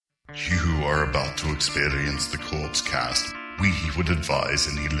You are about to experience the Corpse Cast. We would advise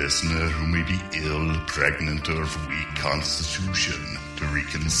any listener who may be ill, pregnant, or of weak constitution to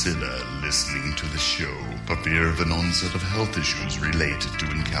reconsider listening to the show for fear of an onset of health issues related to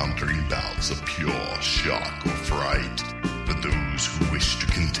encountering bouts of pure shock or fright. For those who wish to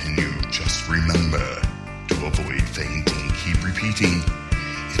continue, just remember to avoid fainting. Keep repeating,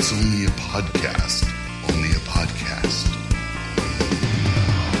 it's only a podcast. Only a podcast.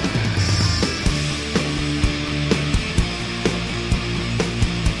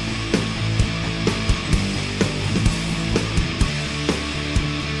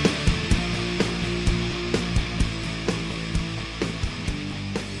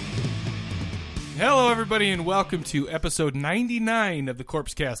 Hello, everybody, and welcome to episode 99 of the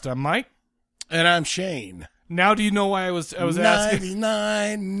Corpse Cast. I'm Mike. And I'm Shane. Now do you know why I was asking?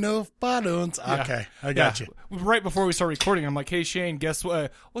 99 no balloons. Yeah. Okay, I got you. Right before we start recording, I'm like, hey, Shane, guess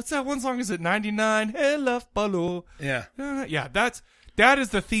what? What's that one song? Is it 99? Hey, love balloon. Yeah. Yeah, that is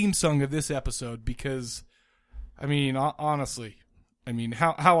the theme song of this episode because, I mean, honestly, I mean,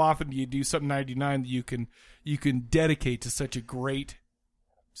 how often do you do something 99 that you can dedicate to such a great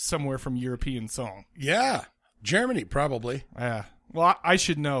somewhere from European song? Yeah. Germany, probably. Yeah. Well, I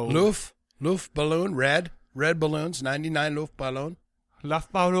should know. Luftballon, red balloons, 99 Luftballon.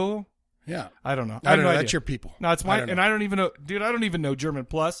 Luftballon? Yeah. I don't know. I don't know. no That's idea. your people. No, it's mine, and I don't even know. Dude, I don't even know German.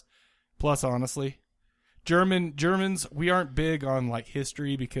 Plus, honestly. Germans, we aren't big on like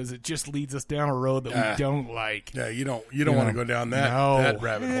history because it just leads us down a road that we don't like. Yeah, you don't want to go down that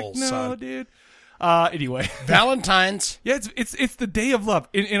rabbit hole, son. No, dude. Anyway. Valentine's. Yeah, it's the day of love.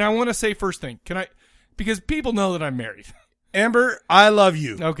 And I want to say first thing, because people know that I'm married. Amber, I love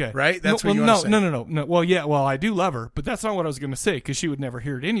you. Okay. Right? That's what you want to say. No. Well, yeah, I do love her, but that's not what I was going to say because she would never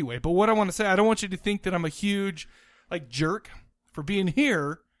hear it anyway. But what I want to say, I don't want you to think that I'm a huge, jerk for being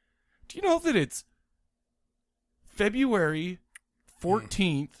here. Do you know that it's February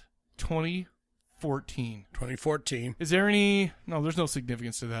 14th, 2014? 2014. Is there any... No, there's no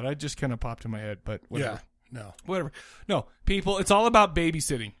significance to that. I just kind of popped in my head, but whatever. Yeah, no. Whatever. No, people, it's all about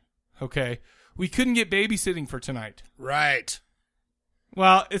babysitting, okay? We couldn't get babysitting for tonight. Right.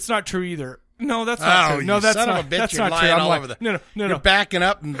 Well, it's not true either. No, that's not true. No, that's son not, of a bitch, that's you're not lying true. all over the... No. You're backing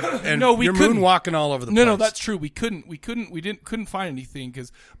up and No, we you're couldn't. moonwalking all over the place. No, that's true. We couldn't find anything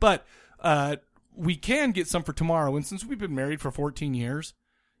but we can get some for tomorrow. And since we've been married for 14 years,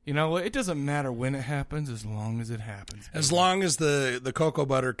 you know, it doesn't matter when it happens as long as it happens. As long as the cocoa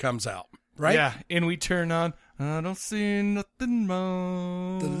butter comes out, right? Yeah, and we turn on, I don't see nothing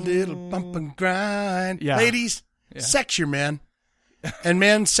wrong. The little bump and grind. Yeah. Ladies, sex your men. And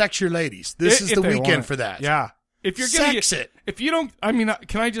men, sex your ladies. This is the weekend for that. Yeah. If you're gonna sex it. If you don't, I mean,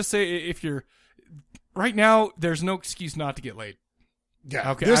 can I just say, if you're, right now, there's no excuse not to get laid.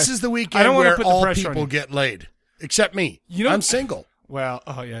 Yeah. Okay. This is the weekend where all people get laid. Except me. You know, I'm single. Well,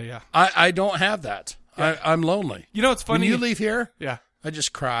 oh, yeah. I don't have that. Yeah. I'm lonely. You know, it's funny. When you leave here, yeah, I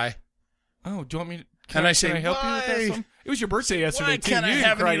just cry. Oh, do you want me to? Can I say, help why? You with that song? It was your birthday yesterday, too. Can I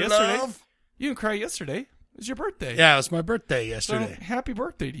have any love? You didn't cry yesterday. It was your birthday. Yeah, it was my birthday yesterday. So, happy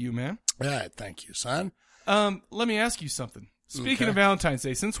birthday to you, man. Yeah, thank you, son. Let me ask you something. Speaking of Valentine's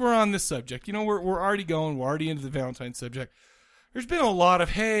Day, since we're on this subject, you know, we're already into the Valentine's subject. There's been a lot of,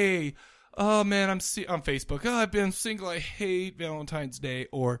 hey, oh man, I'm on Facebook. Oh, I've been single. I hate Valentine's Day,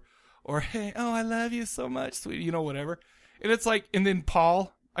 or hey, oh, I love you so much, sweetie. You know, whatever. And it's like, and then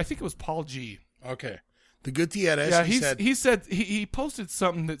Paul, I think it was Paul G. Okay, the Gutierrez. Yeah, he said he posted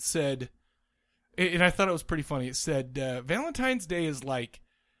something that said, and I thought it was pretty funny. It said Valentine's Day is like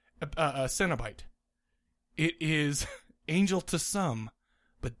a Cenobite. It is angel to some,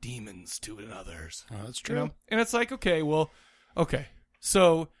 but demons to others. Oh, that's true. You know? And it's like, okay.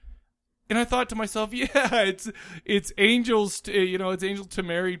 So, and I thought to myself, yeah, it's angels to, it's angel to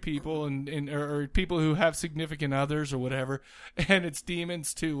married people or people who have significant others or whatever, and it's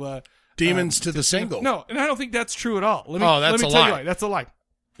demons to the single. No, and I don't think that's true at all. Let that's me a tell lie. you why. That's a lie.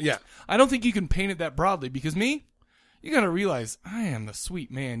 Yeah. I don't think you can paint it that broadly because you got to realize I am the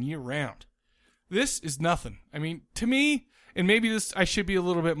sweet man year round. This is nothing. I mean, to me, and maybe I should be a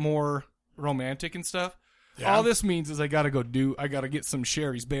little bit more romantic and stuff. Yeah. All this means is I got to get some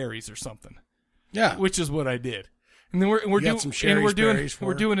Sherry's berries or something. Yeah. Which is what I did. And then we're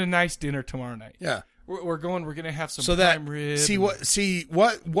doing a nice dinner tomorrow night. Yeah. We're going to have some prime rib. See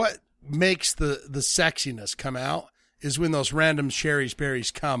what makes the sexiness come out is when those random Sherry's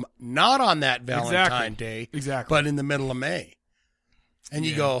berries come not on that Valentine Day, but in the middle of May. And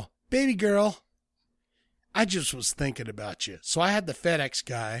you go, baby girl, I just was thinking about you. So I had the FedEx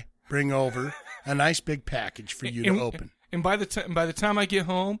guy bring over a nice big package for you to open. And by the time I get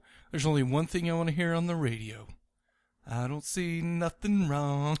home, there's only one thing I want to hear on the radio. I don't see nothing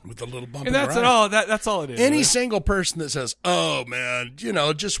wrong with a little bump. And that's all. That's all it is. Any single person that says, "Oh man,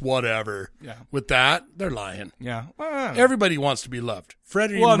 just whatever," with that, they're lying. Yeah. Well, everybody wants to be loved.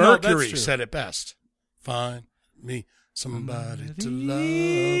 Freddie Mercury said it best. Find me somebody to love.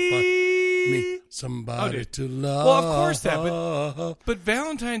 Find me somebody to love. Well, of course that. But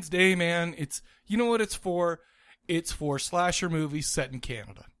Valentine's Day, man, it's you know what it's for. It's for slasher movies set in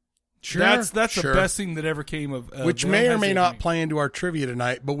Canada. Sure, that's the best thing that ever came of which may or may not play into our trivia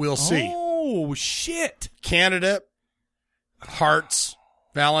tonight, but we'll see. Oh shit! Canada, Hearts,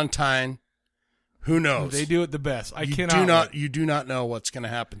 Valentine, who knows? They do it the best. You do not know what's going to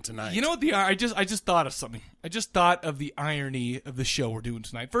happen tonight. You know what? I just thought of something. I just thought of the irony of the show we're doing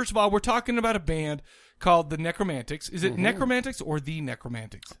tonight. First of all, we're talking about a band called the Nekromantix. Is it Nekromantix or the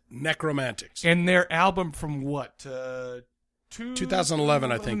Nekromantix? Nekromantix. And their album from what? 2011,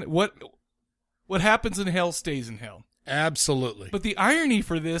 I think. What happens in hell stays in hell. Absolutely. But the irony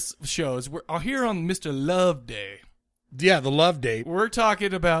for this show is we're here on Mr. Love Day. Yeah, the Love Day. We're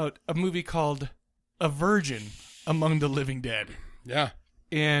talking about a movie called A Virgin Among the Living Dead. Yeah.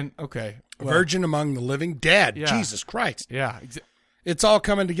 And, okay. A Virgin Among the Living Dead. Yeah. Jesus Christ. Yeah. It's all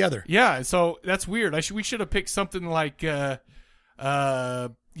coming together. Yeah, so that's weird. We should have picked something like, the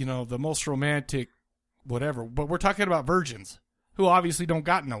most romantic whatever. But we're talking about virgins who obviously don't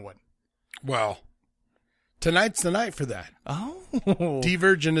got no one. Well, tonight's the night for that. Oh.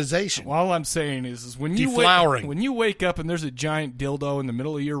 De-virginization. Well, all I'm saying is when you when you wake up and there's a giant dildo in the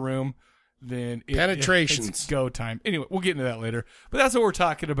middle of your room, then penetrations. It's go time. Anyway, we'll get into that later. But that's what we're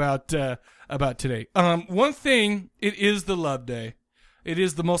talking about today. One thing, it is the Love Day. It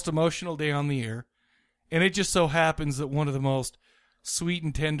is the most emotional day on the year. And it just so happens that one of the most sweet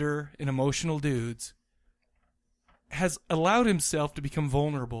and tender and emotional dudes has allowed himself to become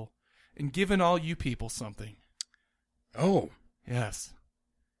vulnerable and given all you people something. Oh. Yes.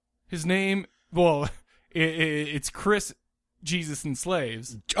 His name, well, it's Chris Jesus and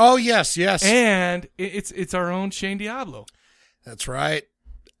Slaves. Oh, yes. And it's our own Shane Diablo. That's right.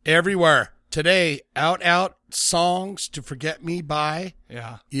 Everywhere. Today, Out Songs to Forget Me By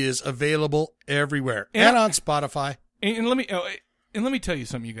is available everywhere. And on Spotify. And let me tell you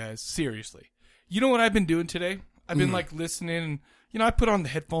something, you guys, seriously. You know what I've been doing today? I've been listening, and I put on the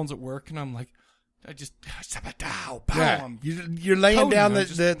headphones at work, and I'm like, you're laying down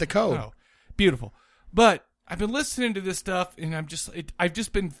the code. Oh, beautiful. But I've been listening to this stuff, and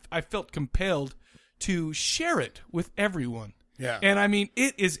I felt compelled to share it with everyone. Yeah. And I mean,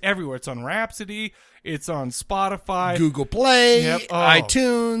 it is everywhere. It's on Rhapsody. It's on Spotify. Google Play,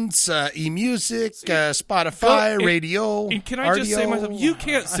 iTunes, eMusic, Spotify, radio. And can I just say myself, you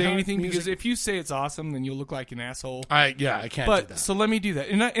can't say anything because if you say it's awesome, then you'll look like an asshole. I can't do that. So let me do that.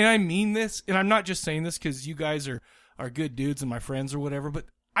 And I mean this, and I'm not just saying this because you guys are good dudes and my friends or whatever, but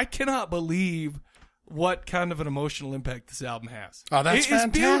I cannot believe what kind of an emotional impact this album has. Oh, that's fantastic.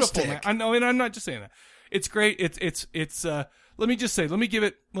 It's beautiful, man. I know, and I'm not just saying that. It's great. It's let me just say, let me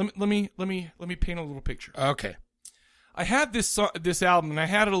paint a little picture. Okay. I had this album, and I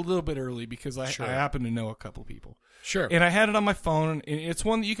had it a little bit early because I happen to know a couple people. Sure. And I had it on my phone, and it's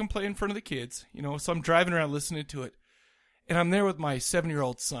one that you can play in front of the kids, so I'm driving around listening to it. And I'm there with my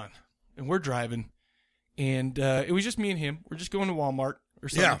 7-year-old son, and we're driving, and it was just me and him. We're just going to Walmart or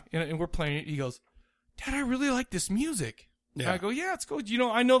something, and we're playing it. He goes, "Dad, I really like this music." Yeah. And I go, "Yeah, it's good.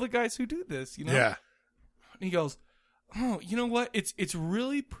 I know the guys who do this, Yeah. And he goes, "Oh, you know what? It's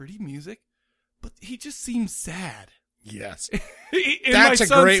really pretty music, but he just seems sad." Yes. That's a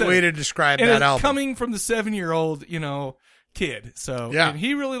great way to describe that album. Coming from the 7-year-old, kid. So and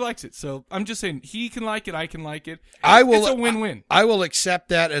he really likes it. So I'm just saying he can like it, I can like it. It's a win-win. I will accept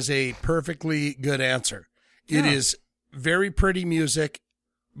that as a perfectly good answer. It is very pretty music,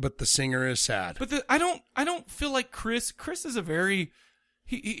 but the singer is sad. But I don't feel like Chris is a very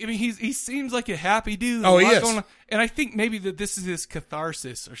he seems like a happy dude. Oh, he is. And I think maybe that this is his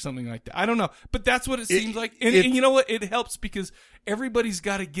catharsis or something like that. I don't know. But that's what it seems like. And you know what? It helps because everybody's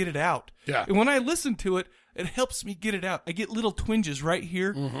got to get it out. Yeah. And when I listen to it, it helps me get it out. I get little twinges right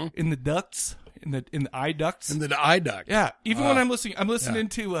here in the ducts, in the eye ducts. In the eye duct. Yeah. Even when I'm listening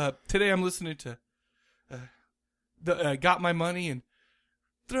to, today I'm listening to Got My Money and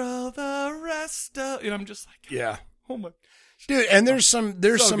Throw the Rest Up. And I'm just like, oh my. Dude, and there's some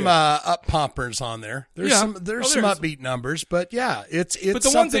up pumpers on there. There's some upbeat numbers, but it's but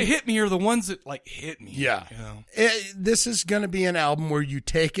the ones that hit me are the ones that like hit me. Yeah. This is going to be an album where you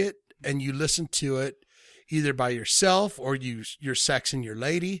take it and you listen to it either by yourself or you're sexing your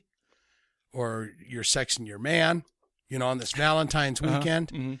lady or you're sexing your man. on this Valentine's weekend.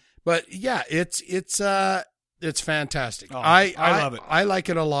 Mm-hmm. But yeah, it's fantastic. Oh, I love it. I like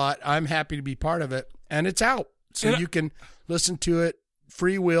it a lot. I'm happy to be part of it, and it's out, so you can listen to it.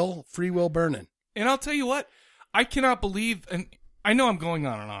 Free will burning. And I'll tell you what, I cannot believe, and I know I'm going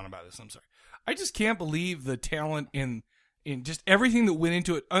on and on about this. I'm sorry. I just can't believe the talent in just everything that went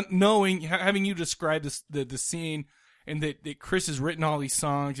into it. Having you describe the scene, and that Chris has written all these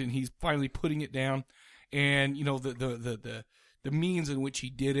songs, and he's finally putting it down, and the means in which he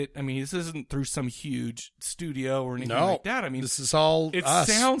did it. I mean, this isn't through some huge studio or anything like that. I mean, this is all us.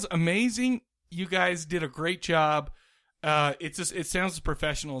 It sounds amazing. You guys did a great job. It sounds as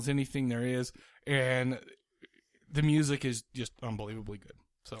professional as anything there is, and the music is just unbelievably good.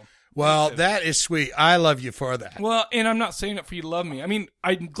 So, well, that is sweet. I love you for that. Well, and I'm not saying it for you to love me. I mean,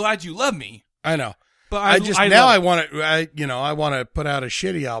 I'm glad you love me. I know, but I want to put out a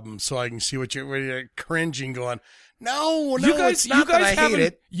shitty album so I can see what you're cringing, going, no, it's not that I hate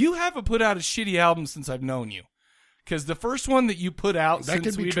it. You haven't put out a shitty album since I've known you, because the first one that you put out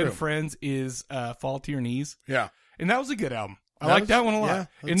since we've been friends is "Fall to Your Knees." Yeah, and that was a good album. I like that one a lot.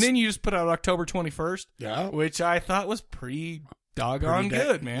 Yeah, and then you just put out October 21st, which I thought was pretty doggone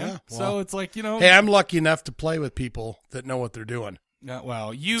good, man. Yeah, well, so it's like, hey, I'm lucky enough to play with people that know what they're doing.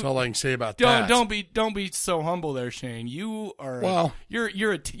 Well, that's all I can say about that. Don't be so humble there, Shane. You are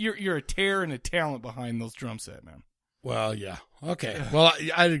you're a tear and a talent behind those drum set, man. Well, yeah. Okay. Well,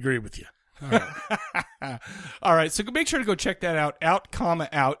 I'd agree with you. All right. All right. So make sure to go check that out. Out.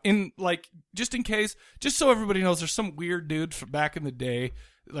 In just in case, just so everybody knows, there's some weird dude from back in the day,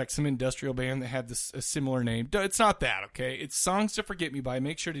 like some industrial band that had a similar name. It's not that, okay? It's Songs to Forget Me By.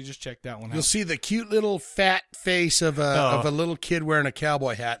 Make sure to just check that one out. You'll see the cute little fat face of a little kid wearing a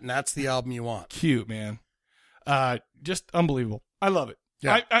cowboy hat, and that's the album you want. Cute, man. Just unbelievable. I love it.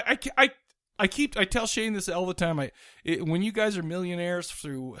 Yeah. I tell Shane this all the time. When you guys are millionaires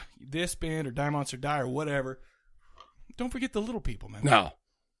through this band or Die Monster Die or whatever, don't forget the little people, man. No,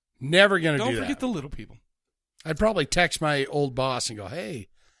 never gonna do that. Don't forget the little people. I'd probably text my old boss and go, "Hey,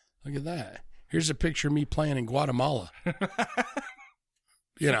 look at that. Here's a picture of me playing in Guatemala."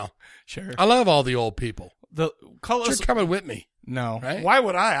 Sure. I love all the old people. You're coming with me. No. Right? Why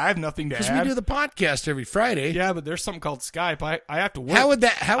would I? I have nothing to add. Because we do the podcast every Friday. Yeah, but there's something called Skype. I have to work. How would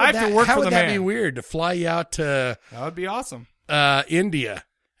that be weird to fly you out to... That would be awesome. India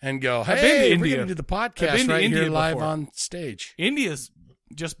and go, hey, we're going to do the podcast right here live on stage. India's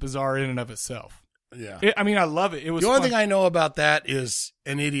just bizarre in and of itself. Yeah. I love it. It was the only thing I know about that is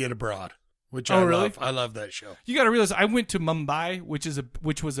An Idiot Abroad, which I love. I love that show. You got to realize I went to Mumbai, which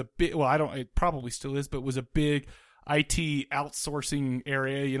was a big, well, it probably still is, but was a big IT outsourcing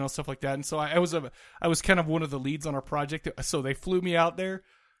area, stuff like that. And so I was kind of one of the leads on our project. So they flew me out there,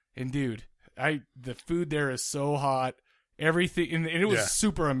 and dude, the food there is so hot. Everything, and it was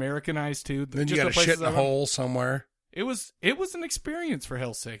super Americanized too. Then you got to shit in a hole somewhere. It was an experience, for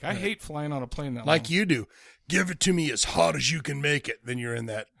hell's sake. I hate flying on a plane that long. Like you do. Give it to me as hot as you can make it. Then you're in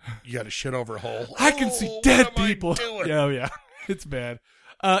that, you got to shit over a hole. I can see dead people. Yeah. It's bad.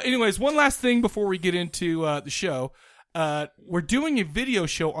 Anyways, one last thing before we get into the show. We're doing a video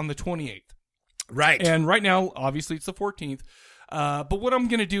show on the 28th. Right. And right now, obviously, it's the 14th. But what I'm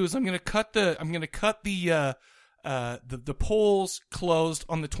going to do is I'm going to cut the polls closed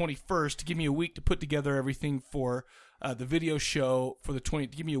on the 21st to give me a week to put together everything for the video show for the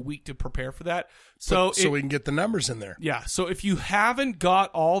 20th. Give me a week to prepare for that. So we can get the numbers in there. Yeah. So if you haven't got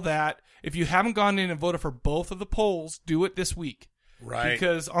all that, if you haven't gone in and voted for both of the polls, do it this week. Right.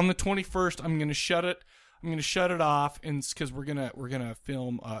 Because on the 21st, I'm going to shut it. I'm going to shut it off, and because we're gonna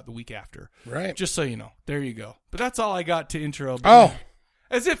film the week after. Right. Just so you know. There you go. But that's all I got to intro. Oh.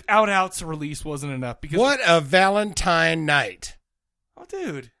 As if Out Out's release wasn't enough. Because what a Valentine night. Oh,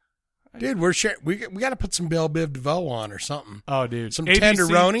 dude. Dude, we got to put some Belle Biv DeVoe on or something. Oh, dude. Some ABC,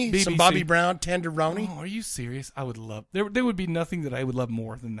 tenderoni, BBC. some Bobby Brown tenderoni. Oh, are you serious? I would love. There would be nothing that I would love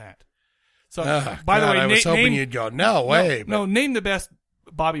more than that. So, the way, I was hoping you'd go, no way. No, name the best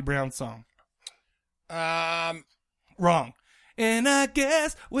Bobby Brown song. Wrong. And I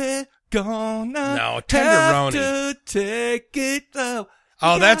guess we're gonna tenderoni. have to take it though.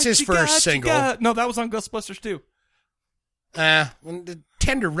 Oh, that's his first single. No, that was on Ghostbusters too.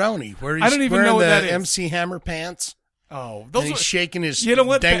 Tenderoni, where he's I don't even wearing know what the that is. MC Hammer pants. Oh, and he's shaking his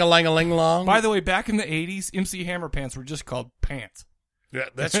dang-a-lang-a-ling-long. By the way, back in the 80s, MC Hammer pants were just called pants. Yeah,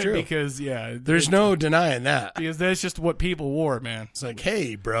 that's true. Because, there's no denying that. Because that's just what people wore, man. It's like,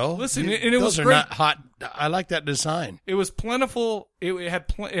 hey, bro. Listen, and it those was are great. not hot. I like that design. It was plentiful. It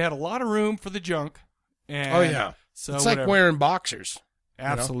had a lot of room for the junk. And oh, yeah. So it's like wearing boxers.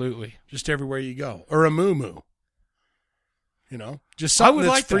 Absolutely. Just everywhere you go. Or a muumuu. just something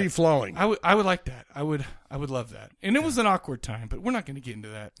that's free flowing. I would like that. I would love that. And it was an awkward time, but we're not going to get into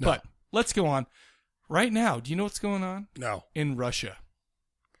that. No. But let's go on. Right now, do you know what's going on? No. In Russia.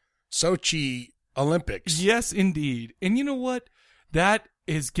 Sochi Olympics. Yes, indeed. And you know what? That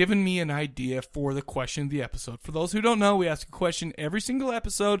has given me an idea for the question of the episode. For those who don't know, we ask a question every single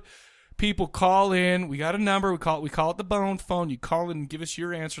episode. People call in. We got a number. We call it the bone phone. You call in and give us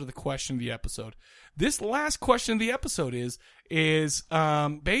your answer to the question of the episode. This last question of the episode is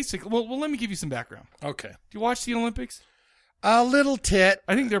basic. Well, let me give you some background. Okay. Do you watch the Olympics? A little tit.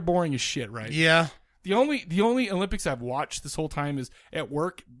 I think they're boring as shit, right? Yeah. The only Olympics I've watched this whole time is at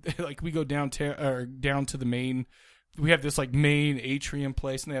work. Like we go down to the main. We have this like main atrium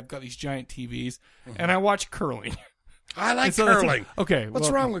place, and they've got these giant TVs, and I watch curling. I like curling. Okay, what's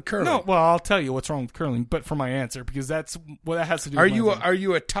wrong with curling? No, well, I'll tell you what's wrong with curling, but for my answer, because that's what that has to do. Are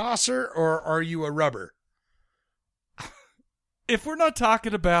you a tosser or are you a rubber? If we're not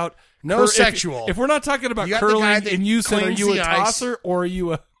talking about sexual, if we're not talking about curling, and you said, are you a tosser or are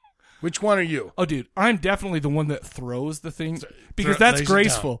you a? Which one are you? Oh, dude, I'm definitely the one that throws the thing because that's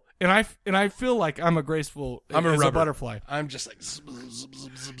graceful, and I feel like I'm a graceful. I'm a butterfly. I'm just like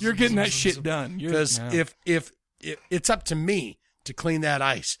you're getting that shit done. Because if it's up to me to clean that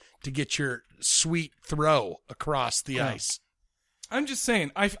ice to get your sweet throw across the ice. I'm just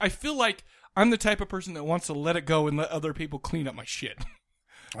saying. I feel like I'm the type of person that wants to let it go and let other people clean up my shit.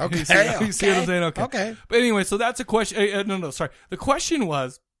 Okay. You see what I'm saying? Okay. But anyway, so that's a question. No, sorry. The question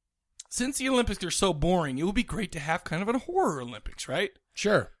was, since the Olympics are so boring, it would be great to have kind of a horror Olympics, right?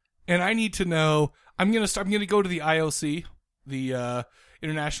 Sure. And I need to know. I'm gonna go to the IOC, the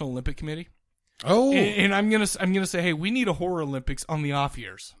International Olympic Committee. Oh. And I'm gonna say, hey, we need a horror Olympics on the off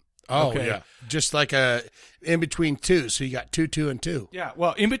years. Oh, okay. Yeah. Just like in between two. So you got 2, and 2. Yeah.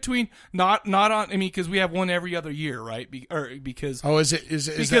 Well, in between, not on. I mean, because we have one every other year, right? Because is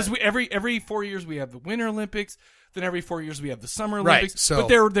it? Because every 4 years we have the Winter Olympics. Then every 4 years we have the Summer Olympics. Right. So, but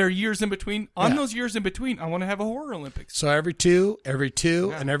there are years in between. On those years in between, I want to have a horror Olympics. So every two,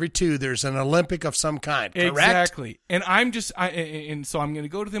 and every 2, there's an Olympic of some kind. Correct? Exactly. And so I'm going to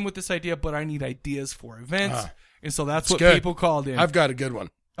go to them with this idea, but I need ideas for events, and so that's what good. People called in. I've got a good one.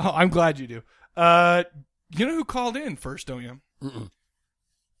 Oh, I'm glad you do. You know who called in first, don't you? Mm-mm.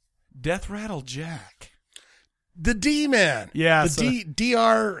 Death Rattle Jack. The D-Man. Yeah.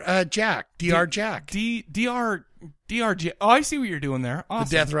 DR Jack. DR Jack. DR Jack. Oh, I see what you're doing there. Awesome.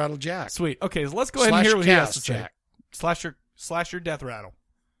 The Death Rattle Jack. Sweet. Okay, so let's go ahead and hear what he has to say. Slash your Death Rattle.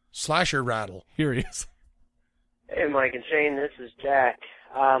 Slasher Rattle. Here he is. Hey, Mike and Shane, this is Jack.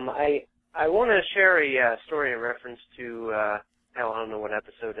 I want to share a story in reference to, I don't know what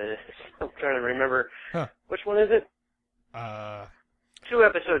episode it is. I'm trying to remember. Huh. Which one is it? 2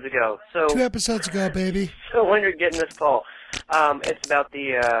 episodes ago. So 2 episodes ago, baby. So when you're getting this call, it's about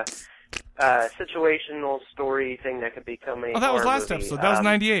the situational story thing that could become a that was last movie. episode. That was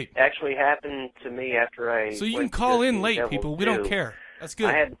 98. Actually happened to me after I So you can call in late, people. We don't care. That's good.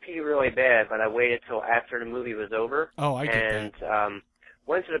 I had to pee really bad, but I waited till after the movie was over. Oh, I get that. And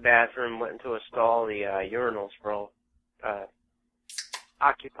went to the bathroom, went into a stall. The urinals were all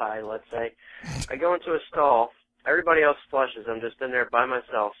occupied, let's say. I go into a stall. Everybody else flushes. I'm just in there by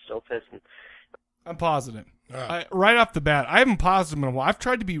myself, still pissing. I'm pausing it. Right off the bat, I haven't paused them in a while. I've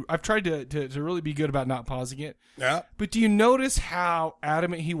tried to really be good about not pausing it. Yeah. But do you notice how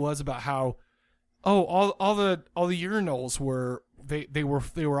adamant he was about how, all the urinals were they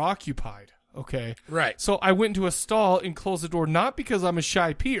were occupied. Okay. Right. So I went into a stall and closed the door, not because I'm a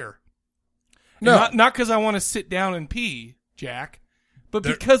shy peer. No. Not because I want to sit down and pee, Jack, but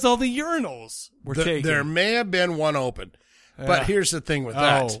because all the urinals were taken. There may have been one open. But here's the thing with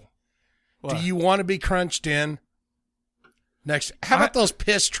that. What? Do you want to be crunched in? Next, how about those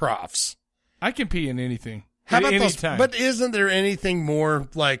piss troughs? I can pee in anything. How about those? Time. But isn't there anything more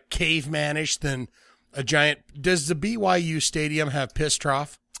like cavemanish than a giant? Does the BYU stadium have piss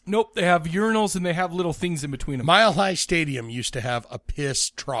trough? Nope, they have urinals and they have little things in between them. Mile High Stadium used to have a piss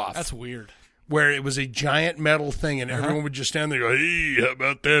trough. That's weird. Where it was a giant metal thing, and everyone would just stand there and go, hey, how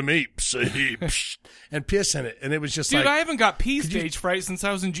about them apes? Hey, and piss in it. And it was just Dude, I haven't got pee stage fright since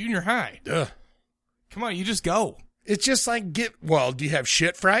I was in junior high. Ugh. Come on, you just go. It's just like, do you have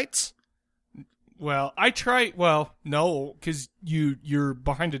shit frights? Well, no, because you're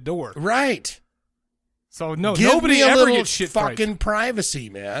behind a door. Right. So, no, Give nobody me a ever little gets shit fucking privacy,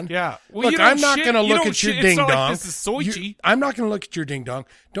 man. Yeah. Well, look, I'm not going to look at your ding-dong. Like this is Soichi. I'm not going to look at your ding-dong.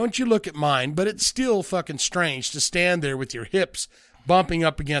 Don't you look at mine, but it's still fucking strange to stand there with your hips bumping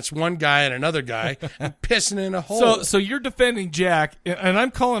up against one guy and another guy and pissing in a hole. So you're defending Jack, and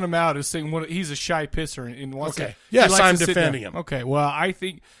I'm calling him out as saying he's a shy pisser. Okay. Yes, I'm defending him. Okay. Well, I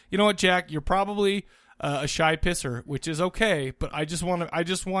think you know what, Jack. You're probably a shy pisser, which is okay. But I just want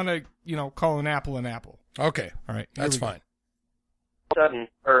to call an apple an apple. Okay. All right. That's fine. Sudden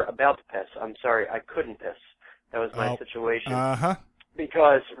or about to piss. I'm sorry, I couldn't piss. That was my situation.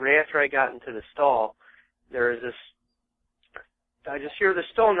 Because right after I got into the stall, there was this. I just hear the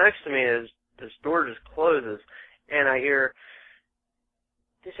stall next to me as this door just closes, and I hear,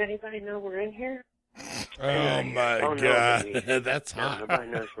 "Does anybody know we're in here?" Oh my God, that's hot.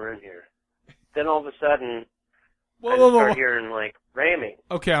 Nobody knows we're in here. Then all of a sudden, I start hearing like ramming.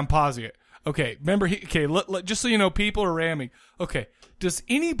 Okay, I'm pausing it. Okay, remember, just so you know, people are ramming. Okay, does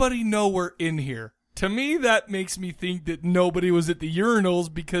anybody know we're in here? To me, that makes me think that nobody was at the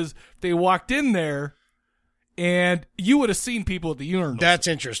urinals because they walked in there. And you would have seen people at the urinals. That's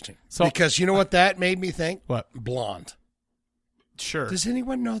interesting. Because you know what that made me think? What? Blonde. Sure. Does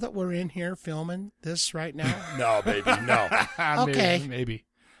anyone know that we're in here filming this right now? No, baby, no. Okay. Maybe.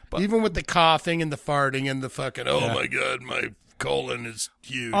 But even with the coughing and the farting and the fucking, oh my God, my colon is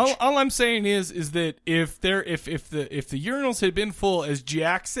huge. All I'm saying is that if the urinals had been full, as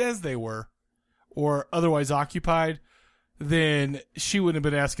Jack says they were, or otherwise occupied, then she wouldn't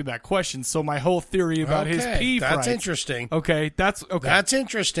have been asking that question. So my whole theory about his pee frights. That's interesting. Okay, that's okay. That's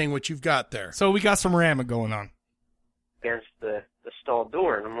interesting what you've got there. So we got some ramming going on. Against the stall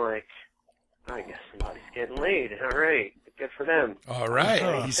door, and I'm like, I guess somebody's getting laid. All right, good for them. All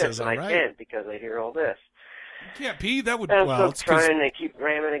right, he says all right. I can't because I hear all this. You can't pee? That would, and I'm still trying to keep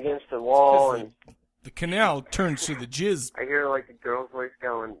ramming against the wall, and the canal turns to the jizz. I hear like the girl's voice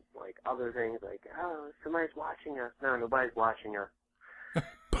going like other things like, "Oh, somebody's watching us." No, nobody's watching us.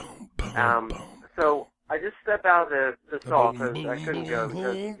 Boom, boom, boom. So I just step out of the stall because I couldn't go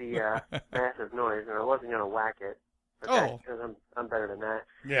because of the massive noise, and I wasn't going to whack it. Because I'm better than that.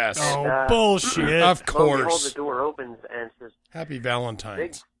 Yes. And, bullshit. Of course. The door opens and it's this Happy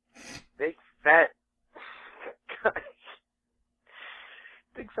Valentine's. Big fat guy.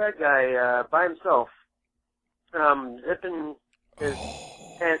 Big fat guy by himself, zipping his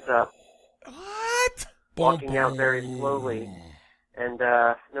pants up. What? Walking out very slowly, and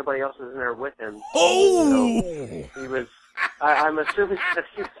nobody else was in there with him. Oh! So he was. I'm assuming that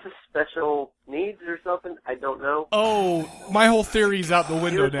he was special needs or something. I don't know. Oh, my whole theory's out the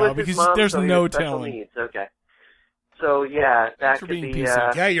window now because there's no telling. Needs. Okay. So yeah, that could be.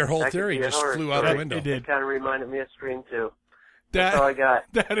 Yeah, your whole theory just flew out the window. It did. It kind of reminded me of Scream 2. That's all I got.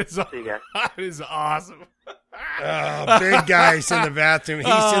 That is awesome. Oh, big guy's in the bathroom.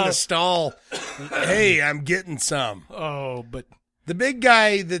 He's in the stall. Hey, I'm getting some. Oh, but the big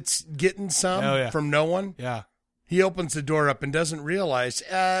guy that's getting some from no one. Yeah. He opens the door up and doesn't realize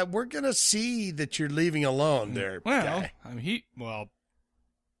we're gonna see that you're leaving alone there. Guy. I mean, What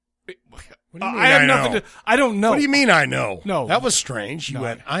do you mean, I have nothing to. I don't know. What do you mean? I know. No, that was strange. You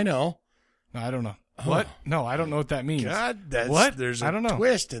went. I know. No, I don't know. What? No, I don't know what that means. God, that's what? There's a I don't know.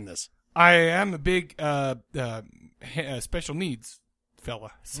 twist in this. I am a big special needs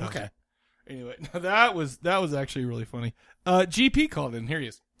fella. So. Okay. Anyway, that was actually really funny. GP called in. Here he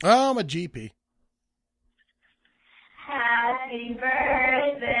is. Oh, I'm a GP. Happy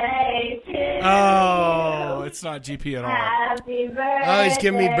birthday to you. Oh, it's not GP at all. Happy birthday. Oh, he's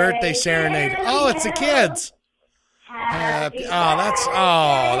giving me birthday serenade. Oh, it's the kids. Happy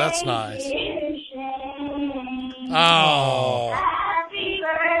that's nice. Oh. Happy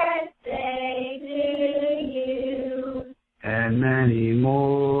birthday to you. And many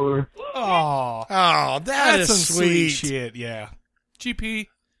more. Oh, that's some sweet shit. Yeah, GP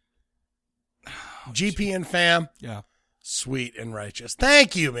and fam. Yeah, sweet and righteous.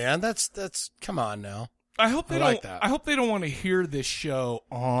 Thank you, man. That's. Come on now. I hope they like don't. that. I hope they don't want to hear this show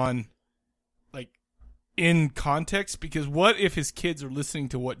on, like, in context. Because what if his kids are listening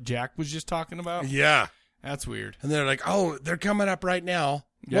to what Jack was just talking about? Yeah, that's weird. And they're like, "Oh, they're coming up right now."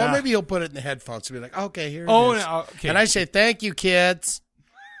 Yeah. Well, maybe he'll put it in the headphones and be like, "Okay, here it is." No, okay. And I say, "Thank you, kids."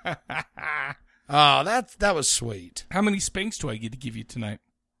 Oh, that was sweet. How many spanks do I get to give you tonight?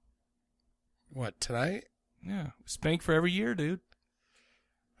 What, tonight? Yeah, spank for every year, dude.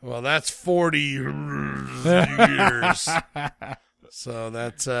 Well, that's 40 years. So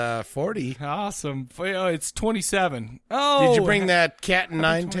that's 40. Awesome. Well, it's 27. Oh, did you bring that cat and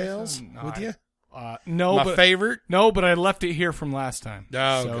nine tails with you? No, my favorite. No, but I left it here from last time.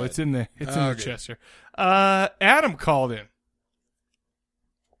 Oh, so good. it's in the chest here. Adam called in.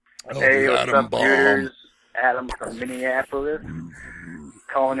 Hey, what's up, viewers? Adam from Minneapolis,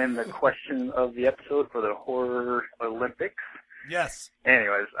 calling in the question of the episode for the Horror Olympics. Yes.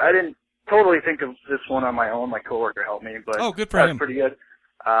 Anyways, I didn't totally think of this one on my own. My coworker helped me, but good for that's him. pretty good.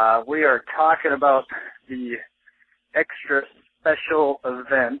 We are talking about the extra special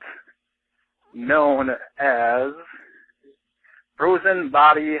event known as frozen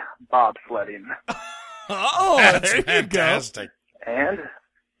body bobsledding. Oh, that's there fantastic. And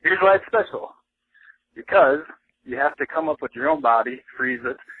here's why it's special. Because you have to come up with your own body, freeze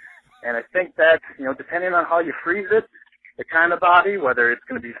it, and I think that, depending on how you freeze it, the kind of body, whether it's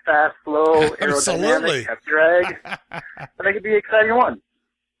going to be fast, slow, aerodynamic, have drag, I think it'd be an exciting one.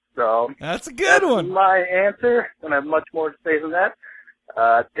 So that's a good one. My answer. Don't have much more to say than that.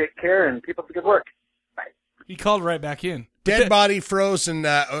 Take care and keep up the good work. Bye. He called right back in. Dead body frozen.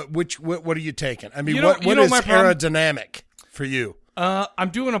 What are you taking? I mean, what you know is my problem? aerodynamic for you? I'm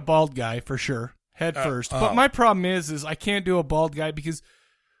doing a bald guy for sure, head first. But my problem is I can't do a bald guy because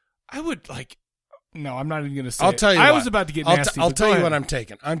I would like. No, I'm not even going to say. I'll tell you. I was about to get nasty. I'll tell you what I'm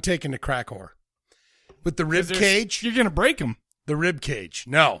taking. I'm taking the crack whore with the rib cage. You're going to break him. The rib cage.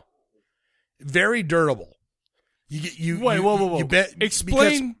 No, very durable. Whoa. You bet.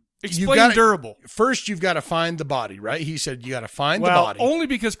 Explain durable. First, you've got to find the body, right? He said you got to find the body. Only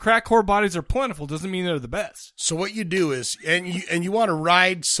because crack whore bodies are plentiful doesn't mean they're the best. So what you do is, and you want to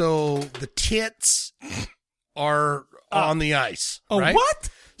ride so the tits are on the ice. Oh, right? what?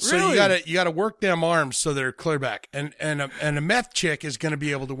 So Really? you gotta work them arms so they're clear back, and a meth chick is going to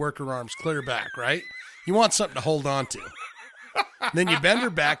be able to work her arms clear back, right? You want something to hold on to. Then you bend her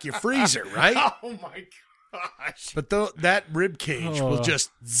back, you freeze her, right? Oh my gosh! But that rib cage will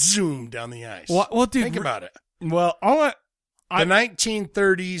just zoom down the ice. Well, dude, think about it. Well, the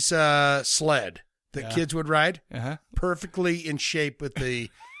 1930s sled that kids would ride, perfectly in shape with the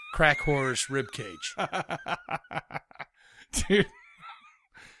crack whore's rib cage.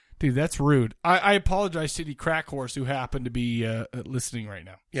 Dude, that's rude. I apologize to the crack horse who happen to be listening right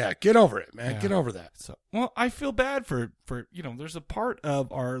now. Yeah, get over it, man. Get over that. So, well, I feel bad for there's a part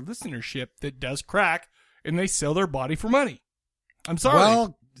of our listenership that does crack, and they sell their body for money. I'm sorry.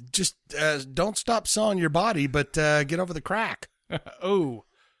 Well, just don't stop selling your body, but get over the crack. Oh,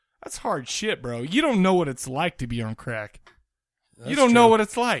 that's hard shit, bro. You don't know what it's like to be on crack. That's you don't true. know what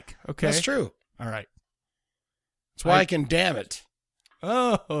it's like. Okay, that's true. All right. That's why I can damn it.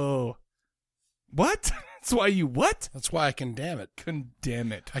 Oh. What? That's why you what? That's why I can damn it.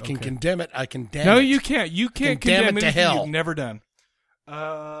 Condemn it. I can condemn it. I can damn it. No, you can't. You can't condemn it to anything hell. you've never done.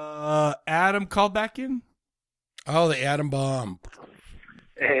 Adam called back in? Oh, the atom bomb.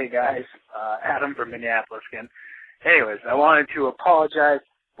 Hey, guys. Adam from Minneapolis again. Anyways, I wanted to apologize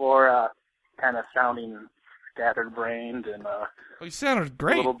for kind of sounding scatterbrained and you sounded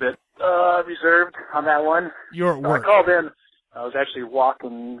great. a little bit reserved on that one. You're at work. I called in. I was actually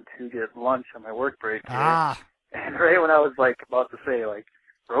walking to get lunch on my work break here. And right when I was about to say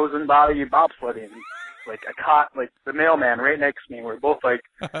frozen body bobsledding, I caught the mailman right next to me. We're both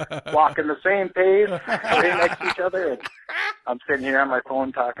walking the same pace, right next to each other. And I'm sitting here on my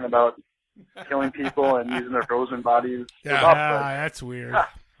phone talking about killing people and using their frozen bodies. Yeah, that's weird.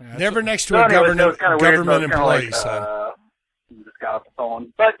 Never next to a government employee, son. Just got off the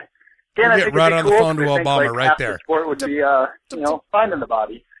phone, but. Again, I think right it'd on be the cool phone to because I think, Obama right half there. The sport would be, finding the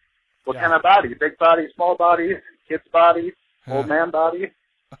body. What kind of body? Big body, small body, kid's body, old man body.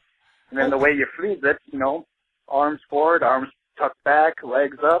 And then the way you freeze it, arms forward, arms tucked back,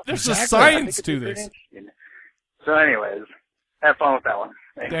 legs up. There's a science to this. So anyways, have fun with that one.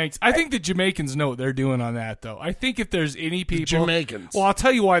 Thanks. I think the Jamaicans know what they're doing on that, though. I think if there's any people... Jamaicans. Well, I'll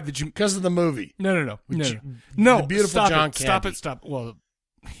tell you why. Because of the movie. No. The beautiful John Candy. Stop.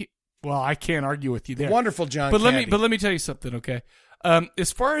 Well, I can't argue with you there. The wonderful John Candy. Candy. But let me tell you something, okay?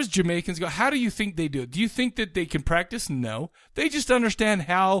 As far as Jamaicans go, how do you think they do it? Do you think that they can practice? No. They just understand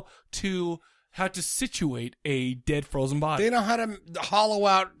how to situate a dead frozen body. They know how to hollow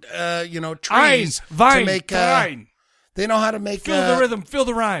out, trees. Vine. To make, vine. They know how to make... Feel the rhythm. Feel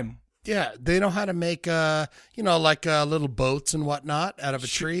the rhyme. Yeah, they know how to make, little boats and whatnot out of a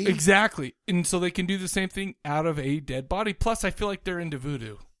tree. Exactly. And so they can do the same thing out of a dead body. Plus, I feel like they're into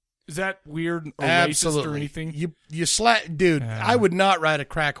voodoo. Is that weird or racist or anything? Dude, I would not ride a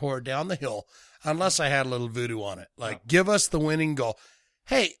crack whore down the hill unless I had a little voodoo on it. Give us the winning goal.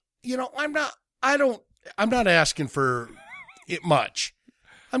 Hey, I'm not asking for it much.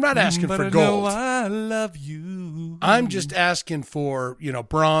 I'm not asking for gold. I love you. I'm just asking for,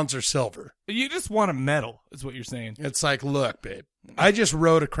 bronze or silver. You just want a medal, is what you're saying. It's look, babe, I just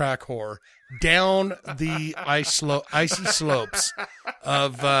rode a crack whore down the icy slopes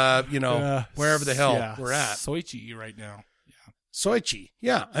of, wherever the hell we're at. Soichi right now. Soichi.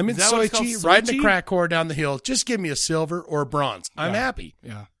 Yeah, I'm in Is that what it's Soichi, called, riding Soichi? a crack whore down the hill. Just give me a silver or a bronze. I'm happy.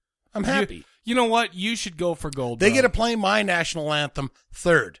 Yeah. I'm happy. You know what? You should go for gold. They bro. get to play my national anthem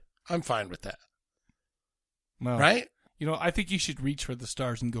third. I'm fine with that. Well, right? You know, I think you should reach for the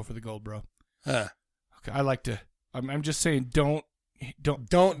stars and go for the gold, bro. Okay, I like to. I'm just saying, don't go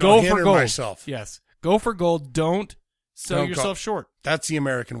hinder for gold. myself. Yes, go for gold. Don't sell yourself short. That's the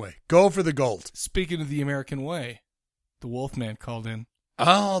American way. Go for the gold. Speaking of the American way, the Wolfman called in.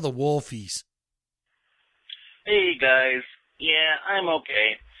 Oh, the Wolfies. Hey, guys. Yeah, I'm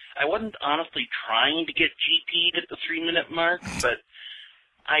okay. I wasn't honestly trying to get GP'd at the 3-minute mark, but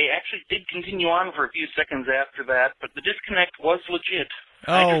I actually did continue on for a few seconds after that, but the disconnect was legit.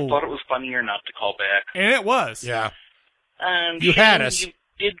 Oh. I just thought it was funnier not to call back. And it was. Yeah. And You had us. You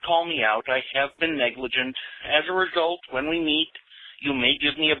did call me out. I have been negligent. As a result, when we meet, you may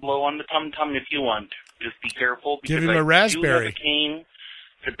give me a blow on the tum-tum if you want. Just be careful, because Give him a I raspberry. do have a cane.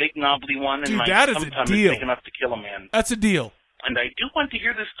 It's a big knobbly one, Dude, and my that is a tum-tum deal. is big enough to kill a man. That's a deal. And I do want to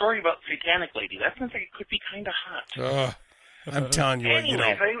hear this story about the Satanic Lady. That sounds like it could be kind of hot. I'm telling you what,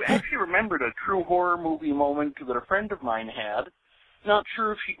 Anyways, I actually remembered a true horror movie moment that a friend of mine had. Not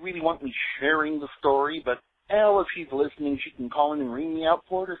sure if she'd really want me sharing the story, but, if she's listening, she can call in and ring me out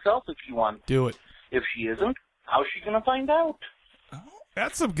for it herself if she wants. Do it. If she isn't, how's she going to find out?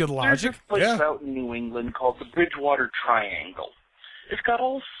 That's some good There's logic. this place out in New England called the Bridgewater Triangle. It's got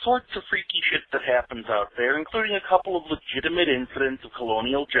all sorts of freaky shit that happens out there, including a couple of legitimate incidents of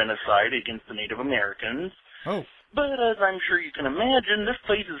colonial genocide against the Native Americans. Oh. But as I'm sure you can imagine, this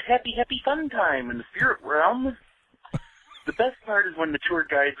place is happy, happy fun time in the spirit realm. The best part is when the tour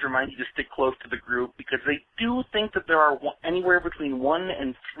guides remind you to stick close to the group, because they do think that there are anywhere between 1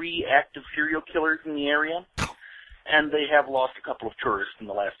 and 3 active serial killers in the area, and they have lost a couple of tourists in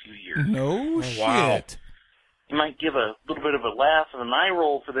the last few years. No wow. shit. You might give a little bit of a laugh and an eye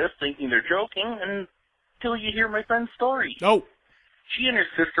roll for this, thinking they're joking, until you hear my friend's story. Oh. She and her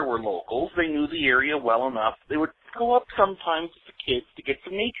sister were locals. They knew the area well enough. They would go up sometimes with the kids to get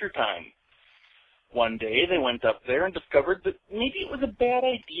some nature time. One day, they went up there and discovered that maybe it was a bad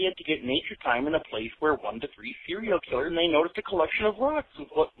idea to get nature time in a place where 1 to 3 serial killers, and they noticed a collection of rocks with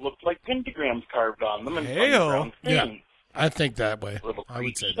what looked like pentagrams carved on them and funny brown stains. Yeah, I think that way. A little I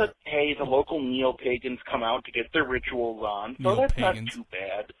would say creepy, but that. hey, the local neo-pagans come out to get their rituals on, so that's not Neo-pagans. too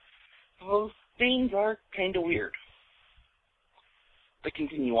bad. Those stains are kind of weird. They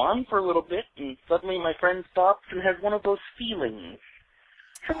continue on for a little bit, and suddenly my friend stops and has one of those feelings.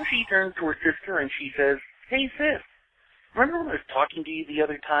 So she turns to her sister and she says, "Hey sis, remember when I was talking to you the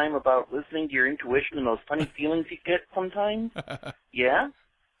other time about listening to your intuition and those funny feelings you get sometimes? Yeah?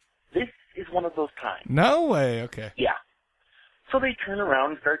 This is one of those times." No way. Okay. Yeah. So they turn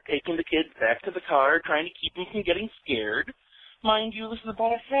around and start taking the kids back to the car, trying to keep them from getting scared. Mind you, this is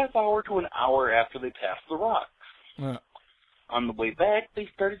about a half hour to an hour after they pass the rocks. On the way back, they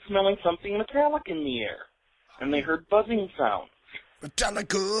started smelling something metallic in the air, and they heard buzzing sounds.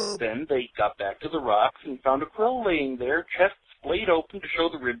 Metallica. Then they got back to the rocks and found a crow laying there, chest splayed open to show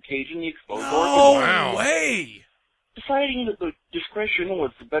the ribcage and the exposed organs. No way. Deciding that the discretion was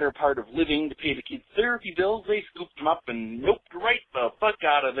the better part of living to pay the kids' therapy bills, they scooped them up and noped right the fuck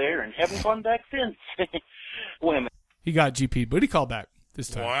out of there and haven't gone back since. Women. He got GP, but he called back this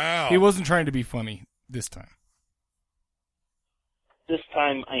time. Wow. He wasn't trying to be funny this time. This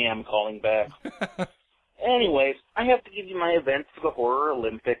time I am calling back. Anyways, I have to give you my events for the Horror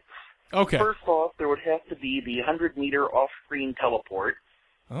Olympics. Okay. First off, there would have to be the 100-meter off-screen teleport.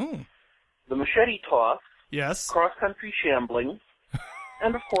 Oh. The machete toss. Yes. Cross-country shambling.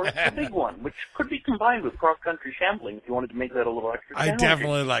 And, of course, the big one, which could be combined with cross-country shambling if you wanted to make that a little extra I challenging.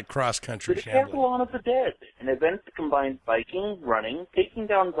 definitely like cross-country The shambling. Decathlon of the Dead, an event that combines biking, running, taking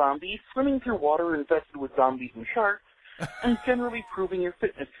down zombies, swimming through water infested with zombies and sharks, and generally proving your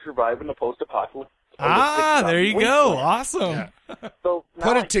fitness to survive in a post-apocalyptic there you go. wasteland. Awesome. Yeah. So now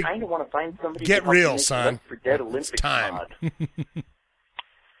Put I it to- kind of want to find somebody Get to help me real, make son. the Left for Dead It's Olympics time. mod.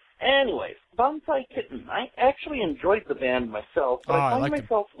 Anyways, Bonsai Kitten. I actually enjoyed the band myself, but Oh, I I find liked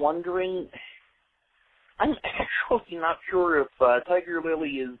myself wondering. I'm actually not sure if Tiger Lily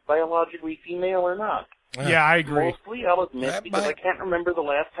is biologically female or not. Yeah, I agree. Mostly, I'll admit, That because I might- can't remember the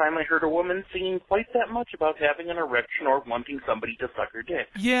last time I heard a woman singing quite that much about having an erection or wanting somebody to suck her dick.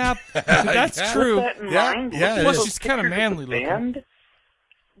 Yeah, that's Yeah. true. With that in Yeah, mind, yeah, looking it at Plus, those she's kinda pictures of manly the looking. band,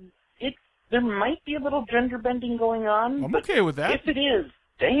 there might be a little gender bending going on. I'm but okay with that. If it is,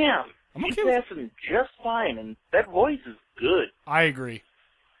 damn, I'm she's okay with- passing just fine, and that voice is good. I agree.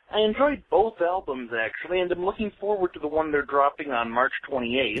 I enjoyed both albums, actually, and I'm looking forward to the one they're dropping on March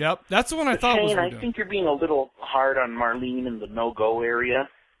 28th. Yep, that's the one I thought was I think you're being a little hard on Marlene in the no-go area.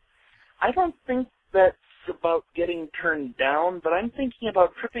 I don't think that's about getting turned down, but I'm thinking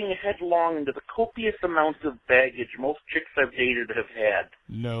about tripping headlong into the copious amounts of baggage most chicks I've dated have had.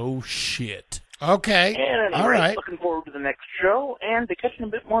 No shit. Okay. And all right. Looking forward to the next show and to catching a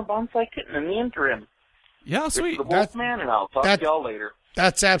bit more Bonsai Kitten in the interim. Yeah, sweet. The Wolfman, and I'll talk to y'all later.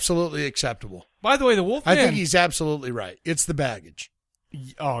 That's absolutely acceptable. By the way, the Wolfman... I think he's absolutely right. It's the baggage.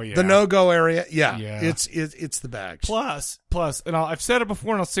 Oh, yeah. The no-go area, yeah. It's the bags. Plus, and I've said it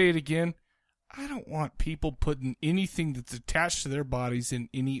before and I'll say it again, I don't want people putting anything that's attached to their bodies in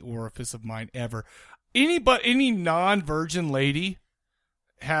any orifice of mine ever. Any non-virgin lady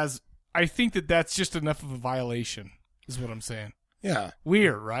has... I think that's just enough of a violation, is what I'm saying. Yeah.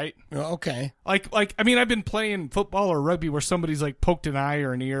 Weird, right? Okay. Like, I mean, I've been playing football or rugby where somebody's like poked an eye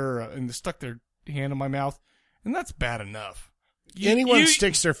or an ear and stuck their hand in my mouth, and that's bad enough. Anyone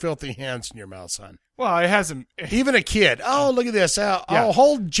sticks their filthy hands in your mouth, son. Well, it hasn't. Even a kid. Oh, look at this. Oh,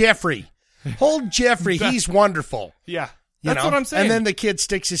 hold Jeffrey. Hold Jeffrey. He's wonderful. Yeah. That's what I'm saying. And then the kid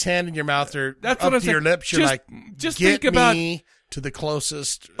sticks his hand in your mouth or that's up what I'm to your saying. lips. You're like, just get think about me to the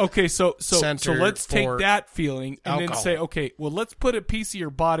closest. Okay, so let's take for that feeling and alcohol. then say, okay, well, let's put a piece of your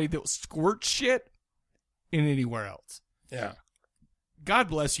body that squirts shit in anywhere else. Yeah. God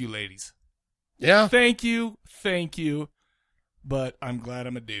bless you, ladies. Yeah. Thank you, but I'm glad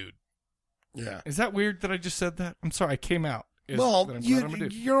I'm a dude. Yeah. Is that weird that I just said that? I'm sorry, I came out. Well,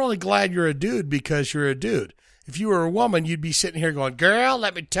 you're only glad you're a dude because you're a dude. If you were a woman, you'd be sitting here going, girl,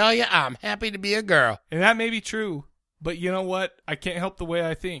 let me tell you, I'm happy to be a girl. And that may be true, but you know what? I can't help the way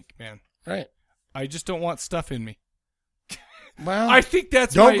I think, man. Right. I just don't want stuff in me. Well, I think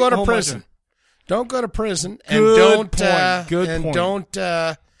that's don't go to prison. Don't go to prison and don't. Good point. Don't.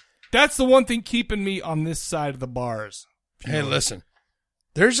 That's the one thing keeping me on this side of the bars. Hey, listen.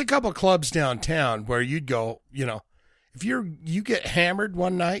 There's a couple clubs downtown where you'd go. If you get hammered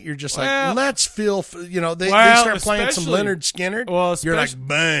one night, you're just like, let's feel. They start playing some Leonard Skinner. Well, you're like,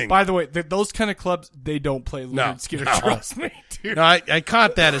 bang. By the way, those kind of clubs, they don't play Leonard Skinner. No. Trust me, dude. No, I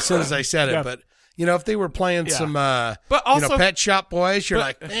caught that as soon as I said it. But if they were playing some, but also, Pet Shop Boys, you're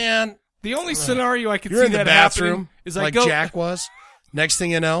like, man. The only scenario I could you're see in the that bathroom is like Jack was. Next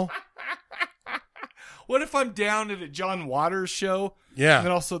thing you know. What if I'm down at a John Waters show? Yeah. And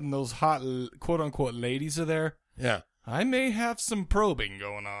then all of a sudden those hot, quote unquote, ladies are there. Yeah. I may have some probing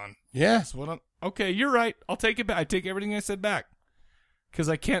going on. Yeah. That's what okay, you're right. I'll take it back. I take everything I said back. Because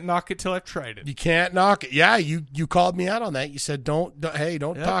I can't knock it till I've tried it. You can't knock it. Yeah, you called me out on that. You said, don't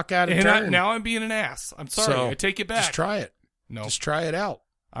talk out of turn. Now I'm being an ass. I'm sorry. So, I take it back. Just try it. No. Just try it out.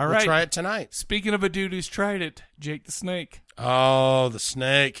 All we'll right. Try it tonight. Speaking of a dude who's tried it, Jake the Snake. Oh, the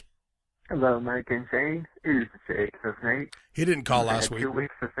Snake. Hello, Mike and Shane. It is Jake the Snake. He didn't call last week. 2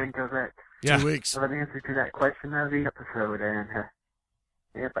 weeks to think of it. Yeah. 2 weeks. So an answer to that question of the episode, and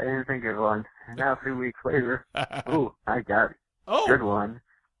yep, I didn't think of one. And now 2 weeks later, ooh, I got it. Oh. Good one.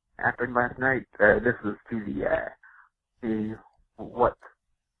 Happened last night. This was to the what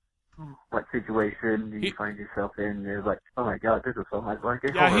situation do you find yourself in? It's like, oh my god, this is so much like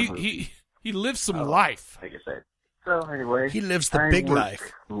a horror movie. He lives some life. Like I said. So anyway, he lives the big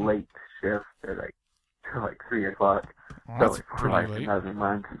life. Late shift at like 3 o'clock. Well, so for like another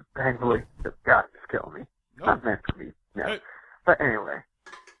month. Thankfully, God just killed me. Not meant for me. No. Hey. But anyway,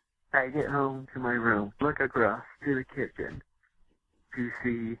 I get home to my room, look across to the kitchen to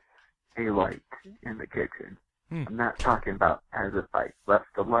see a light in the kitchen. I'm not talking about as if I left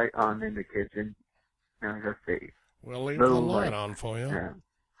the light on in the kitchen. No, just we'll leave the light on for you.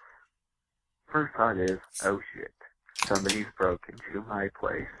 First thought is, oh shit, somebody's broke into my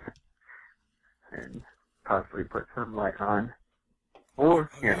place and possibly put some light on. Or,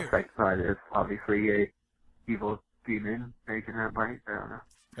 second thought is obviously a evil demon making that light. I don't know.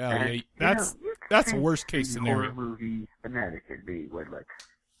 And, that's a worst case scenario. Horror movie fanatic can be would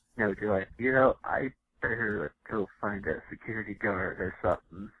you're like, I better go find a security guard or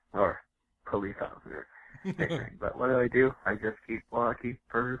something, or police officer. But what do? I just keep walking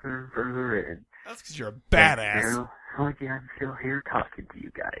further and further in. That's because you're a badass. I'm still here talking to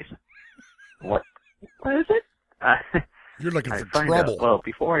you guys. What is it? You're looking for trouble. Well,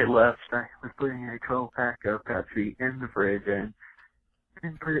 before I left, I was putting a 12-pack of Pepsi in the fridge and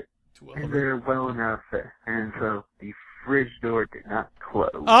put it in there well enough, and so the fridge door did not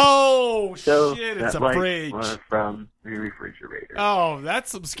close. Oh, so shit, it's a light fridge. Was from the refrigerator. Oh, that's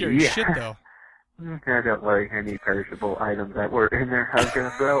some scary shit, though. I don't like any perishable items that were in there. I was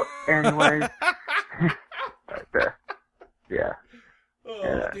going to throw anyway. But, yeah.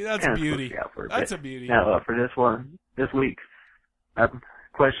 Oh, dude, That's a beauty. That's a beauty. Now, for this week,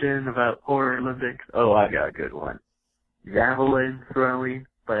 question about horror Olympics. Oh, I got a good one. Javelin throwing,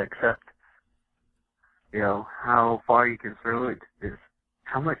 but except, how far you can throw it is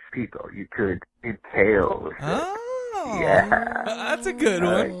how much people you could impale with it. Oh, yeah. That's a good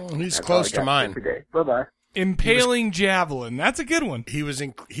one. He's close to mine. Bye-bye. Impaling javelin. That's a good one. He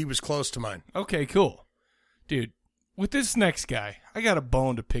was close to mine. Okay, cool. Dude, with this next guy, I got a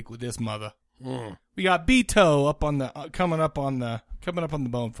bone to pick with this mother. We got B-Toe up on the coming up on the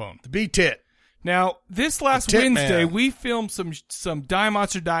bone phone. The B-Tit. Now, this last Wednesday, we filmed some Die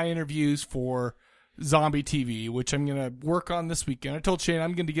Monster Die interviews for Zombie TV, which I'm going to work on this weekend. I told Shane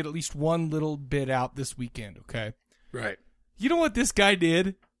I'm going to get at least one little bit out this weekend, okay? Right. You know what this guy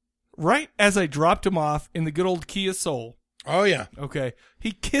did? Right as I dropped him off in the good old Kia Soul. Oh, yeah. Okay.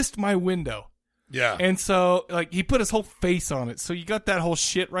 He kissed my window. Yeah. And so, he put his whole face on it. So you got that whole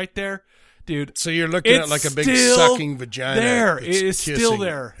shit right there. Dude. So you're looking at like a big sucking vagina. There. It is still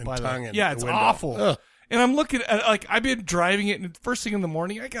there. By the way. Yeah, it's awful. Ugh. And I'm looking at, I've been driving it, and first thing in the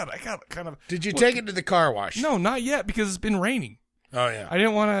morning, I got kind of... Did you take it to the car wash? No, not yet, because it's been raining. Oh, yeah. I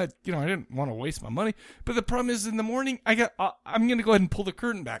didn't want to waste my money. But the problem is, in the morning, I'm going to go ahead and pull the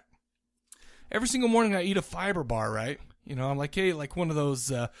curtain back. Every single morning, I eat a fiber bar, right? I'm like, hey, like one of those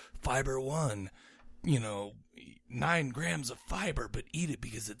Fiber One, 9 grams of fiber, but eat it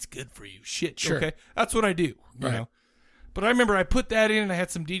because it's good for you. Shit, sure. Okay? That's what I do, you know? But I remember I put that in, and I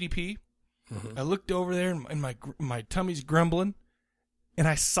had some DDP. Mm-hmm. I looked over there, and my tummy's grumbling, and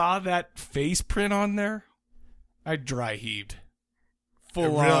I saw that face print on there. I dry heaved.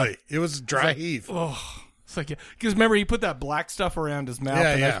 Full on. Really? It was a dry heave. Oh, it's like, because remember, he put that black stuff around his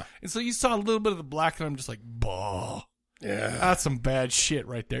mouth. And so you saw a little bit of the black, and I'm just like, bah. Yeah. That's some bad shit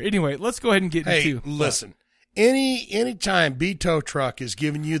right there. Anyway, let's go ahead and get into... listen. Any time B-Tow truck is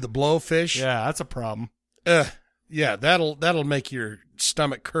giving you the blowfish... Yeah, that's a problem. Yeah, that'll make your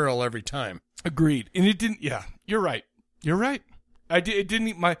stomach curl every time. Agreed. And it didn't... Yeah, you're right. You're right. It didn't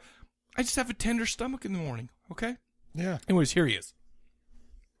eat my... I just have a tender stomach in the morning, okay? Yeah. Anyways, here he is.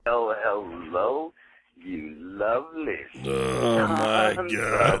 Hello, you lovely. Oh, my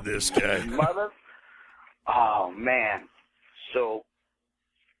God, this guy. Mother. Oh, man. So,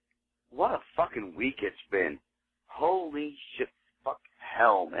 what a fucking week it's been. Holy shit, fuck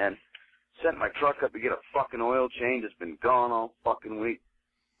hell, man. Sent my truck up to get a fucking oil change. It's been gone all fucking week.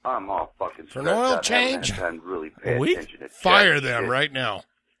 I'm all fucking stressed out. For an oil change? Really pay attention to fire them right now.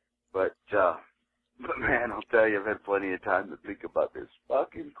 But man, I'll tell you, I've had plenty of time to think about this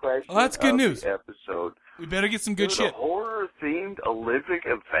fucking question. Oh, that's good news. Episode. We better get some good shit. Horror-themed Olympic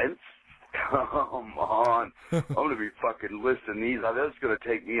events? Come on. I'm going to be fucking listing these. That's going to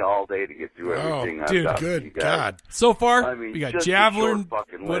take me all day to get through everything. Dude, good God. So far, we got javelin,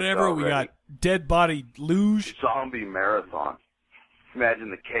 whatever. We got dead body luge. Zombie marathon.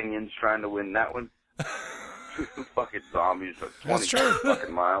 Imagine the Kenyans trying to win that one. Fucking zombies for 20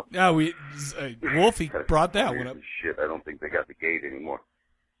 fucking miles. Yeah, Wolfie brought that one up. Shit, I don't think they got the gate anymore.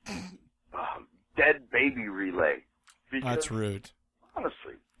 Dead baby relay. That's rude.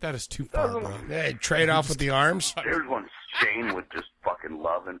 Honestly. That is too far, bro. Hey, trade off with the arms. Here's one Shane would just fucking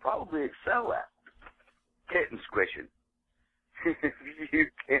love and probably excel at. Kitten squishing. You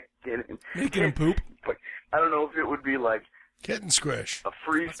can't get him. Making him poop? But I don't know if it would be like kitten squish, a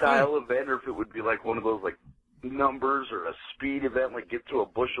freestyle event, or if it would be like one of those like numbers or a speed event, like get to a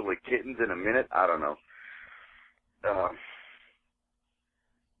bushel of kittens in a minute. I don't know.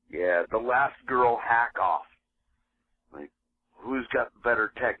 Yeah, the last girl hack off. Like, who's got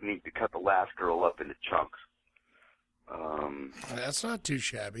better technique to cut the last girl up into chunks? That's not too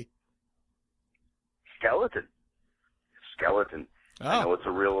shabby. Skeleton. Oh. I know it's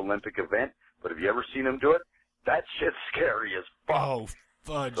a real Olympic event, but have you ever seen them do it? That shit's scary as fuck. Oh,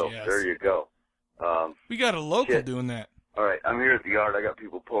 fudge, so yes. There you go. We got a local doing that. All right, I'm here at the yard. I got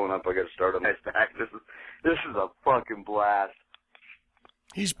people pulling up. I got to start on my stack. This is a fucking blast.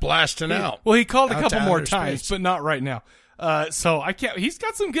 He's blasting out. Well, he called a couple more times, but not right now. So I can't. He's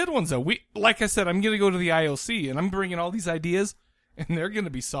got some good ones though. Like I said, I'm going to go to the IOC and I'm bringing all these ideas, and they're going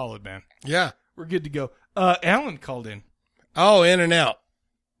to be solid, man. Yeah, we're good to go. Alan called in. Oh, in and out.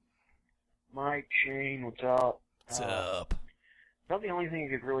 Mike, Shane, what's up? What's up? About the only thing you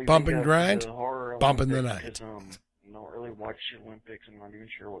could really bump and grind, horror bumping the night. Is, I don't really watch the Olympics. I'm not even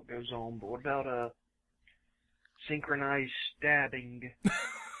sure what goes on. But what about synchronized stabbing? That's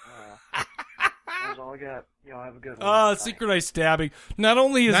all I got. Y'all have a good one. Synchronized stabbing. Not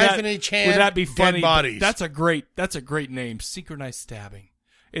only is knife that in each hand, would that be funny, dead bodies. That's a great name. Synchronized stabbing.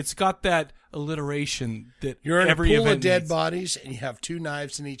 It's got that alliteration that You're in every a pool event of dead needs. bodies, and you have 2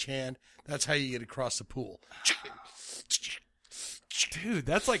 knives in each hand. That's how you get across the pool. Dude,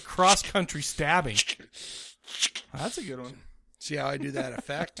 that's like cross-country stabbing. That's a good one. See how I do that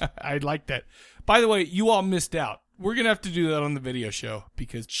effect? I like that. By the way, you all missed out. We're gonna have to do that on the video show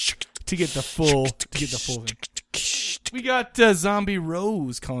because to get the full thing. We got Zombie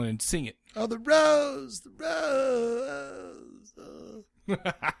Rose calling in. Sing it. Oh, the rose. Hey,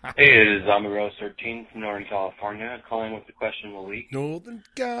 it is Zombie Rose 13 from Northern California, calling with the question of the week. Northern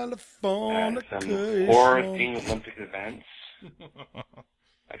California. Some horror-themed Olympic events.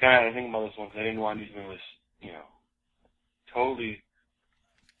 I kind of had to think about this one because I didn't want to do something that was, totally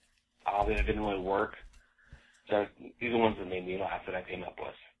obvious. It didn't really work. So these are the ones that made me laugh that I came up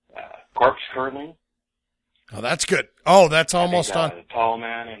with. Corpse curling. Oh, that's good. Oh, that's almost on. The tall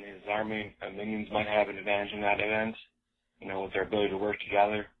man and his army of minions might have an advantage in that event, with their ability to work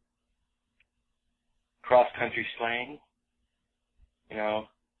together. Cross-country slaying.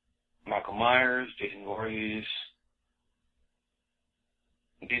 Michael Myers, Jason Voorhees.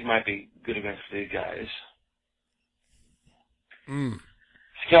 These might be good events for these guys.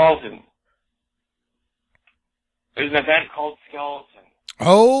 Skeleton. There's an event called Skeleton.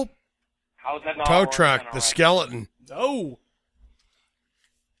 Oh, how's that not tow working truck, already? the skeleton. Oh.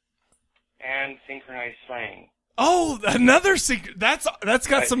 And synchronized slaying. Oh, another secret. That's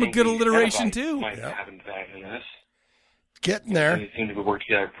got some good alliteration too. Might have an advantage in this. Getting there. They seem to be working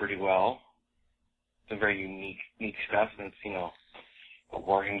together pretty well. It's a very unique stuff, and it's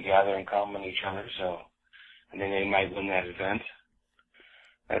working together and complement each other. So, and then they might win that event.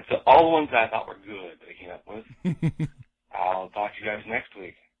 That's all the ones that I thought were good that I came up with. I'll talk to you guys next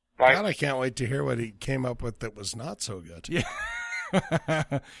week. Bye. God, I can't wait to hear what he came up with that was not so good. Yeah.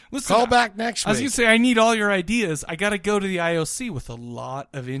 Listen, call back next week. I was going to say, I need all your ideas. I got to go to the IOC with a lot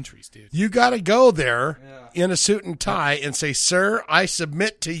of entries, dude. You got to go there in a suit and tie and say, sir, I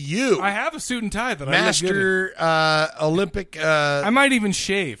submit to you. I have a suit and tie that Master Olympic. I might even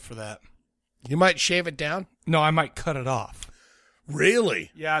shave for that. You might shave it down? No, I might cut it off.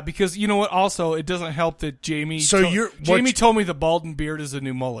 Really? Yeah, because you know what? Also, it doesn't help that Jamie told me the bald and beard is a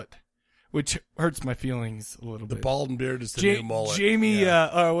new mullet, which hurts my feelings a little bit. The bald and beard is the new mullet. Jamie,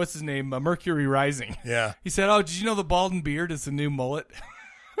 what's his name? Mercury Rising. Yeah. He said, "Oh, did you know the bald and beard is the new mullet?"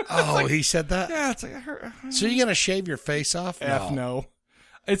 Oh, he said that? Yeah, it's like So you're gonna shave your face off? No.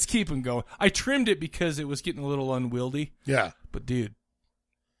 It's keeping going. I trimmed it because it was getting a little unwieldy. Yeah. But dude,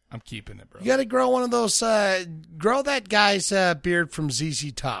 I'm keeping it, bro. You got to grow one of those. Grow that guy's beard from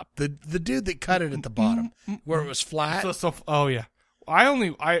ZZ Top. The dude that cut it at the bottom where it was flat. Oh yeah.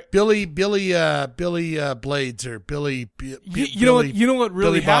 Billy Blades or Billy. You know what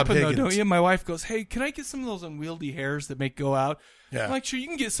really happened though, don't you? My wife goes, "Hey, can I get some of those unwieldy hairs that make go out?" Yeah. I'm like, "Sure, you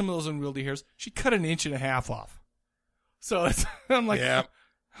can get some of those unwieldy hairs." She cut 1.5 inches off. So I'm like, yeah.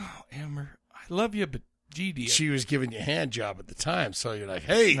 "Oh, Amber, I love you, but GD." She was giving you a hand job at the time, so you're like,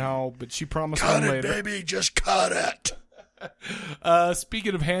 "Hey, no," but she promised cut one it, later. baby, just cut it.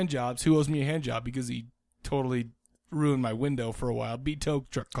 Speaking of hand jobs, who owes me a hand job because he totally ruined my window for a while? B-Tow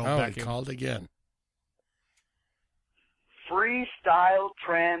truck called back in. Called again. Freestyle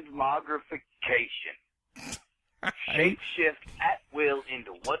transmogrification. Shape shift at will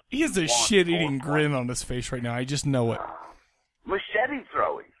into what He has a shit-eating grin on his face right now. I just know it. Machete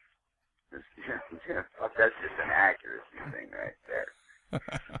throwing. Fuck, that's just an accuracy thing right there.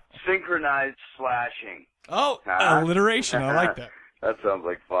 Synchronized slashing. Oh, alliteration. I like that. That sounds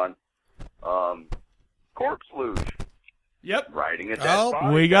like fun. Corpse luge. Yep. Riding a dead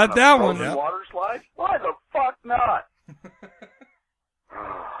body. We got that one. Yep. Water slide? Why the fuck not?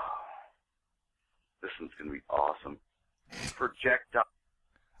 This one's going to be awesome. Projectile.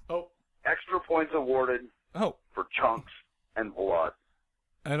 Oh. Extra points awarded for chunks and blood.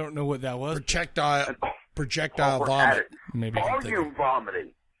 I don't know what that was. Projectile vomit. Maybe. Volume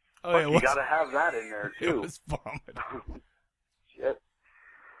vomiting. Oh, yeah, you got to have that in there, too. It was vomit. Shit.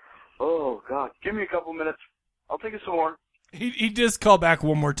 Oh, God. Give me a couple minutes. I'll take some more. He just called back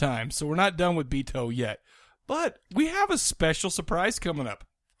one more time, so we're not done with Beto yet. But we have a special surprise coming up.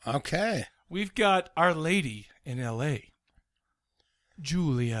 Okay. We've got Our Lady in L.A.,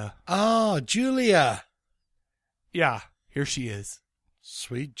 Julia. Oh, Julia. Yeah, here she is.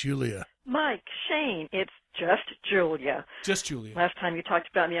 Sweet Julia. Mike, Shane, it's just Julia. Just Julia. Last time you talked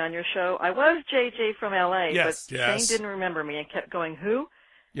about me on your show, I was JJ from L.A., yes, but yes. Shane didn't remember me and kept going, who?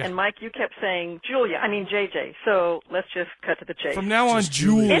 Yeah. And Mike, you kept saying JJ. So let's just cut to the chase. From now on,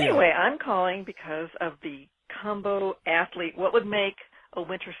 Julia. Anyway, I'm calling because of the combo athlete. What would make a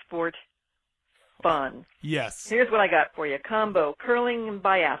winter sport fun. Yes. Here's what I got for you. Combo curling and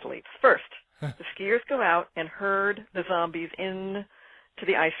biathletes. First, the skiers go out and herd the zombies in to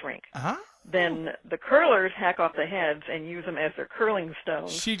the ice rink. Uh-huh. Then the curlers hack off the heads and use them as their curling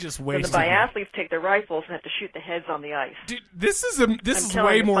stones. She just Then wasted the biathletes take their rifles and have to shoot the heads on the ice. Dude, this is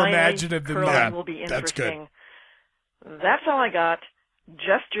way more imaginative than curling that. Will be That's good. interesting. That's all I got.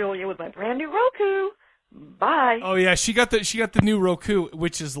 Just Julia with my brand new Roku. Bye. Oh yeah, she got the new Roku,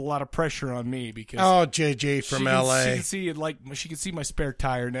 which is a lot of pressure on me because JJ from LA. She can see it she can see my spare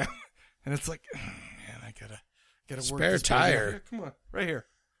tire now, and it's like, oh, man, I gotta work spare this tire. Here, come on, right here.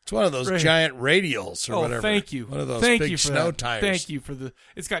 It's one of those giant radials or whatever. Thank you. One of those thank big you for snow that. tires. Thank you for the.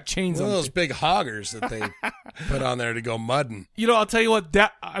 It's got chains one on of it. those big hoggers that they put on there to go mudding. You know, I'll tell you what.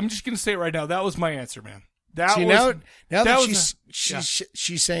 I'm just gonna say it right now. That was my answer, man. See, now that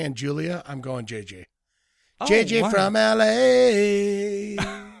she's saying Julia, I'm going JJ. JJ from LA.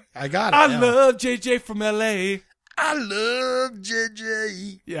 I got it. I love JJ from LA. I love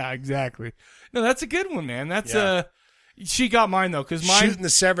JJ. Yeah, exactly. No, that's a good one, man. That's she got mine though, because mine shooting the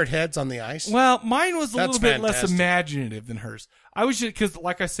severed heads on the ice. Well, mine was a little bit fantastic. less imaginative than hers. I was just because,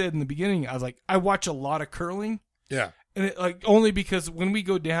 like I said in the beginning, I was like, I watch a lot of curling. Yeah, and only because when we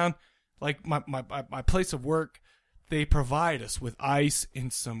go down, like my place of work, they provide us with ice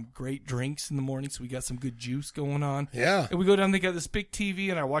and some great drinks in the morning, so we got some good juice going on. Yeah. And we go down, they got this big TV,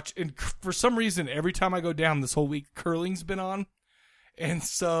 and I watch, and for some reason, every time I go down this whole week, curling's been on. And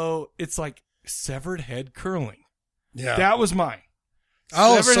so it's like severed head curling. Yeah. That was mine.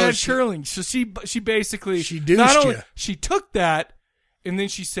 Severed head curling. So she basically, she douched you. She took that, and then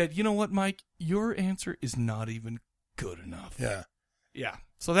she said, you know what, Mike, your answer is not even good enough. Yeah. Yeah.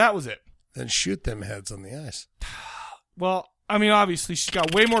 So that was it. Then shoot them heads on the ice. Well, I mean, obviously, she's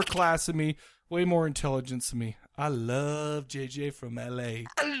got way more class than me, way more intelligence than me. I love JJ from LA.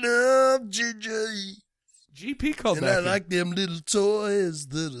 I love JJ. GP called and back. And I like them little toys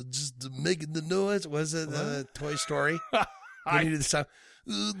that are just making the noise. Was it Toy Story? I did the song.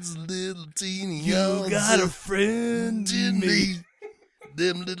 It's little teeny. You got a friend in me.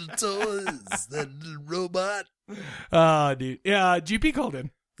 Them little toys. That little robot. Oh, dude. Yeah, GP called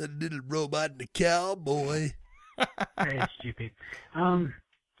in. That little robot and the cowboy. Hey, it's GP. Don't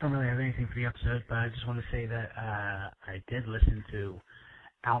really have anything for the episode, but I just want to say that I did listen to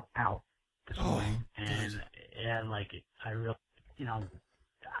Out this morning, and like I really,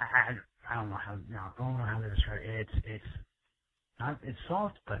 I don't know how to describe it. It's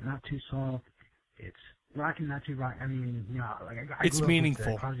soft, but not too soft. It's rocking, not too rock. I mean, I it's grew meaningful.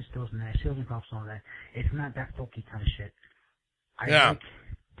 Up with Crosby, Stills and Nash, Seals and Crofts and all that. It's not that folky kind of shit. I like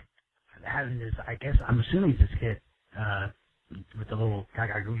having this. I guess I'm assuming it's a skit with the little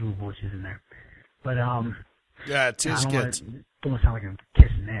gaga goo voices in there, but yeah, it's his skits. Don't sound like I'm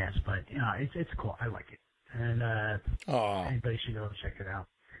kissing ass, but it's cool. I like it, and anybody should go check it out.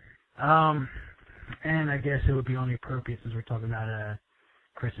 And I guess it would be only appropriate since we're talking about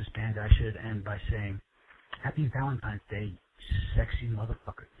Christmas band. I should end by saying, "Happy Valentine's Day, sexy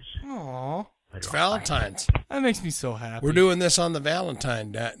motherfuckers." Aww. It's Valentine's. That makes me so happy. We're doing this on the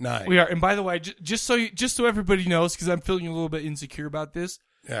Valentine night. We are. And by the way, just so everybody knows, because I'm feeling a little bit insecure about this.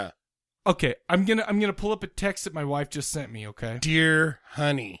 Yeah. Okay, I'm gonna pull up a text that my wife just sent me. Okay. Dear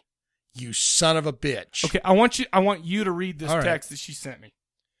honey, you son of a bitch. Okay, I want you to read this text that she sent me.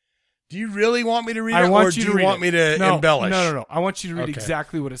 Do you really want me to read it, or do you want me to embellish? No. I want you to read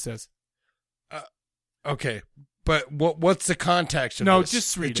exactly what it says. Okay. But what's the context of this? No,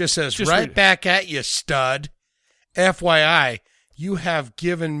 just read it. It just says, right back at you, stud. FYI, you have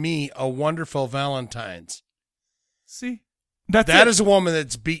given me a wonderful Valentine's. See? That is a woman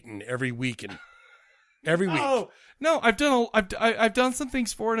that's beaten every week. Every week. Oh, no, I've done some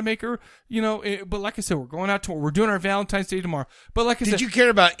things for her to make her, but like I said, we're going out we're doing our Valentine's Day tomorrow. But like I said. Did you care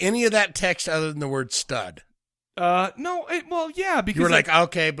about any of that text other than the word stud? No, yeah, because you were like,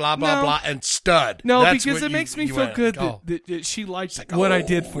 okay, blah, blah, blah, and stud. No, that's because it makes me feel good that she likes what I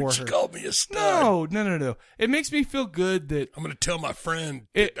did for her. She called me a stud. No. It makes me feel good that I'm going to tell my friend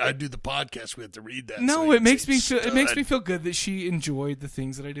I do the podcast. We have to read that. No, it makes me feel good that she enjoyed the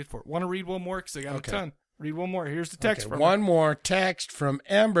things that I did for her. Want to read one more? Because I got a ton. Read one more. Here's the text from one more text from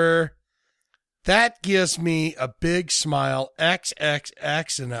Ember. That gives me a big smile.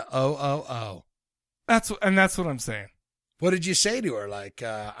 XXX and a OOO. That's what I'm saying. What did you say to her? Like,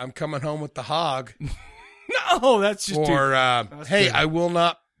 I'm coming home with the hog. No, that's just hey, I will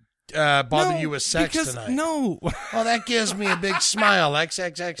not bother you with sex tonight. No. Oh, that gives me a big smile.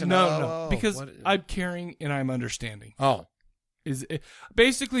 XXX and no, because I'm caring and I'm understanding. Oh,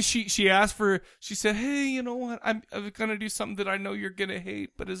 Basically, she asked for, she said, hey, you know what? I'm going to do something that I know you're going to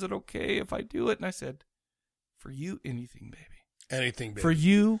hate, but is it okay if I do it? And I said, for you, anything, baby. Anything, baby. For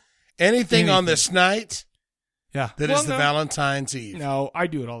you. Anything on this night. Yeah. That is the Valentine's Eve. No, I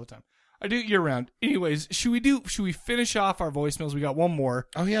do it all the time. I do it year round. Anyways, should we finish off our voicemails? We got one more.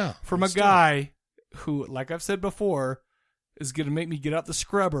 Oh, yeah. From a guy who, like I've said before, is going to make me get out the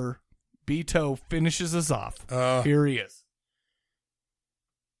scrubber. Beto finishes us off. Here he is.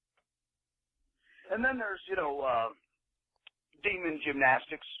 And then there's, demon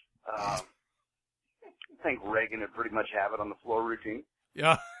gymnastics. I think Reagan would pretty much have it on the floor routine.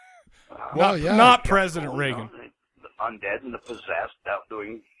 Yeah. Not President Reagan. The undead and the possessed out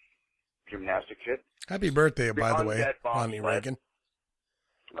doing gymnastic shit. Happy birthday, by the way, Bonnie Reagan.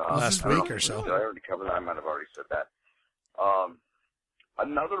 Last week or so. I already covered that. I might have already said that.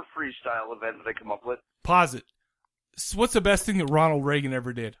 Another freestyle event that I come up with. Pause it. What's the best thing that Ronald Reagan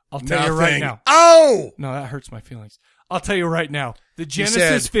ever did? I'll tell you right now. Oh! No, that hurts my feelings. I'll tell you right now. The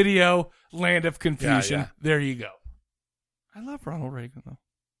Genesis video, Land of Confusion. Yeah. There you go. I love Ronald Reagan, though.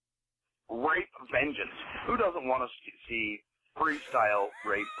 Rape Vengeance. Who doesn't want to see freestyle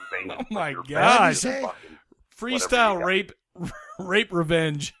rape vengeance? Oh, my God. Freestyle rape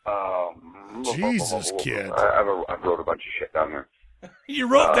revenge. Jesus, kid. I wrote a bunch of shit down there.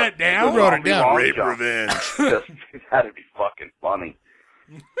 You wrote that down? You wrote it down. Rape revenge. It had to be fucking funny.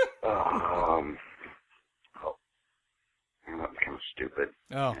 That's kind of stupid.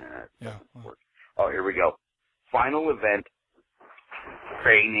 Oh, Oh, here we go. Final event.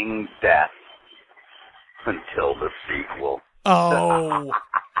 Feigning death until the sequel. Oh,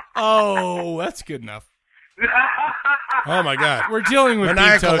 that's good enough. Oh, my God. We're dealing with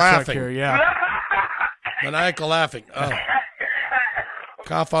maniacal laughing here, yeah. Maniacal laughing. Oh.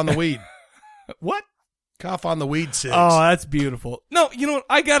 Cough on the weed. What? Cough on the weed, Sigs. Oh, that's beautiful. No, you know what?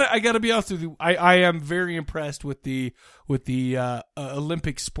 I gotta be honest with you. I am very impressed with the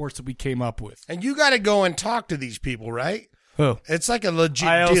Olympic sports that we came up with. And you got to go and talk to these people, right? Who? It's like a legit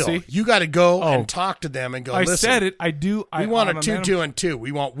ILC? deal. You got to go and talk to them and go, listen. I said it. I do. We want a 2-2-2.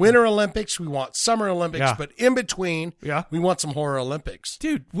 We want Winter Olympics. We want Summer Olympics. But in between, we want some Horror Olympics.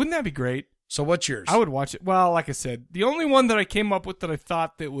 Dude, wouldn't that be great? So what's yours? I would watch it. Well, like I said, the only one that I came up with that I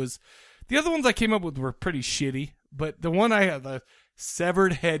thought that was... The other ones I came up with were pretty shitty. But the one I have, the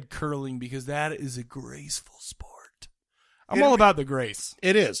severed head curling, because that is a graceful sport. I'm all about the grace.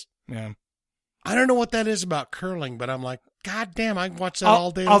 It is. Yeah. I don't know what that is about curling, but I'm like, God damn, I can watch that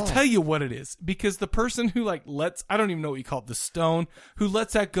all day long. I'll tell you what it is. Because the person who lets, I don't even know what you call it, the stone, who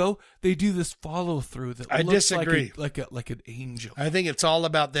lets that go, they do this follow through that looks disagree. like an angel. I think it's all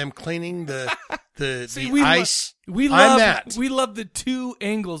about them cleaning the See, ice. We love the two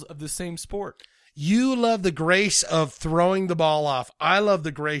angles of the same sport. You love the grace of throwing the ball off. I love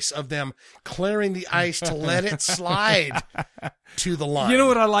the grace of them clearing the ice to let it slide to the line. You know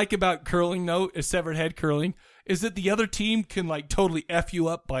what I like about curling, though, is severed head curling, is that the other team can totally F you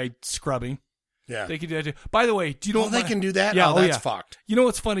up by scrubbing. Yeah. They can do that too. By the way, do you know they can do that? Yeah, that's fucked. You know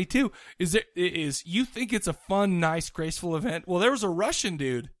what's funny, too, is you think it's a fun, nice, graceful event. Well, there was a Russian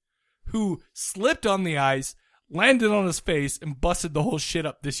dude who slipped on the ice, landed on his face, and busted the whole shit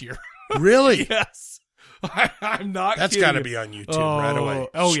up this year. Really? Yes. I'm not That's kidding. got to be on YouTube right away.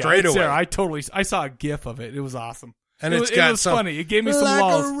 Oh, Straight yeah. away. There. I saw a GIF of it. It was awesome. And it was some, funny. It gave me some like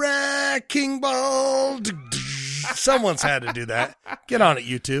lulls. a wrecking ball. Someone's had to do that. Get on it,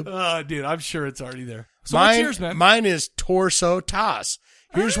 YouTube. Oh, dude, I'm sure it's already there. So what's yours, man? Mine is torso toss.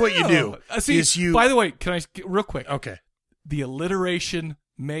 Here's what you do. By the way, can I real quick? Okay. The alliteration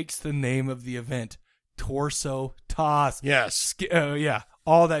makes the name of the event. Torso toss. Yes. Yeah.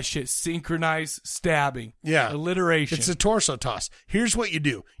 All that shit. Synchronized stabbing. Yeah. Alliteration. It's a torso toss. Here's what you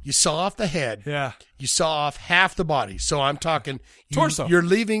do. You saw off the head. Yeah. You saw off half the body. So I'm talking torso. You're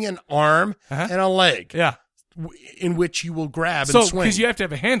leaving an arm and a leg. Yeah. In which you will grab and swing. Because you have to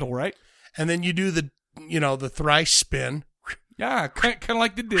have a handle, right? And then you do the thrice spin. Yeah. Kind of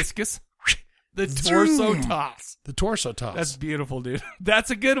like the discus. The torso toss. The torso toss. That's beautiful, dude.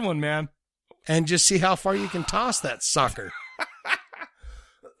 That's a good one, man. And just see how far you can toss that sucker.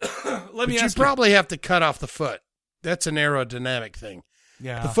 Let me ask you. Probably have to cut off the foot. That's an aerodynamic thing.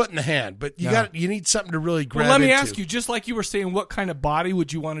 Yeah. The foot and the hand. But you need something to really grab Well, let me into. ask you, just like you were saying, what kind of body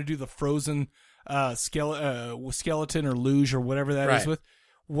would you want to do the frozen skeleton or luge or whatever that is with?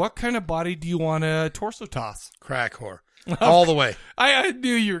 What kind of body do you want to torso toss? Crack whore. All the way. I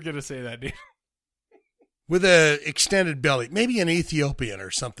knew you were going to say that, dude. With a extended belly, maybe an Ethiopian or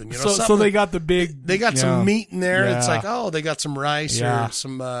something. So they got the big. They got some meat in there. Yeah. It's like, they got some rice or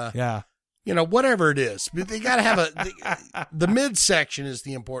some whatever it is. But they got to have the midsection is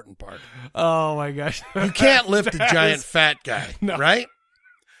the important part. Oh, my gosh. You can't lift a giant fat guy, right?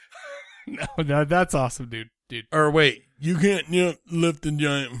 No, that's awesome, dude. Or wait, you can't lift a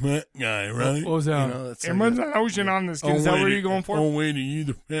giant fat guy, right? What was that? Everyone's an ocean on this. Is that what you're going for? Oh, wait, are you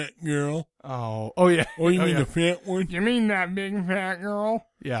the fat girl? Oh, yeah. Oh, you mean the fat one? You mean that big fat girl?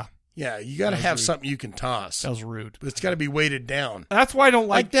 Yeah. Yeah, you got to have something you can toss. That was rude. But it's got to be weighted down. That's why I don't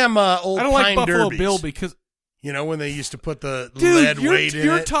like them old I don't pine like Buffalo derbies. Bill because when they used to put the lead weight in it.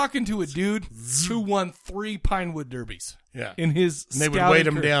 You're talking to a dude who won 3 Pinewood Derbies. Yeah. In his and they would weight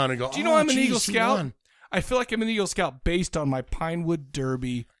him down and go, do you know I'm an geez, Eagle Scout? won. I feel like I'm an Eagle Scout based on my Pinewood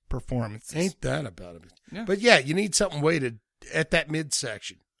Derby performances. Ain't that about it? Yeah. But yeah, you need something weighted at that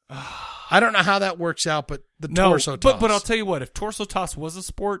midsection. I don't know how that works out, but torso toss. But I'll tell you what, if torso toss was a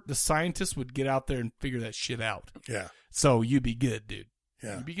sport, the scientists would get out there and figure that shit out. Yeah. So you'd be good, dude.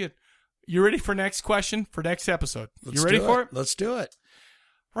 Yeah. You'd be good. You ready for next question, for next episode? Let's you ready do for it? Let's do it.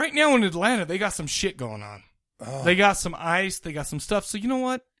 Right now in Atlanta, they got some shit going on. Oh. They got some ice. They got some stuff. So you know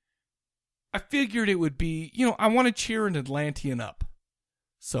what? I figured it would be, I want to cheer an Atlantean up.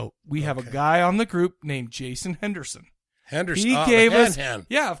 So we have a guy on the group named Jason Henderson. He gave us, hand.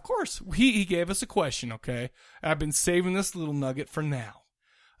 yeah, of course. He gave us a question, okay? I've been saving this little nugget for now.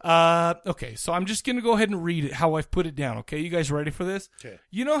 Okay, so I'm just going to go ahead and read it, how I've put it down, okay? You guys ready for this? Okay.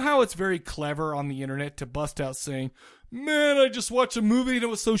 You know how it's very clever on the internet to bust out saying, man, I just watched a movie and it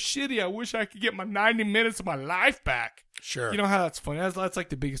was so shitty, I wish I could get my 90 minutes of my life back. Sure. You know how that's funny? That's like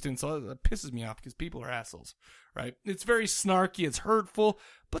the biggest insult. That pisses me off because people are assholes, right? It's very snarky, it's hurtful,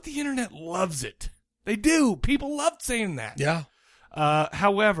 but the internet loves it. They do. People love saying that. Yeah.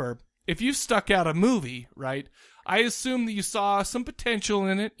 However, if you stuck out a movie, right, I assume that you saw some potential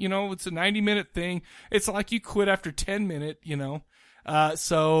in it. It's a 90-minute thing. It's not like you quit after 10 minutes,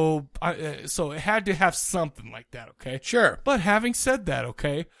 So it had to have something like that, okay? Sure. But having said that,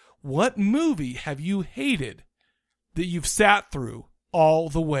 okay, what movie have you hated that you've sat through all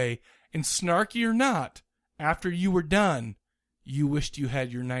the way, and snarky or not, after you were done, you wished you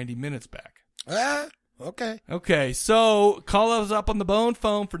had your 90 minutes back? Okay. Okay, so call us up on the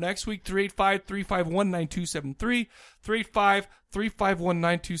phone for next week, 385-351-9273,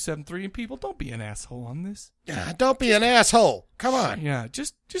 385-351-9273. And people, don't be an asshole on this. Yeah, don't be an asshole. Come on. Yeah,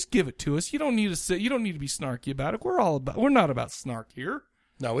 just give it to us. You don't need to you don't need to be snarky about it. We're not about snark here.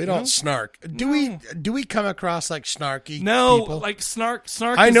 No, we don't snark. Do we come across like snarky people? Like snark.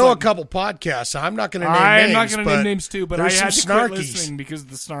 I know a couple podcasts. I'm not going to name names. I'm not going to name names too, but I had to quit snarkies. Listening because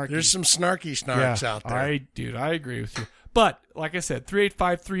of the snarky. There's some snarks out there. I agree with you. But like I said,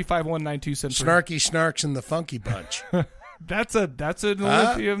 385-351-9273. Snarky snarks in the funky bunch. That's an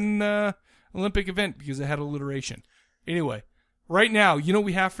Olympic event because it had alliteration. Anyway, right now, you know what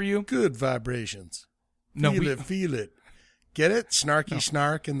we have for you? Good vibrations. No, feel it. Get it? Snarky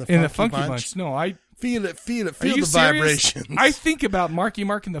snark in the funky bunch. No, I feel it. Feel the serious? vibrations. I think about Marky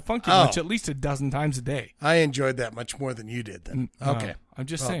Mark and the Funky Bunch at least a dozen times a day. I enjoed that much more than you did then. Okay. I'm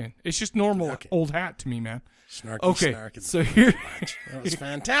just saying. It's just normal old hat to me, man. Snarky snark in the so funky bunch. That was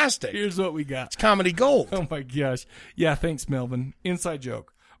fantastic. Here's what we got. It's comedy gold. Oh my gosh. Yeah, thanks, Melvin. Inside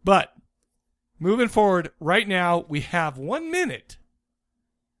joke. But moving forward, right now we have 1 minute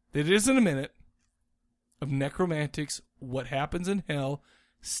that isn't a minute of Nekromantix. What happens in hell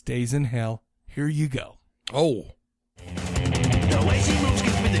stays in hell. Here you go. Oh. The way she moves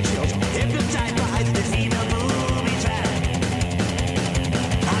gives me the chills. Hypnotized by the female movie track.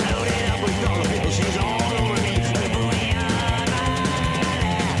 I loaded up with all the pills. She's all over me. The booty on my lap.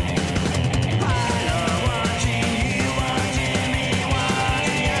 I love watching you, watching me,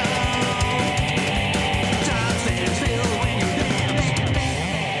 watching you. Time stands still when you dance.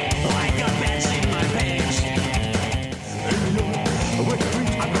 Like a bench in my pants.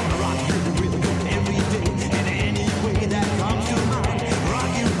 I'm gonna rock you really good every day in any way that comes to mind.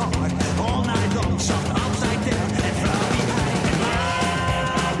 Rock you hard all night long, soft upside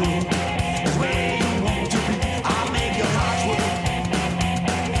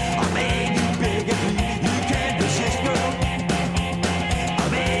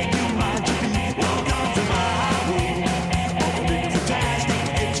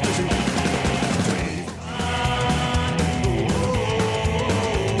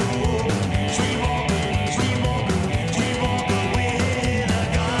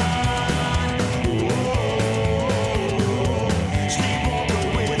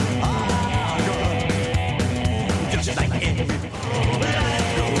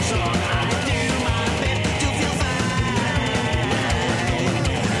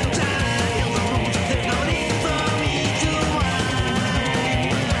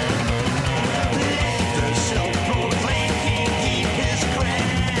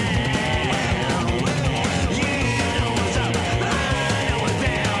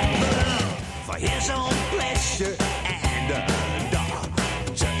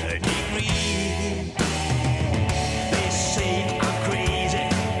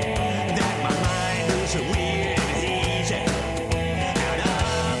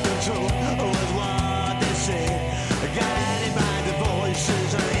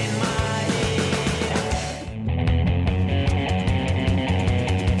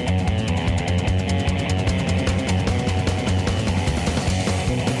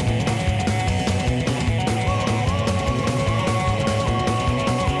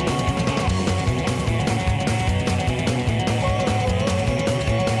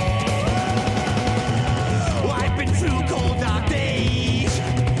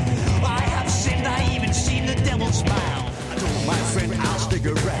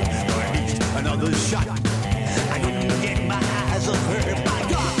cigarette, or at least another shot. I couldn't get my eyes off her. My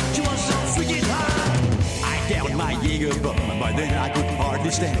God, she was so freaking hot. I downed my Jaeger bomb, but then I could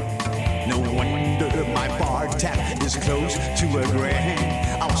hardly stand. No wonder my bar tap is close to a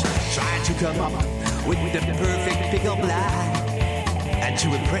grand. I was trying to come up with the perfect pickup line. And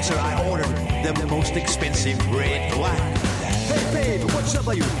to impress her, I ordered the most expensive red wine. Hey, babe, what's up,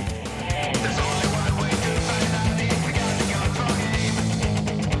 are you? There's only one way to find out if we got the game.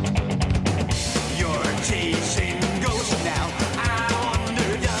 You're chasing ghosts now. I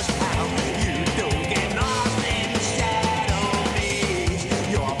wonder just how you don't get lost in shadow maze.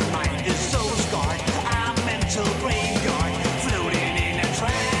 Your mind is so scarred, a mental graveyard, floating in a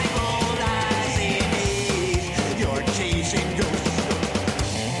tranquilizing haze. You're chasing ghosts.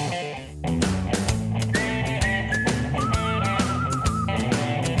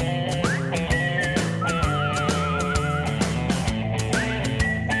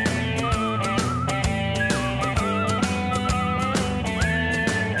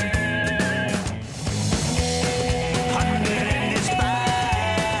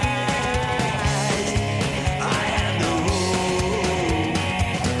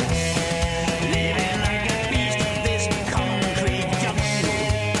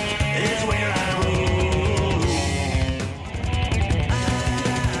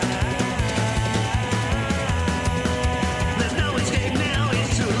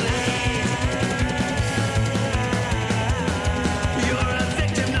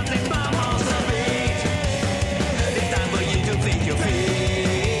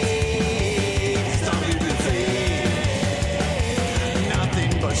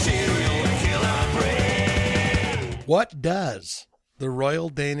 What does the Royal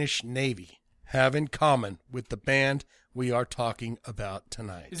Danish Navy have in common with the band we are talking about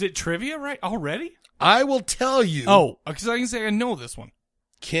tonight? Is it trivia right already? I will tell you. Oh, because I can say I know this one.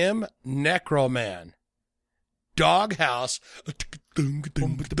 Kim Necroman. Doghouse. Yep.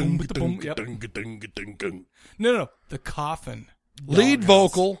 No. The Coffin. Lead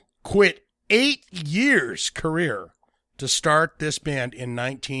vocal quit 8 years career to start this band in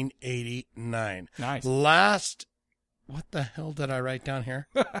 1989. Nice. What the hell did I write down here?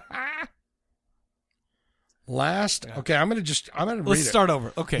 Okay, I'm gonna read it. Let's start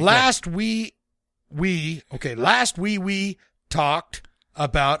over. Okay. Last we talked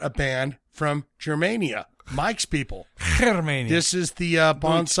about a band from Germania, Mike's people. Germania. This is the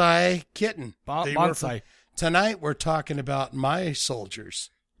Bonsai Kitten. Bonsai. Tonight we're talking about my soldiers.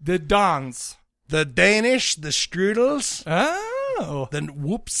 The Dons. The Danish, the Strudels. Oh. The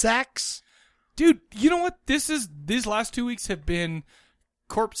Whoopsacks. Dude, you know what? These last 2 weeks have been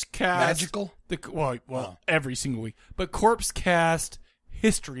Corpse Cast. Magical? Every single week. But Corpse Cast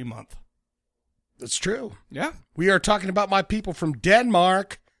History Month. That's true. Yeah. We are talking about my people from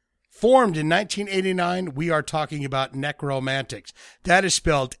Denmark. Formed in 1989, we are talking about Nekromantix. That is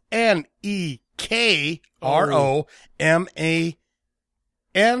spelled Nekromantix.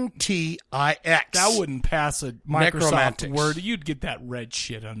 That wouldn't pass a Microsoft Word. You'd get that red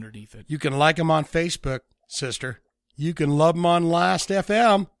shit underneath it. You can like them on Facebook, sister. You can love them on Last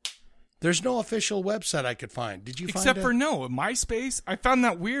FM. There's no official website I could find. Did you find it? Except for MySpace. I found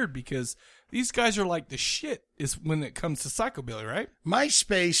that weird because these guys are like the shit is when it comes to psychobilly, right?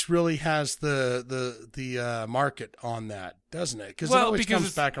 MySpace really has the market on that, doesn't it? Because it always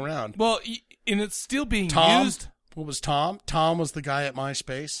comes back around. Well, and it's still being used. What was Tom? Tom was the guy at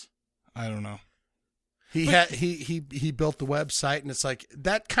MySpace. I don't know. He built the website, and it's like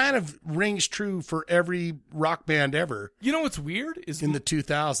that kind of rings true for every rock band ever. You know what's weird is in the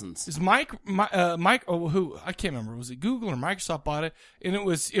 2000s is Mike who I can't remember, was it Google or Microsoft bought it, and it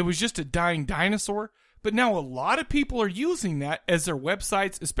was just a dying dinosaur. But now a lot of people are using that as their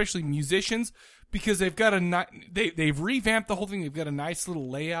websites, especially musicians, because they've got they've revamped the whole thing. They've got a nice little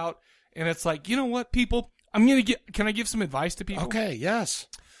layout, and it's like, you know what, people. Can I give some advice to people? Okay, yes.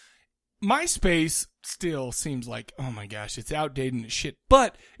 MySpace still seems like, oh my gosh, it's outdated and shit.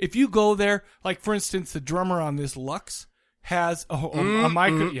 But if you go there, like for instance, the drummer on this Lux has a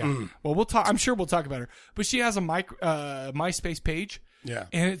micro. Yeah. Well, I'm sure we'll talk about her. But she has a MySpace page. Yeah.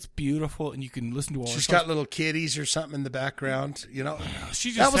 And it's beautiful, and you can listen to all. She's got little kitties or something in the background. You know,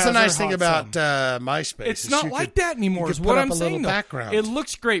 that was the nice thing about MySpace. It's not like that anymore. Is what I'm saying. Background. It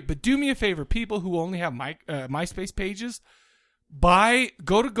looks great, but do me a favor, people who only have MySpace pages,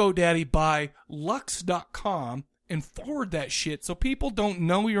 go to GoDaddy, buy Lux.com, and forward that shit so people don't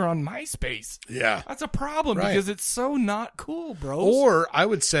know you're on MySpace. Yeah, that's a problem because it's so not cool, bro. Or I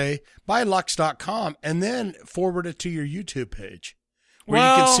would say buy Lux.com and then forward it to your YouTube page. where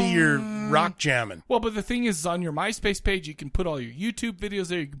you can see your rock jamming. Well, but the thing is, on your MySpace page, you can put all your YouTube videos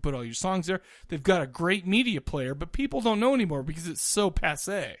there. You can put all your songs there. They've got a great media player, but people don't know anymore because it's so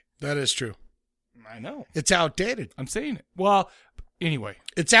passé. That is true. I know. It's outdated. I'm saying it. Well, anyway.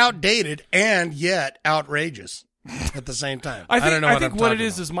 It's outdated and yet outrageous at the same time. I don't know I what think I'm what talking it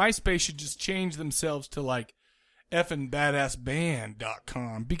is about. MySpace should just change themselves to like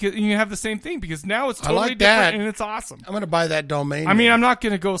effingBadassBand.com because you have the same thing because now it's totally I like different that. and it's awesome. I'm going to buy that domain. I mean, I'm not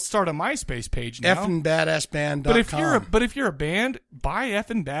going to go start a MySpace page now. effingBadassBand.com. But if you're a band, buy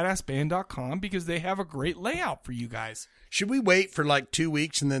effingBadassBand.com because they have a great layout for you guys. Should we wait for like 2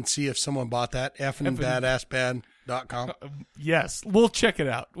 weeks and then see if someone bought that? effingBadassBand.com. Yes, we'll check it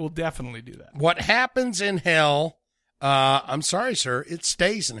out. We'll definitely do that. What happens in hell, I'm sorry, sir, it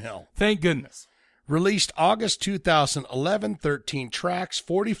stays in hell. Thank goodness. Released August 2011, 13 tracks,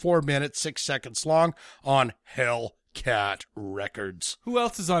 44 minutes, 6 seconds long on Hellcat Records. Who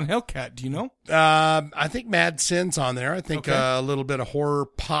else is on Hellcat? Do you know? I think Mad Sin's on there. I think a little bit of Horror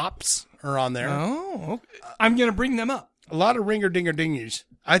Pops are on there. Oh, okay. I'm going to bring them up. A lot of ringer-dinger-dingers.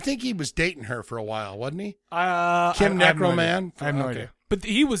 I think he was dating her for a while, wasn't he? Kim Necroman? I have no idea. But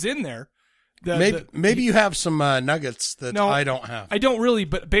he was in there. Maybe you have some nuggets that I don't have. I don't really,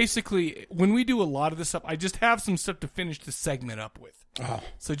 but basically, when we do a lot of this stuff, I just have some stuff to finish the segment up with. Oh,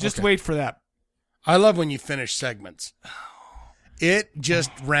 so just wait for that. I love when you finish segments. It just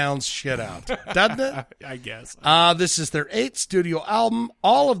rounds shit out, doesn't it? I guess. This is their 8th studio album.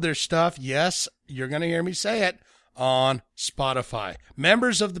 All of their stuff, yes, you're going to hear me say it, on Spotify.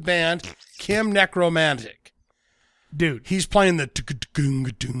 Members of the band, Kim Nekromantix. Dude. He's playing the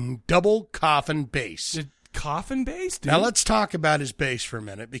double coffin bass. The coffin bass, dude? Now let's talk about his bass for a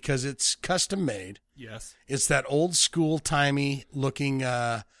minute because it's custom made. Yes. It's that old school timey looking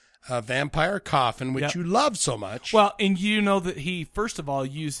vampire coffin, which you love so much. Well, and you know that he, first of all,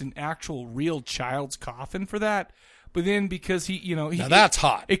 used an actual real child's coffin for that. But then because now that's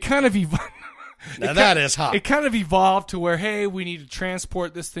hot. It kind of evolved. Now that is hot. It kind of evolved to where, hey, we need to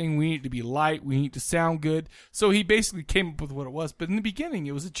transport this thing. We need to be light. We need to sound good. So he basically came up with what it was. But in the beginning,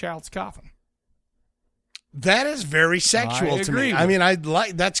 it was a child's coffin. That is very sexual to me. I mean,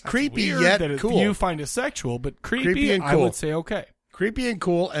 that's creepy weird yet that cool. You find it sexual, but creepy and cool. I would say okay. Creepy and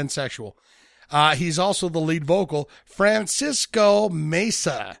cool and sexual. He's also the lead vocal, Francisco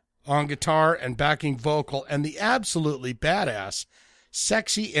Mesa on guitar and backing vocal, and the absolutely badass,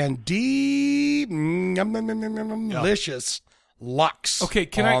 sexy and delicious Lux. Okay,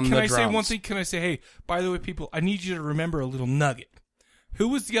 can I say drums. one thing? Can I say, hey, by the way, people, I need you to remember a little nugget. Who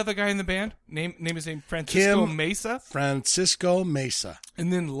was the other guy in the band? Name his name Francisco Mesa. Francisco Mesa.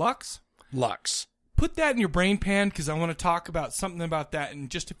 And then Lux. Put that in your brain pan because I want to talk about something about that in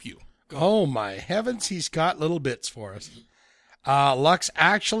just a few. Oh my heavens, he's got little bits for us. Lux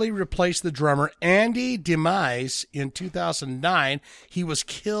actually replaced the drummer Andy Demise in 2009. He was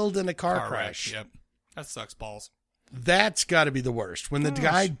killed in a car crash. Yep. That sucks balls. That's got to be the worst. When the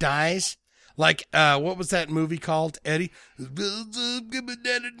guy dies, like, what was that movie called? Eddie?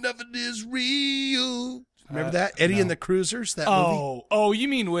 Nothing is real. Remember that? Eddie and the Cruisers, that movie? Oh, you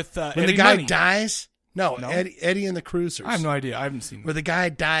mean with when Eddie the guy Money. dies? No, Eddie and the Cruisers. I have no idea. I haven't seen Where the guy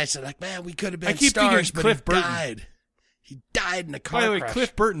dies, and like, man, we could have been I keep stars, thinking but Cliff he Burton. died. He died in a car By the way, crash.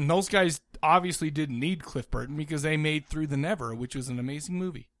 Cliff Burton, those guys obviously didn't need Cliff Burton because they made Through the Never, which was an amazing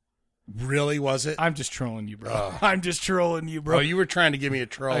movie. Really, was it? I'm just trolling you, bro. Oh. I'm just trolling you, bro. Oh, you were trying to give me a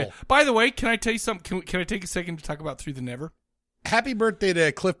troll. By the way, can I tell you something? Can I take a second to talk about Through the Never? Happy birthday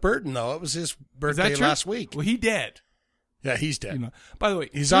to Cliff Burton, though. It was his birthday last week. Well, he dead. Yeah, he's dead. By the way,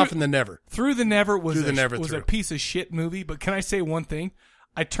 he's off in the never. Through the Never was Through a piece of shit movie, but can I say one thing?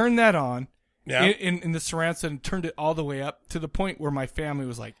 I turned that on in the surround sound and turned it all the way up to the point where my family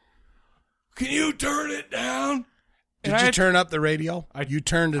was like, "Can you turn it down?" Did you turn up the radio? You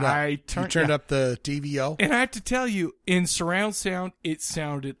turned it up. You turned up the DVO. And I have to tell you, in surround sound, it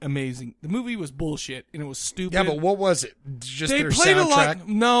sounded amazing. The movie was bullshit and it was stupid. Yeah, but what was it? Just they their played soundtrack? a lot.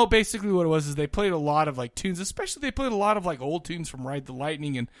 No, basically what it was is they played a lot of like tunes. Especially they played a lot of like old tunes from Ride the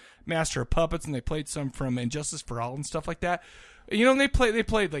Lightning and Master of Puppets, and they played some from Injustice for All and stuff like that. You know, and they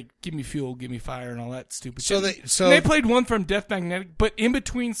played like "Give Me Fuel, Give Me Fire" and all that stupid shit. And they played one from Death Magnetic, but in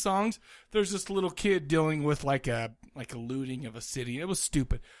between songs, there's this little kid dealing with like a looting of a city. It was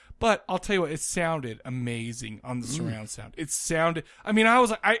stupid, but I'll tell you what, it sounded amazing on the surround sound. It sounded. I mean, I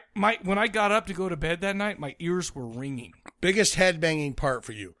was like, when I got up to go to bed that night, my ears were ringing. Biggest headbanging part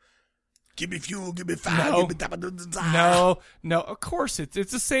for you? Give me fuel, give me fire. No, give me no. Of course,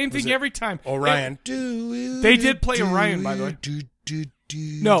 it's the same thing every time. Orion. They did play Orion, by the way.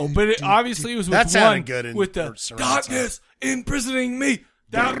 No, but obviously it was with that sounded one good in with the darkness imprisoning me.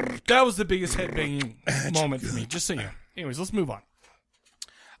 That was the biggest headbanging moment for me. Just so you know. Anyways, let's move on.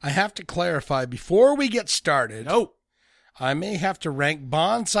 I have to clarify before we get started. I may have to rank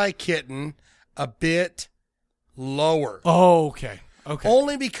Bonsai Kitten a bit lower. Oh, okay.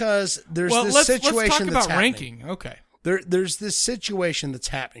 Only because there's this situation let's talk that's about happening. ranking. Okay. There's this situation that's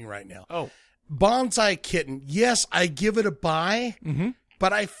happening right now. Oh. Bonsai Kitten, yes, I give it a buy, Mm-hmm.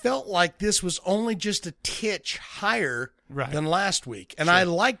 but I felt like this was only just a titch higher than last week. And Sure. I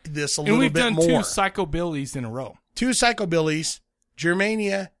liked this a little bit more. And we've done 2 Psychobillies in a row. 2 Psychobillies,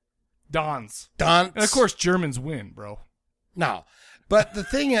 Germania. Dons. And of course, Germans win, bro. No. But the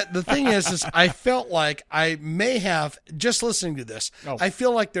thing is I felt like I may have, just listening to this, I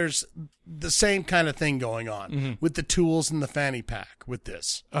feel like there's the same kind of thing going on with the tools and the fanny pack with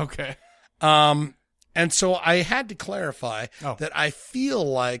this. Okay. And so I had to clarify that I feel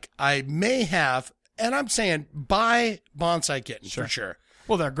like I may have, and I'm saying buy Bonsai Kitten for sure.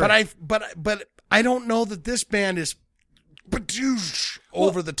 Well, they're great. But I don't know that this band is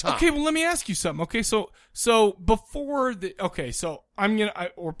over the top. Okay, well, let me ask you something. Okay, so before so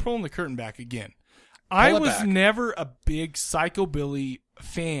we're pulling the curtain back again. I was never a big Psychobilly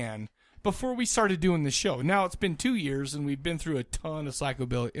fan before we started doing the show. Now it's been 2 years and we've been through a ton of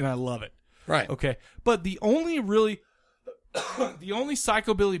Psychobilly and I love it. Right. Okay. But the only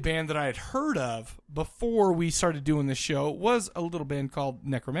Psychobilly band that I had heard of before we started doing the show was a little band called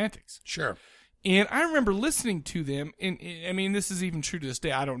Nekromantix. Sure. And I remember listening to them, and I mean, this is even true to this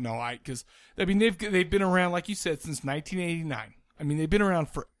day. I don't know, because they've been around, like you said, since 1989. I mean, they've been around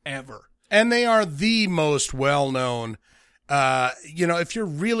forever, and they are the most well-known. If you're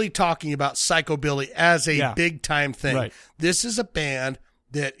really talking about Psychobilly as a big-time thing, this is a band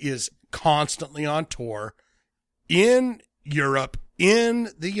that is constantly on tour in Europe, in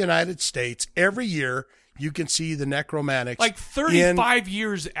the United States. Every year, you can see the Nekromantix. Like 35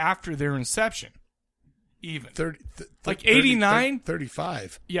 years after their inception. Even. 89?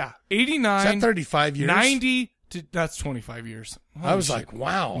 35. Yeah. 89. Is that 35 years? 90 that's 25 years. Holy I was shit. like,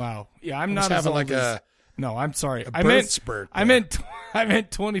 wow. Wow. Yeah, I'm not as old as... No, I'm sorry. I meant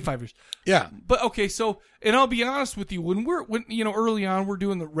 25 years. Yeah. But okay, so, and I'll be honest with you, when early on, we're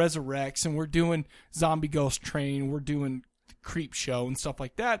doing the Resurrects and we're doing Zombie Ghost Train, we're doing Creep Show and stuff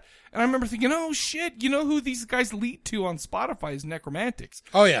like that. And I remember thinking, oh shit, you know who these guys lead to on Spotify is Nekromantix.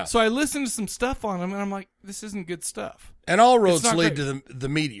 Oh yeah. So I listened to some stuff on them and I'm like, this isn't good stuff. And all roads lead to the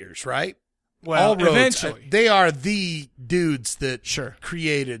Meteors, right? Well, all roads, eventually. They are the dudes that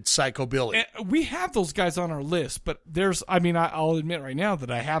created Psychobilly. And we have those guys on our list, but I'll admit right now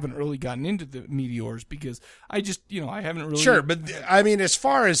that I haven't really gotten into the Meteors because I just, I haven't really. Sure, but I mean, as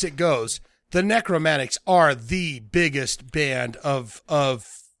far as it goes, the Nekromantix are the biggest band of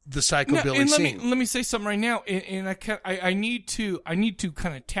the Psychobilly scene. Let me say something right now, and I need to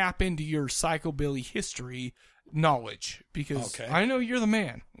kind of tap into your Psychobilly history knowledge because I know you're the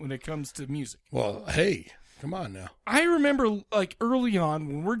man when it comes to music. Well, hey, come on now. I remember like early on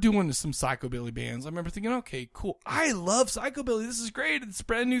when we're doing some Psychobilly bands, I remember thinking, okay, cool. I love Psychobilly. This is great. It's a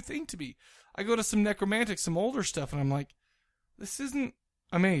brand new thing to me. I go to some Nekromantix, some older stuff, and I'm like, this isn't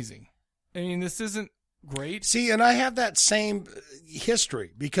amazing. I mean, this isn't great. See, and I have that same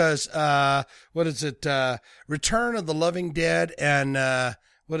history because, what is it? Return of the Living Dead and,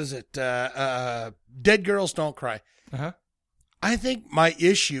 what is it? Dead Girls Don't Cry. Uh-huh. I think my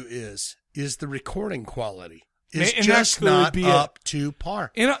issue is the recording quality is and just not up to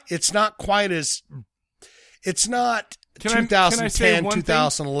par. It's not quite as, it's not 2010,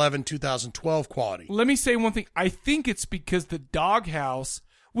 2011, 2012 quality. Let me say one thing. I think it's because the Doghouse,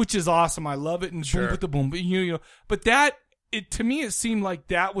 which is awesome. I love it. And boom, with the boom. But to me, it seemed like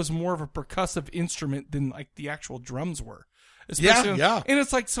that was more of a percussive instrument than like the actual drums were. Yeah. And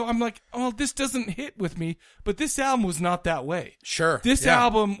it's like, so I'm like, oh, this doesn't hit with me. But this album was not that way. Sure. This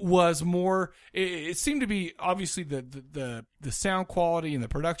album was more, it seemed to be, obviously, the sound quality and the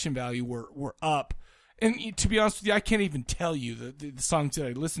production value were up. And to be honest with you, I can't even tell you the songs that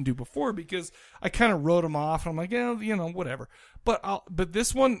I listened to before because I kind of wrote them off. And I'm like, yeah, whatever. But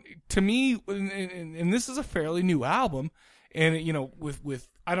this one, to me, and this is a fairly new album, and with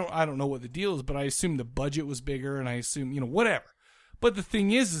I don't know what the deal is, but I assume the budget was bigger, and I assume whatever. But the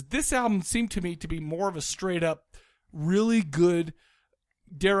thing is this album seemed to me to be more of a straight up, really good,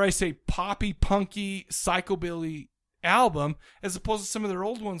 dare I say, poppy, punky, Psychobilly album, as opposed to some of their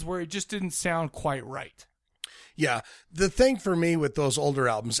old ones where it just didn't sound quite right. Yeah, the thing for me with those older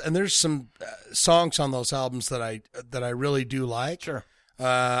albums, and there's some songs on those albums that I really do like. Sure.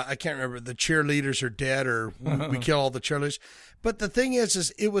 I can't remember. The cheerleaders are dead, or we kill all the cheerleaders. But the thing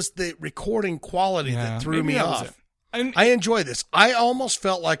is it was the recording quality that threw me off. I enjoy this. I almost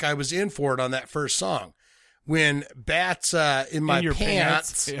felt like I was in for it on that first song. When Bats in My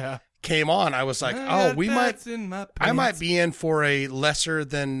Pants came on, I was like, I might be in for a lesser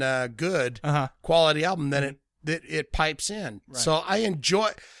than good quality album. Then it pipes in. Right. So I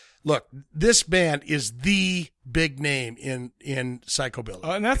enjoy. Look, this band is the big name in psychobilly.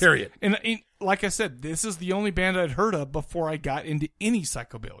 And that's, period. And like I said, this is the only band I'd heard of before I got into any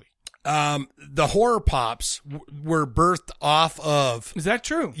psychobilly. The Horror Pops were birthed off of. Is that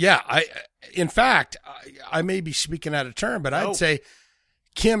true? Yeah. In fact, I may be speaking out of turn, but I'd say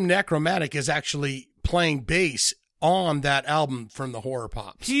Kim Nekromantix is actually playing bass on that album from the Horror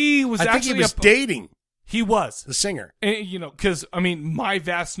Pops. He was I think he was dating. He was the singer, and, because I mean, my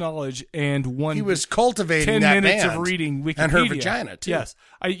vast knowledge and he was cultivating 10 that minutes band of reading Wikipedia and her vagina too. Yes,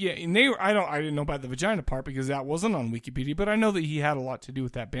 and I didn't know about the vagina part because that wasn't on Wikipedia, but I know that he had a lot to do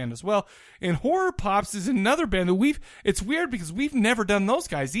with that band as well. And Horror Pops is another band that it's weird because we've never done those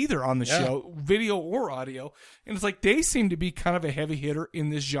guys either on the show, video or audio, and it's like they seem to be kind of a heavy hitter in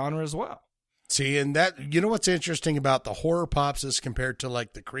this genre as well. See, and that what's interesting about the Horror Pops as compared to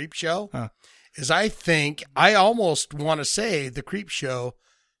like the Creep Show. Is I almost want to say the Creep Show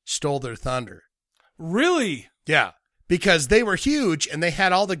stole their thunder. Really? Yeah. Because they were huge and they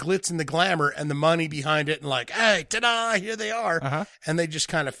had all the glitz and the glamour and the money behind it and like, hey, ta-da, here they are. And they just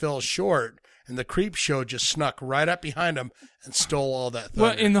kind of fell short. And the Creep Show just snuck right up behind them and stole all that thunder.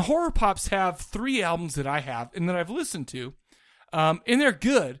 Well, and the Horror Pops have 3 albums that I have and that I've listened to. And they're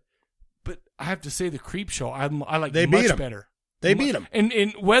good. But I have to say the Creep Show, I like much better. They beat them.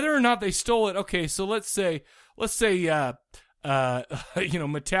 And whether or not they stole it, okay, so let's say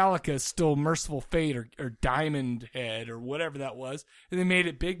Metallica stole Merciful Fate or Diamond Head or whatever that was, and they made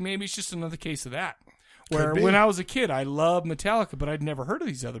it big. Maybe it's just another case of that. Where when I was a kid, I loved Metallica, but I'd never heard of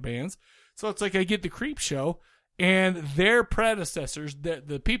these other bands. So it's like I get the Creep Show, and their predecessors,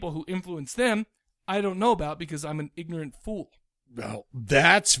 the people who influenced them, I don't know about because I'm an ignorant fool. Well,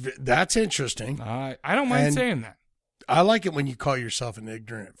 that's interesting. I don't mind saying that. I like it when you call yourself an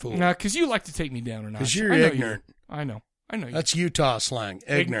ignorant fool. No, because you like to take me down or not. Because you're ignorant. I know. That's Utah slang.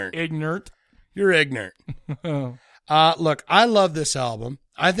 Ignorant. Ignorant. You're ignorant. Look, I love this album.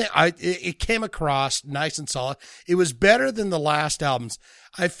 I think it came across nice and solid. It was better than the last albums.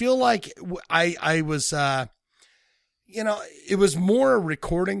 I feel like I was, it was more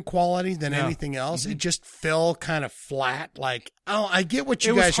recording quality than anything else. It just fell kind of flat. Like, I get what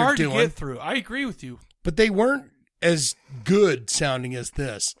you guys are doing. It was hard to get through. I agree with you. But they weren't as good sounding as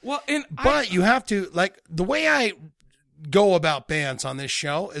this. Well, you have to, like, the way I go about bands on this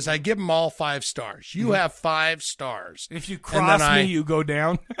show is I give them all 5 stars. You have 5 stars. If you cross me, you go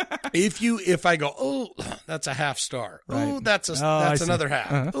down. if I go, oh, that's a half star. Right. Oh, that's another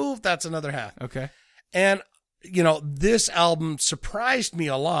half. Oh, that's another half. Okay. And this album surprised me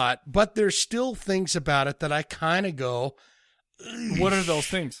a lot, but there's still things about it that I kind of go, what are those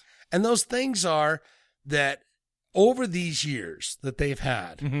things? And those things are that over these years that they've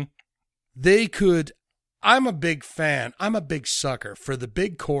had, I'm a big fan. I'm a big sucker for the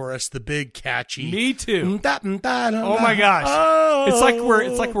big chorus, the big catchy. Me too. Oh my gosh. Oh. It's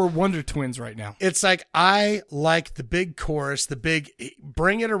like we're Wonder Twins right now. It's like I like the big chorus, the big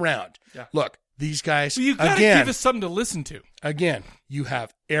bring it around. Yeah. Look, these guys you gotta give us something to listen to. Again, you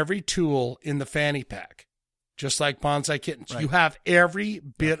have every tool in the fanny pack. Just like Bonsai Kittens. Right. You have every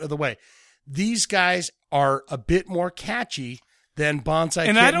bit of the way. These guys are a bit more catchy than Bonsai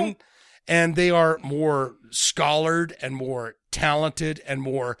Kitten, and they are more scholared and more talented and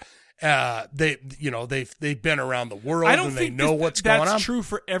more. They've been around the world and they know what's going on. That's true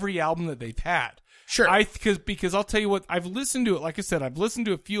for every album that they've had. Sure, because I'll tell you what, I've listened to it. Like I said, I've listened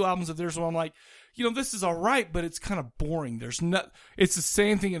to a few albums of theirs where I'm like, this is all right, but it's kind of boring. It's the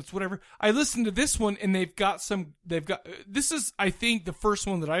same thing. It's whatever. I listened to this one and this is, I think, the first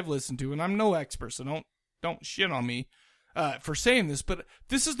one that I've listened to, and I'm no expert, so don't shit on me, for saying this, but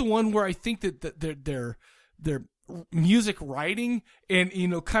this is the one where I think that their music writing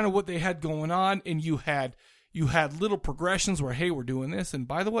and, kind of what they had going on, and you had little progressions where, hey, we're doing this, and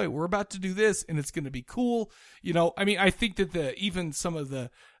by the way, we're about to do this, and it's going to be cool. I think that even some of the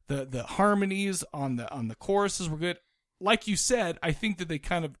harmonies on the choruses were good. Like you said, I think that they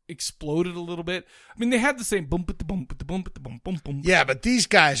kind of exploded a little bit. I mean, they had the same boom, boom, boom, boom, boom, boom. Yeah, but these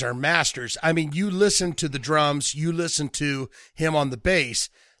guys are masters. I mean, you listen to the drums, you listen to him on the bass.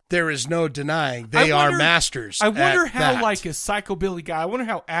 There is no denying they are masters. I wonder how, like a psychobilly guy, I wonder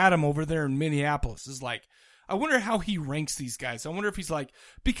how Adam over there in Minneapolis is like, I wonder how he ranks these guys. I wonder if he's like,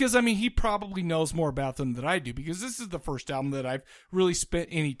 because I mean, he probably knows more about them than I do, because this is the first album that I've really spent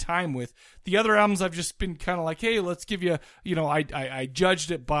any time with. The other albums I've just been kind of like, hey, let's give you, I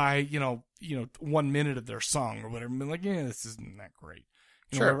judged it by, 1 minute of their song or whatever. I'm like, yeah, this isn't that great.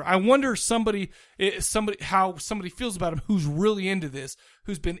 Sure. I wonder how somebody feels about him who's really into this,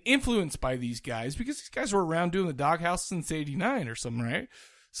 who's been influenced by these guys, because these guys were around doing the Doghouse since '89 or something, right?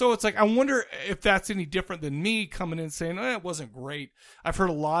 So it's like, I wonder if that's any different than me coming in saying, it wasn't great. I've heard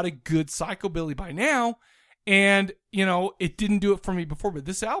a lot of good psychobilly by now, and, it didn't do it for me before. But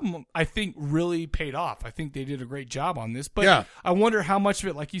this album, I think, really paid off. I think they did a great job on this. But yeah. I wonder how much of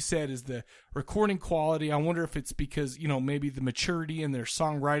it, like you said, is the recording quality. I wonder if it's because, maybe the maturity in their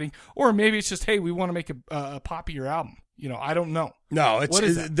songwriting, or maybe it's just, hey, we want to make a poppier album. I don't know. No,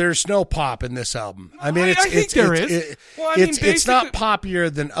 there's no pop in this album. I mean, I think there is. It's not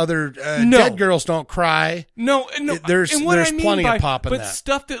poppier than other Dead Girls Don't Cry. No. There's plenty of pop in that. But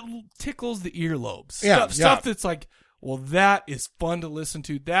stuff that tickles the earlobes. Yeah, Stuff that's like, well, that is fun to listen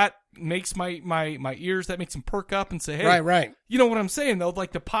to. That makes my ears, that makes them perk up and say, hey. Right. You know what I'm saying, though?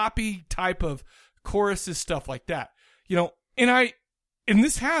 Like the poppy type of choruses, stuff like that. And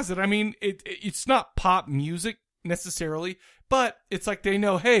this has it. I mean, it's not pop music necessarily, but it's like they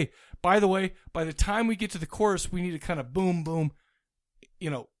know, hey, by the way, by the time we get to the chorus, we need to kind of boom, boom,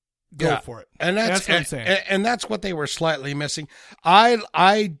 go for it. And that's what I'm saying. And that's what they were slightly missing.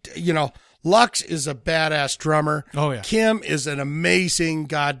 Lux is a badass drummer. Oh yeah. Kim is an amazing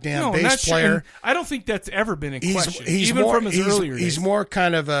goddamn bass player. I don't think that's ever been in question. From his earlier days. He's more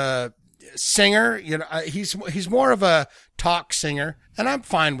kind of a singer. He's more of a talk singer, and I'm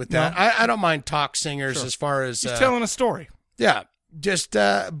fine with that. No. I don't mind talk singers as far as he's telling a story. Yeah. Just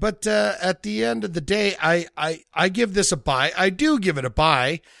but at the end of the day, I give this a buy. I do give it a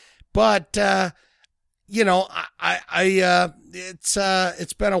buy, but it's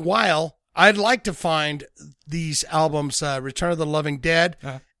been a while. I'd like to find these albums, Return of the Living Dead,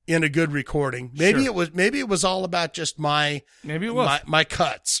 in a good recording. Maybe it was all about just my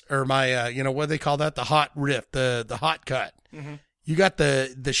cuts, or my what do they call that? The hot riff, the hot cut. Mm-hmm. You got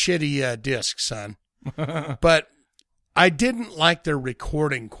the shitty disc, son. But I didn't like their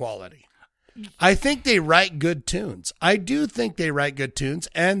recording quality. I think they write good tunes. I do think they write good tunes,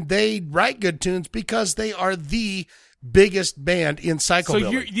 and they write good tunes because they are the biggest band in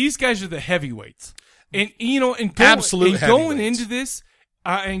psychobilly. So these guys are the heavyweights, and going into this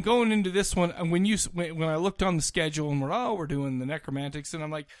one, and when I looked on the schedule and we're doing the Nekromantix, and I'm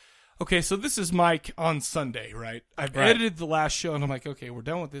like, okay, so this is Mike on Sunday, right? I've edited the last show, and I'm like, okay, we're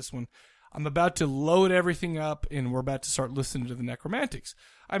done with this one. I'm about to load everything up, and we're about to start listening to the Nekromantix.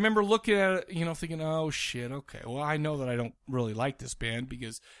 I remember looking at it, thinking, oh, shit, okay. Well, I know that I don't really like this band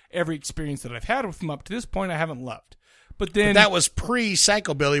because every experience that I've had with them up to this point, I haven't loved. But that was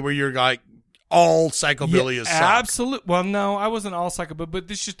pre-psychobilly, where you're like, all psychobilly is suck. Absolutely. Well, no, I wasn't all psychobilly, but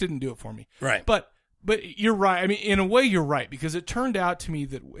this just didn't do it for me. Right. But you're right. I mean, in a way, you're right, because it turned out to me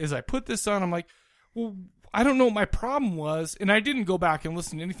that as I put this on, I'm like, well, I don't know what my problem was, and I didn't go back and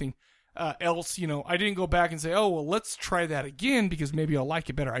listen to anything else. I didn't go back and say, oh, well, let's try that again because maybe I'll like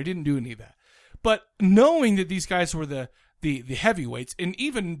it better. I didn't do any of that. But knowing that these guys were the heavyweights, and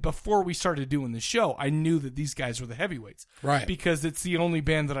even before we started doing the show, I knew that these guys were the heavyweights. Right. Because it's the only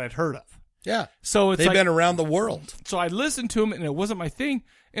band that I'd heard of. Yeah. So they've been around the world. So I listened to them, and it wasn't my thing.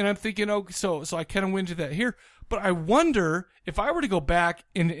 And I'm thinking, so I kind of went into that here. But I wonder if I were to go back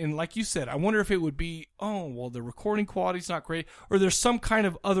and like you said, I wonder if it would be, the recording quality's not great, or there's some kind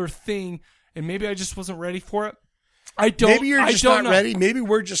of other thing, and maybe I just wasn't ready for it. Maybe you're just not ready. Maybe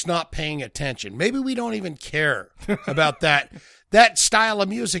we're just not paying attention. Maybe we don't even care about that style of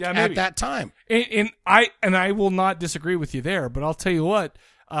music at that time. And I will not disagree with you there, but I'll tell you what,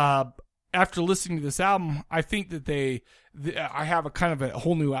 after listening to this album, I think that I have a kind of a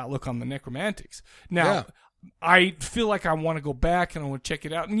whole new outlook on the Nekromantix. Now, I feel like I want to go back and I want to check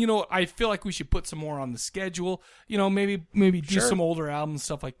it out. And, I feel like we should put some more on the schedule, maybe do some older albums,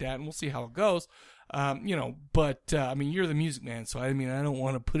 stuff like that, and we'll see how it goes. But I mean, you're the music man, so I don't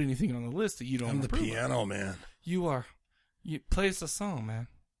want to put anything on the list that you don't. I'm the piano man. You are. You play us a song, man.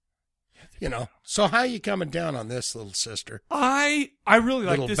 So how are you coming down on this, little sister? I really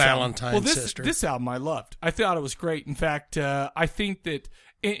like little this Valentine album. sister. This album I loved. I thought it was great. In fact, I think that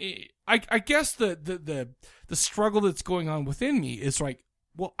I guess the struggle that's going on within me is like,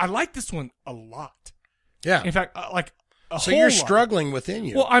 well, I like this one a lot. Yeah. In fact, like. So you're struggling within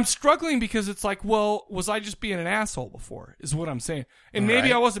you. Well, I'm struggling because it's like, well, was I just being an asshole before, is what I'm saying. And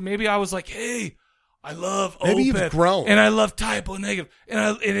maybe I wasn't. Maybe I was like, hey, I love Maybe Opeth, you've grown. and I love Typo Negative,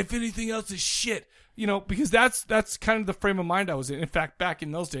 and if anything else is shit, because that's kind of the frame of mind I was in. In fact, back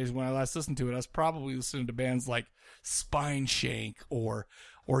in those days when I last listened to it, I was probably listening to bands like Spine Shank or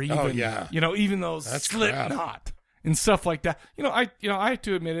even even those Slipknot and stuff like that. I have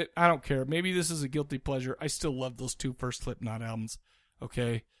to admit it. I don't care. Maybe this is a guilty pleasure. I still love those 2 first Slipknot albums.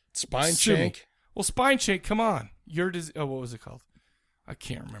 Okay, Spine Shank. Well, Spine Shank, come on. What was it called? I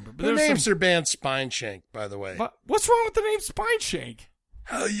can't remember. But who names their band Spine Shank, by the way? What's wrong with the name Spine Shank?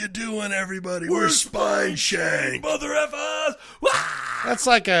 How you doing, everybody? We're Spine Shank. Mother effers. That's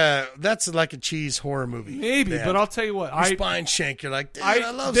like a cheese horror movie. Maybe, band. but I'll tell you what. Spine Shank. You're like,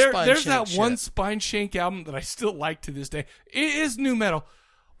 I love Spine Shank. There's that shit. one Spine Shank album that I still like to this day. It is new metal.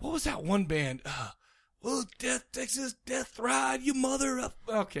 What was that one band? Texas Death Ride, you mother of...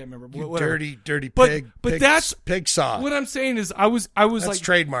 Okay, I remember. You whatever. dirty pig. But that's... Pig Saw. What I'm saying is I was that's like...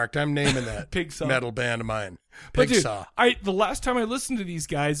 trademarked. I'm naming that Pig Saw. metal band of mine. But Pig dude, Saw. the last time I listened to these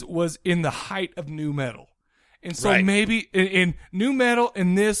guys was in the height of new metal. And so Right. maybe in new metal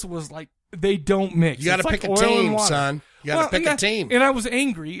and this was like, they don't mix. You got to pick like a oil and team, water. son. You got to pick a team. And I was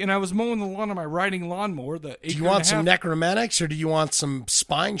angry, and I was mowing the lawn on my riding lawnmower. Do Do you want some Nekromantix or do you want some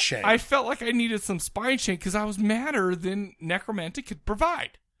Spine Shank? I felt like I needed some Spine Shank because I was madder than Nekromantix could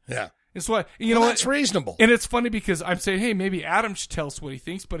provide. Yeah. It's what that's reasonable. And it's funny because I'm saying, hey, maybe Adam should tell us what he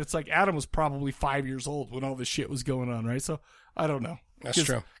thinks, but it's like Adam was probably 5 years old when all this shit was going on, right? So I don't know. That's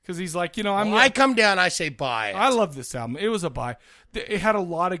true. Because he's like, I come down, I say buy it. I love this album. It was a buy. It had a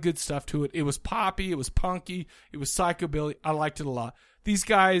lot of good stuff to it. It was poppy. It was punky. It was psychobilly. I liked it a lot. These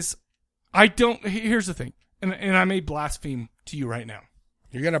guys, here's the thing, and I may blaspheme to you right now.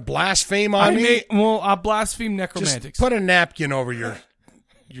 You're going to blaspheme on me? I'll blaspheme Nekromantix. Just put a napkin over your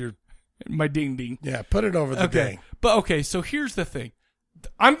my ding ding. Yeah, put it over the ding. But okay, so here's the thing.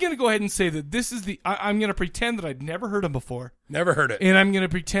 I'm going to go ahead and say that this is I'm going to pretend that I'd never heard them before. Never heard it. And I'm going to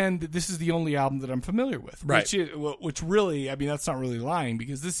pretend that this is the only album that I'm familiar with. Right. Which really, I mean, that's not really lying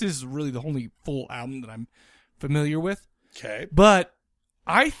because this is really the only full album that I'm familiar with. Okay. But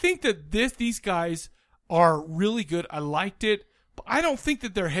I think that these guys are really good. I liked it. But I don't think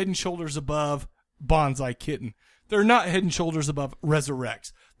that they're head and shoulders above Bonsai Kitten. They're not head and shoulders above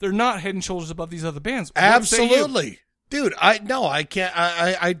Resurrects. They're not head and shoulders above these other bands. Absolutely. Dude, I can't.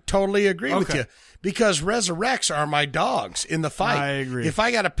 I totally agree with you because Resurrects are my dogs in the fight. I agree. If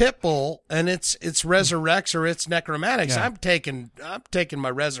I got a pit bull and it's Resurrects or it's Nekromantix, Yeah. I'm taking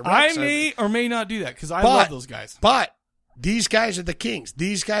my Resurrects. I may or may not do that because I love those guys. But these guys are the kings.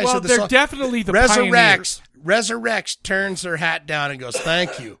 These guys are the. They're definitely the Resurrects. Resurrects turns their hat down and goes,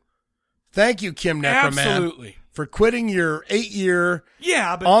 "Thank you, Kim Necroman, Absolutely. for quitting your 8-year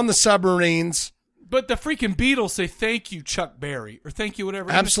but on the submarines." But the freaking Beatles say thank you, Chuck Berry, or thank you,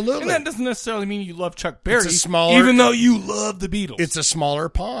 whatever. Absolutely. And that doesn't necessarily mean you love Chuck Berry, It's a smaller, even though you love the Beatles. It's a smaller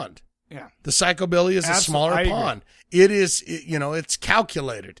pond. Yeah. The psychobilly is a smaller I agree. pond. It is, it's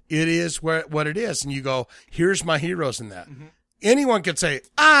calculated. It is what it is. And you go, here's my heroes in that. Mm-hmm. Anyone could say,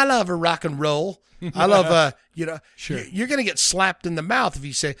 I love a rock and roll. I love, Sure. You're going to get slapped in the mouth if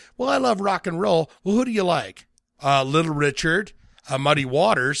you say, well, I love rock and roll. Well, who do you like? Little Richard. Muddy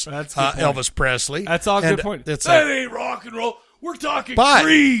Waters, Elvis Presley. That's all good point. That ain't rock and roll. We're talking but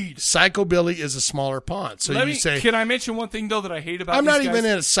Creed. Psychobilly is a smaller pond. So can I mention one thing though that I hate about? I'm these not guys? even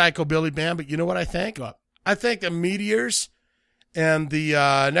in a psychobilly band, but you know what I think? What? I think the Meteors and the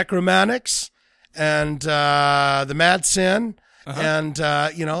Nekromantix and the Mad Sin and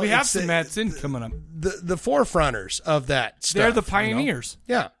we have some Mad Sin coming up. The forerunners of that stuff. They're the pioneers.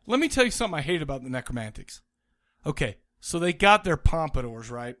 Yeah. Let me tell you something I hate about the Nekromantix. Okay. So they got their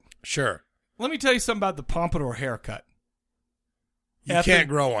pompadours, right? Sure. Let me tell you something about the pompadour haircut. You can't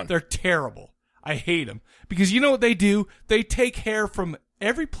grow one. They're terrible. I hate them. Because you know what they do? They take hair from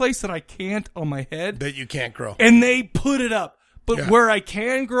every place that I can't on my head. That you can't grow. And they put it up. But where I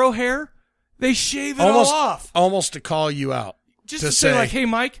can grow hair, they shave it all off. Almost to call you out. Just to say like, hey,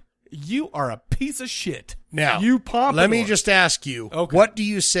 Mike, you are a piece of shit. Now, you pompadour. let me just ask you, what do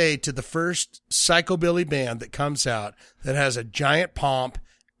you say to the first psychobilly band that comes out that has a giant pomp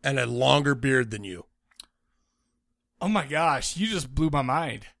and a longer beard than you? Oh my gosh, you just blew my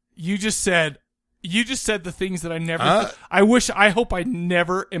mind. You just said the things that I never I hope I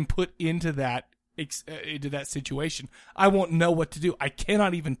never am put into that situation. I won't know what to do. I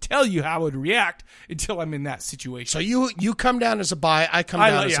cannot even tell you how I would react until I'm in that situation. So you come down as a buy, I come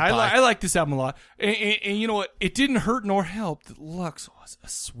down as a buy. I like this album a lot. And you know what? It didn't hurt nor help that Lux was a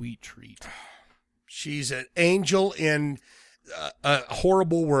sweet treat. She's an angel in a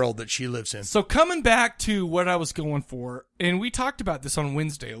horrible world that she lives in. So coming back to what I was going for, and we talked about this on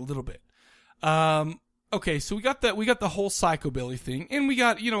Wednesday a little bit. okay, so we got the whole psychobilly thing, and we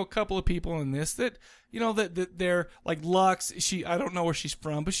got, a couple of people in this that, that they're like Lux. I don't know where she's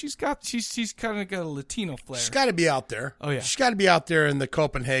from, but she's kind of got a Latino flair. She's got to be out there. Oh yeah, she's got to be out there in the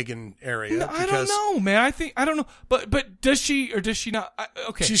Copenhagen area. No, I don't know, man. I don't know, but does she or does she not?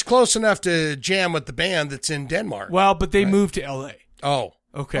 Okay, she's close enough to jam with the band that's in Denmark. Well, but they moved to L.A. Oh,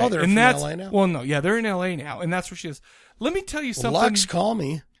 okay. Oh, they're and from that's, L.A. now. Well, no, yeah, they're in L.A. now, and that's where she is. Let me tell you something. Lux, call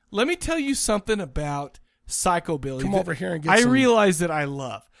me. Let me tell you something about psychobilly. Come over here and get I some realize that I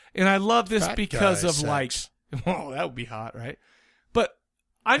love, and I love this fat because guy of sex. like, oh, that would be hot, right? But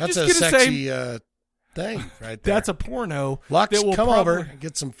I'm That's just a gonna sexy say thing right there. that's a porno. Lux, that will come probably, over and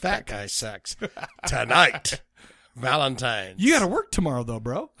get some fat guy sex tonight. Valentine's. You got to work tomorrow, though,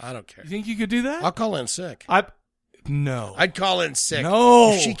 bro. I don't care. You think you could do that? I'll call in sick. No. I'd call in sick.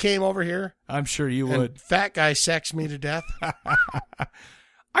 No. If she came over here, I'm sure you and would. Fat guy sex me to death.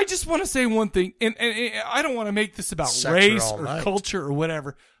 I just want to say one thing, and I don't want to make this about Sex her race all or night. culture or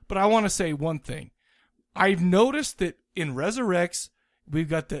whatever, but I want to say one thing. I've noticed that in Resurrects, we've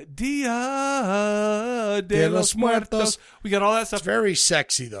got the Dia de los Muertos. We got all that stuff. It's very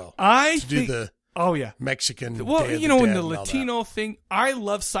sexy, though. I to think, do the oh yeah, Mexican. well, Day of in the the Dead and all that. Latino thing, I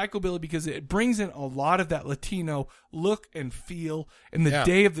love psychobilly because it brings in a lot of that Latino look and feel, and the Yeah.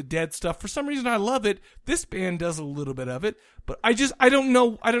 Day of the Dead stuff. For some reason, I love it. This band does a little bit of it, but I don't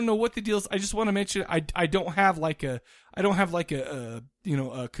know what the deal is. I just want to mention I don't have like a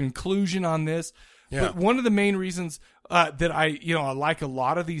conclusion on this. Yeah. But one of the main reasons that I like a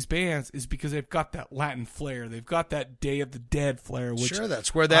lot of these bands is because they've got that Latin flair. They've got that Day of the Dead flair. Which Sure,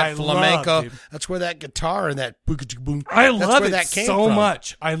 that's where that I flamenco, love, dude. that's where that guitar and that boom. I that's love where it that came so from.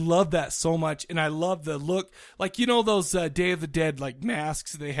 much. I love that so much, and I love the look. Like those Day of the Dead like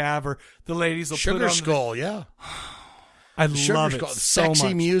masks they have, or the ladies will Sugar put on Skull, yeah. I Sugar love it Skull, so sexy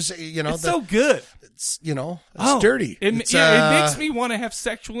much. music. It's so good. It's it's dirty. It It's, makes me want to have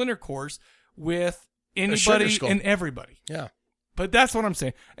sexual intercourse with Sugar anybody Skull. and everybody. Yeah. But that's what I'm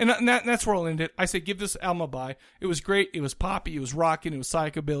saying. And that's where I'll end it. I say give this album a buy. It was great. It was poppy. It was rocking. It was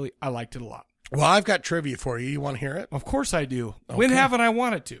psychobilly. I liked it a lot. Well, I've got trivia for you. You want to hear it? Of course I do. Okay. When haven't I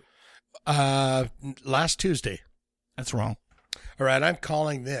wanted to? Last Tuesday. That's wrong. All right, I'm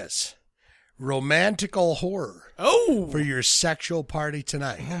calling this romantical horror. Oh, for your sexual party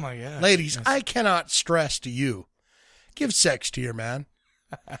tonight. Oh my God, ladies! yes. I cannot stress to you, give sex to your man,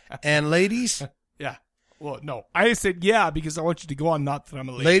 and ladies. Yeah. Well, no, I said yeah because I want you to go on. Not that I'm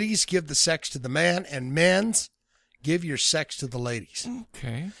a lady. Ladies, give the sex to the man, and men's, give your sex to the ladies.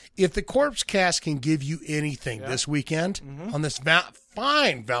 Okay. If the Corpse Cast can give you anything this weekend, on this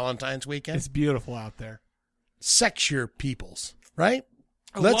fine Valentine's weekend, it's beautiful out there. Sex your peoples, right?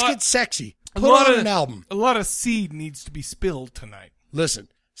 A Let's lot- get sexy. A Put lot on of- an album. A lot of seed needs to be spilled tonight. Listen,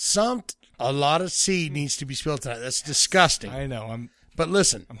 a lot of seed needs to be spilled tonight. That's disgusting. I know. But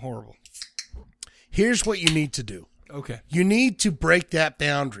listen, I'm horrible. Here's what you need to do. Okay. You need to break that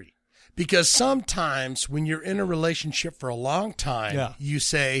boundary. Because sometimes when you're in a relationship for a long time, you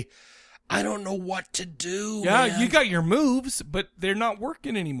say, I don't know what to do. Yeah, man. you got your moves, but they're not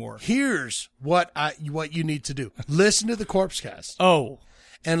working anymore. Here's what you need to do. Listen to the Corpse Cast. Oh.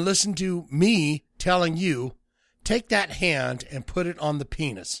 And listen to me telling you, take that hand and put it on the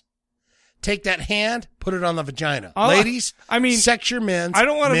penis. Take that hand, put it on the vagina. Ladies, I mean, sex your men's. I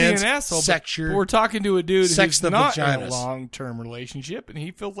don't want to be men's, an asshole, sex but your, we're talking to a dude sex who's the not in a vaginas. long-term relationship, and he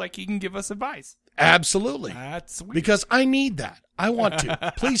feels like he can give us advice. Absolutely. That's weird. Because I need that. I want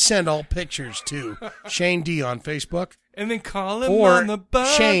to. Please send all pictures to Shane D on Facebook. And then call him or on the butt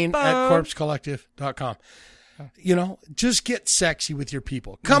Shane phone. at corpsecollective.com. You know, just get sexy with your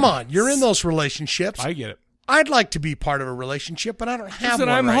people. Come on. You're in those relationships. I get it. I'd like to be part of a relationship, but I don't have Listen,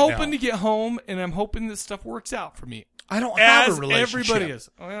 one I'm right hoping now. to get home, and I'm hoping this stuff works out for me. I don't have As a relationship. everybody is.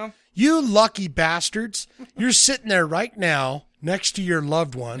 Well, You lucky bastards. You're sitting there right now next to your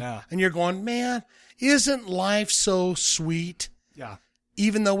loved one, and you're going, man, isn't life so sweet? yeah.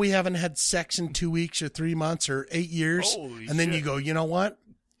 Even though we haven't had sex in 2 weeks or 3 months or 8 years. Holy and then shit. you go, you know what?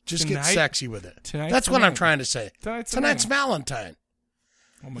 Just get Tonight- sexy with it. tonight's That's the what I'm night. trying to say. Tonight's the Tonight's night. Valentine.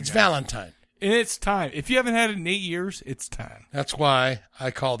 Oh my It's God. Valentine. And it's time. If you haven't had it in 8 years, it's time. That's why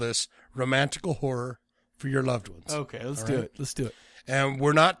I call this romantical horror for your loved ones. Okay, let's All do right? it. Let's do it. And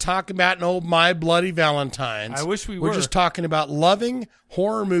we're not talking about no My Bloody Valentines. I wish we We're were. just talking about loving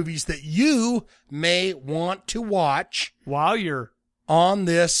horror movies that you may want to watch while you're on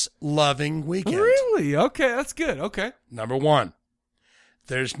this loving weekend. Really? Okay, that's good. Okay. Number 1,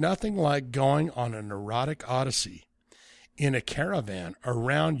 there's nothing like going on an erotic odyssey in a caravan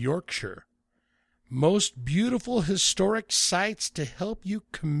around Yorkshire. Most beautiful historic sites to help you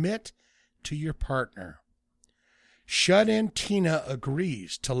commit to your partner. Shut-in Tina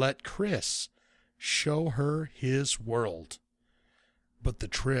agrees to let Chris show her his world. But the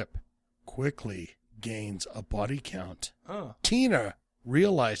trip quickly gains a body count. Oh. Tina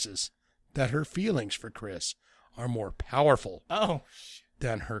realizes that her feelings for Chris are more powerful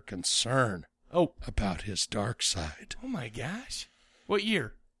than her concern about his dark side. Oh my gosh. What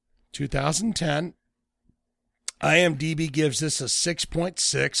year? 2010. IMDb gives this a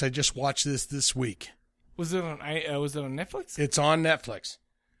 6.6. I just watched this week. Was it on Netflix? It's on Netflix.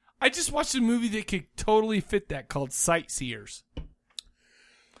 I just watched a movie that could totally fit that called Sightseers.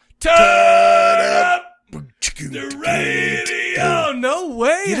 Turn up the radio. No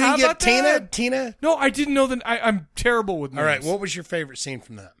way. You How didn't about get that? Tina? No, I didn't know that. I'm terrible with names. All right. What was your favorite scene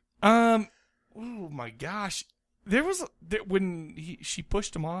from that? Oh my gosh. There was when she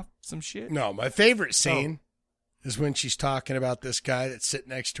pushed him off some shit. No, my favorite scene is when she's talking about this guy that's sitting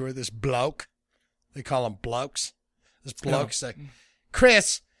next to her, this bloke. They call him blokes. This bloke's like,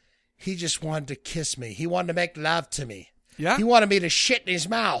 Chris, he just wanted to kiss me. He wanted to make love to me. Yeah? He wanted me to shit in his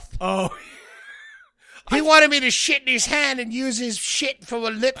mouth. Oh. He wanted me to shit in his hand and use his shit for a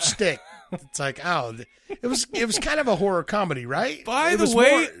lipstick. It's like, it was kind of a horror comedy, right? By the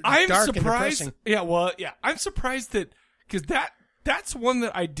way, I'm surprised. Yeah, well, yeah, I'm surprised that because that's one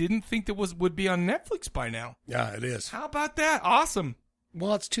that I didn't think that would be on Netflix by now. Yeah, it is. How about that? Awesome.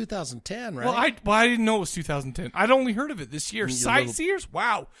 Well, it's 2010, right? Well, I didn't know it was 2010. I'd only heard of it this year. Sightseers?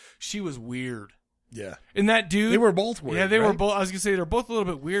 Wow, she was weird. Yeah. And that dude, they were both weird. Yeah, they were right? both. I was gonna say they're both a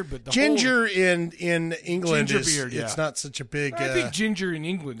little bit weird, but the Ginger in England Ginger is beard, it's not such a big. I think ginger in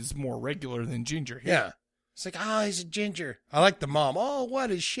England is more regular than ginger here. Yeah, it's like he's a ginger. I like the mom. Oh, what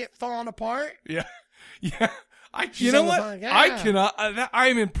is shit falling apart? Yeah, yeah. She's You know on the what? phone. Yeah. I cannot.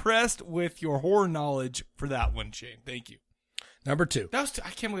 I'm impressed with your horror knowledge for that one, Shane. Thank you. Number 2. That was. I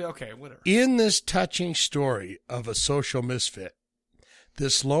can't believe. Okay, whatever. In this touching story of a social misfit,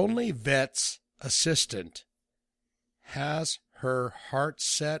 this lonely vet's assistant has her heart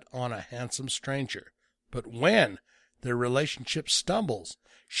set on a handsome stranger. But when their relationship stumbles,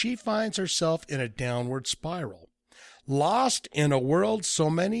 she finds herself in a downward spiral, lost in a world so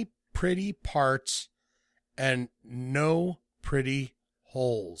many pretty parts and no pretty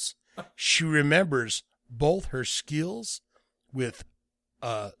holes. She remembers both her skills with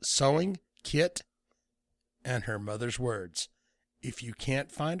a sewing kit and her mother's words. If you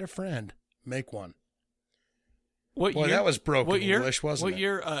can't find a friend, make one. What Boy, year? that was broken What year? English, wasn't it? What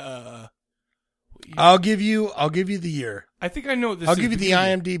year? I'll give you the year. I think I know what this I'll is. give you the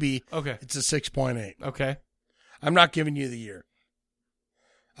IMDb. Okay. It's a 6.8. Okay. I'm not giving you the year.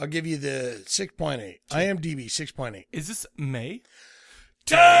 I'll give you the 6.8. IMDb 6.8. Is this May?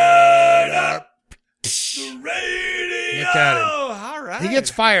 Turn up the radio. Look at him. All right. He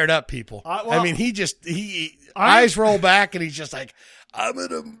gets fired up, people. I mean, eyes roll back and he's just like, I'm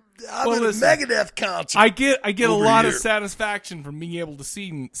at a Megadeth concert. I get a lot of here. satisfaction from being able to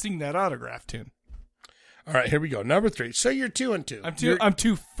sing that autograph tune. All right, here we go. Number 3. So you're 2 and 2. I'm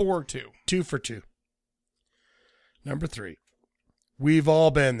 2 for 2. 2 for 2. Number 3. We've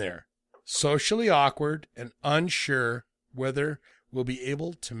all been there. Socially awkward and unsure whether we'll be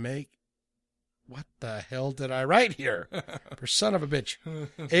able to make. What the hell did I write here? For son of a bitch.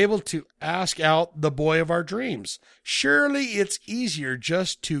 Able to ask out the boy of our dreams. Surely it's easier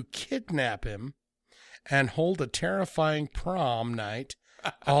just to kidnap him and hold a terrifying prom night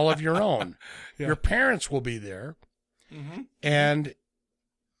all of your own. Yeah. Your parents will be there. Mm-hmm. And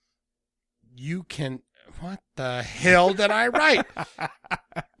you can. What the hell did I write?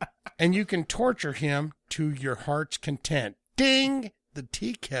 And you can torture him to your heart's content. Ding! The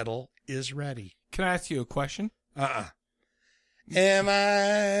tea kettle is ready. Can I ask you a question? Am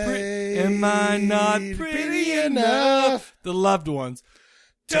I not pretty enough? The loved ones.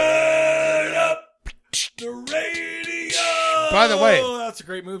 Turn up the radio. By the way, that's a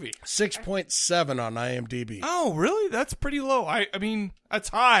great movie. 6.7 on IMDb. Oh, really? That's pretty low. I mean, that's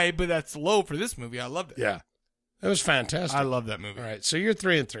high, but that's low for this movie. I loved it. Yeah. It was fantastic. I love that movie. All right, so you're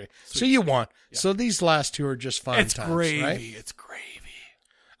 3 and 3. So you won. Yeah. So these last 2 are just fun it's times, gravy. right? It's gravy.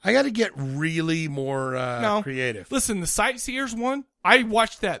 I got to get really more creative. Listen, the Sightseers one, I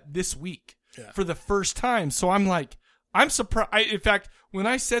watched that this week for the first time. So I'm like, I'm surprised. In fact, when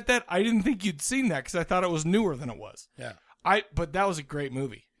I said that, I didn't think you'd seen that because I thought it was newer than it was. Yeah. But that was a great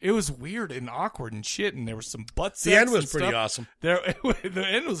movie. It was weird and awkward and shit, and there was some butt sex. The end was and pretty stuff. awesome. The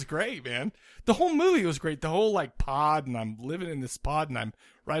end was great, man. The whole movie was great. The whole pod, and I'm living in this pod, and I'm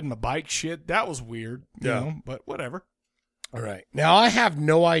riding my bike. Shit, that was weird. You know, but whatever. All right. Now I have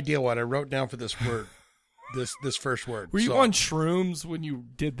no idea what I wrote down for this word. this first word. Were you on shrooms when you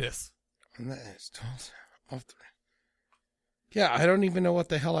did this? Yeah, I don't even know what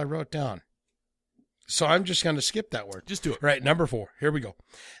the hell I wrote down. So I'm just going to skip that word. Just do it. Right, number 4. Here we go.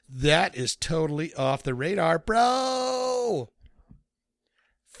 That is totally off the radar, bro.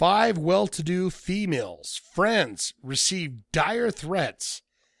 5 well-to-do females, friends, received dire threats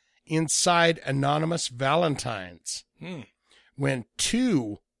inside anonymous Valentines. When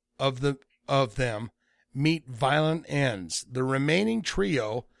 2 of them meet violent ends. The remaining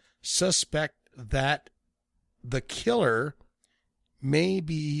trio suspect that the killer may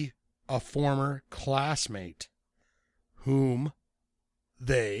be a former classmate whom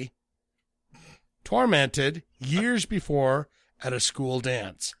they tormented years before at a school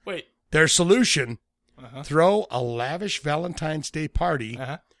dance. Wait. Their solution, throw a lavish Valentine's Day party,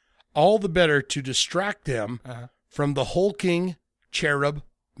 all the better to distract them from the hulking cherub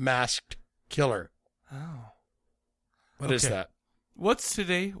masked killer. Oh. What is that? What's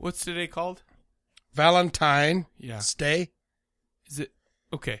today called? Valentine's Day. Is it?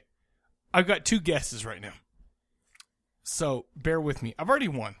 Okay. I've got 2 guesses right now. So bear with me. I've already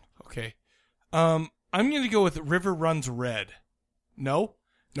won. Okay. I'm going to go with River Runs Red. No?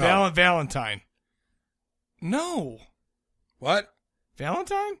 Valentine. No. What?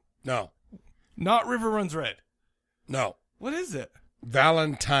 Valentine? No. Not River Runs Red. No. What is it?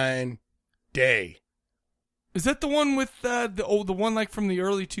 Valentine Day. Is that the one with the one like from the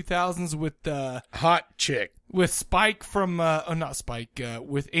early 2000s with hot chick with Spike from not Spike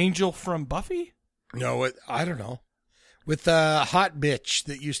with Angel from Buffy? No, I don't know. With hot bitch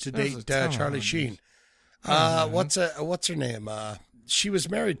that used to date Charlie Sheen. What's her name? She was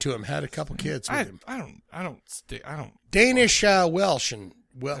married to him, had a couple kids with him. I don't. Danish Welsh and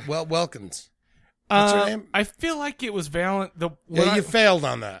Welkins. What's her name? I feel like it was you failed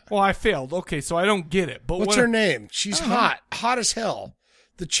on that. Well, I failed. Okay, so I don't get it. But what's her name? She's hot as hell.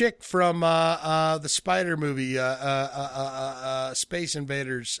 The chick from the Spider movie, Space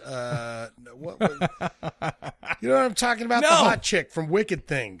Invaders. What? You know what I'm talking about? No. The hot chick from Wicked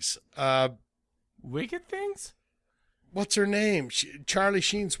Things. Wicked Things? What's her name? Charlie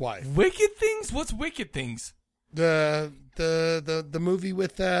Sheen's wife. Wicked Things? What's Wicked Things? The movie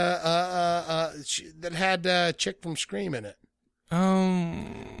with that had chick from Scream in it.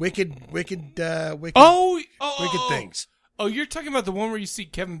 Wicked Things. Oh, you're talking about the one where you see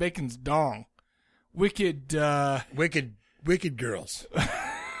Kevin Bacon's dong. Wicked Girls.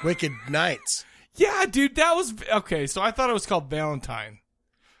 Wicked Nights. Yeah, dude, that was okay. So I thought it was called Valentine.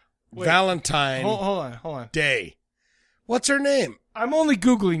 Wait. Valentine. Hold on. Day. What's her name? I'm only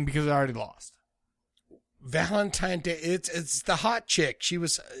Googling because I already lost. Valentine Day. It's the hot chick. She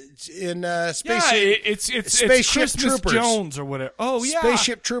was in Spaceship. Yeah, it's Christmas Troopers. Jones or whatever. Oh yeah,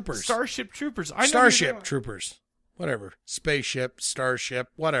 Spaceship Troopers. Starship Troopers. Starship Troopers. Whatever. Spaceship, Starship,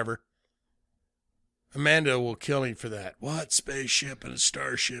 whatever. Amanda will kill me for that. What? Spaceship and a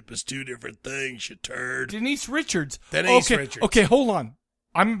starship is 2 different things, you turd. Denise Richards. Richards. Okay, hold on.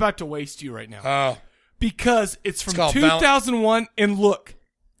 I'm about to waste you right now. Oh. Because it's from 2001, and look.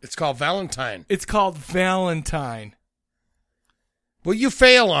 It's called Valentine. It's called Valentine. Well, you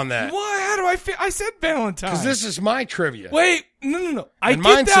fail on that. Why? How do I fail? I said Valentine. Because this is my trivia. Wait, no. And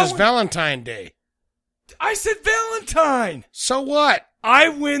mine says Valentine Day. I said Valentine. So what? I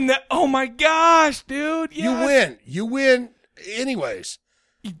win that. Oh my gosh, dude. Yes. You win anyways.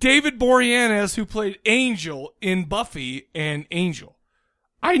 David Boreanaz, who played Angel in Buffy and Angel.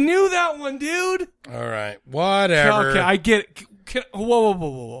 I knew that one, dude. All right. Whatever. Okay, I get it.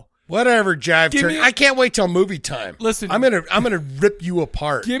 Whoa. Whatever, Jive Turn. I can't wait till movie time. Listen. I'm gonna rip you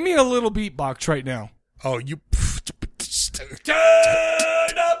apart. Give me a little beatbox right now. Oh, you turn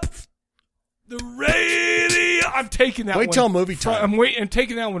up the radio. I'm taking that one. Wait till movie time. I'm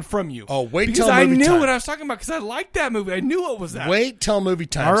taking that one from you. Oh, wait because till movie time. I knew what I was talking about because I liked that movie. I knew it was that. Wait till movie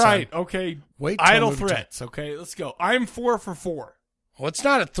time. All right. Son. Okay. Wait till Idle movie threats. Time. Okay. Let's go. I'm 4 for 4. Well, it's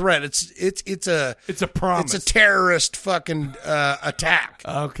not a threat. It's a promise. It's a terrorist fucking attack.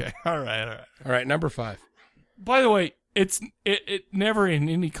 Okay. All right. Number 5. By the way, it never in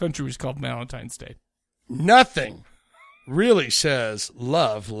any country was called Valentine's Day. Nothing really says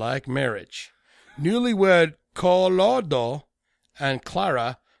love like marriage. Newlywed Colorado and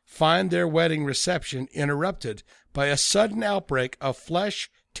Clara find their wedding reception interrupted by a sudden outbreak of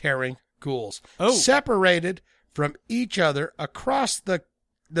flesh-tearing ghouls. Oh. Separated from each other across the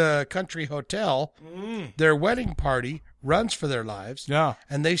country hotel, their wedding party runs for their lives,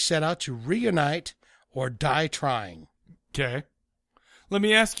 and they set out to reunite or die trying. Okay. Let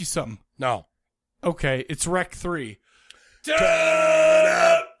me ask you something. No. Okay, it's Rec 3. Turn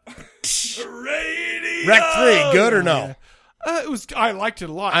up radio. Rec 3, good or no? It was. I liked it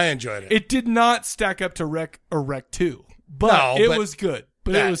a lot. I enjoyed it. It did not stack up to Rec 2. but it was good.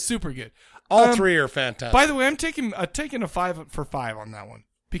 But it was super good. All three are fantastic. By the way, I'm taking a 5 for 5 on that one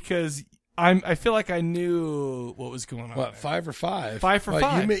because I feel like I knew what was going on. What, 5 or 5? 5 for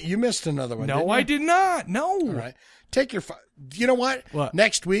 5. You missed another one. No, didn't you? I did not. No. All right. Take your. You know what? What?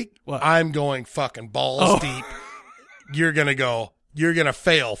 Next week, I'm going fucking balls deep. You're gonna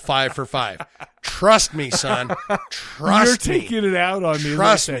fail 5 for 5. Trust me, son. Trust me. You're taking it out on me.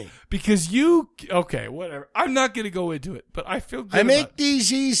 Trust me. Because okay, whatever. I'm not going to go into it, but I feel good. I make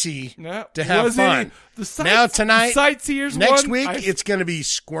these easy to have was fun. Now tonight, the sightseers next one, week, it's going to be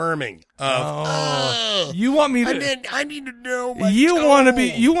squirming. You want me to? I need to know. My You toe. want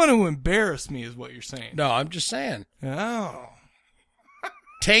to embarrass me, is what you're saying. No, I'm just saying. Oh,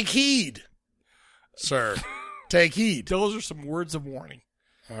 take heed, sir. Take heed. Those are some words of warning.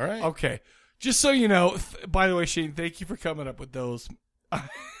 All right. Okay. Just so you know, by the way, Shane, thank you for coming up with those. All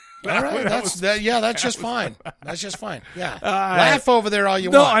right, that's just fine. That's just fine. Yeah, laugh over there all you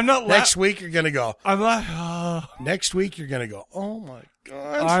want. No, I'm not. Next week you're gonna go. I'm laughing. Next week you're gonna go. Oh my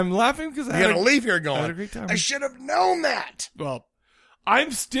god! I'm laughing because you're gonna leave here going. I had a great time. I should have known that. Well,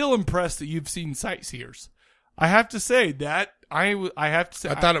 I'm still impressed that you've seen Sightseers. I have to say that I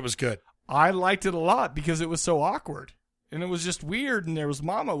thought it was good. I liked it a lot because it was so awkward and it was just weird. And there was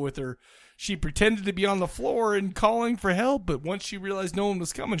Mama with her. She pretended to be on the floor and calling for help, but once she realized no one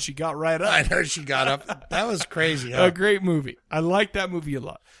was coming, she got right up. I know she got up. That was crazy. Huh? A great movie. I liked that movie a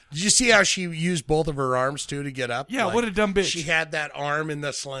lot. Did you see how she used both of her arms too to get up? Yeah, what a dumb bitch. She had that arm in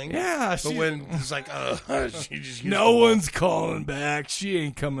the sling. Yeah, but when it's like, she just used no one's calling back. She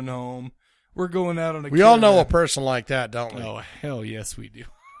ain't coming home. We're going out on a. We all know a person like that, don't we? Oh hell yes, we do.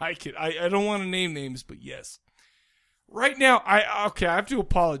 I don't want to name names, but yes. Right now, I have to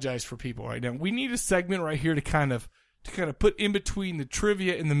apologize for people right now. We need a segment right here to kind of put in between the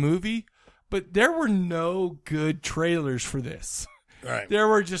trivia and the movie, but there were no good trailers for this. Right. There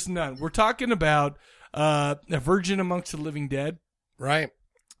were just none. We're talking about A Virgin Amongst the Living Dead. Right.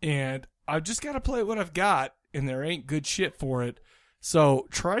 And I've just got to play what I've got, and there ain't good shit for it. So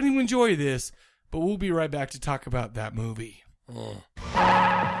try to enjoy this, but we'll be right back to talk about that movie. Oh.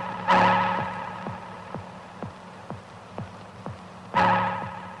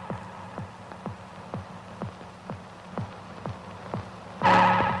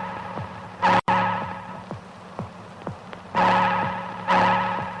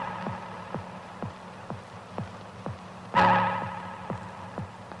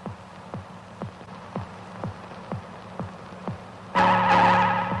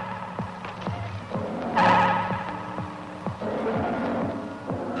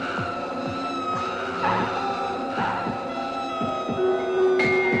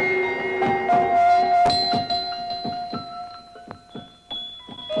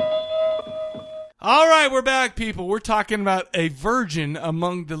 All right, we're back, people. We're talking about A Virgin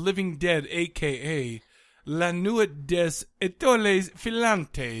Among the Living Dead, a.k.a. La Nuit des Étoiles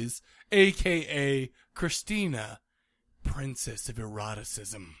Filantes, a.k.a. Christina, Princess of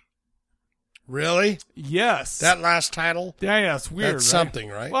Eroticism. Really? Yes. That last title? Yeah, it's weird. That's something,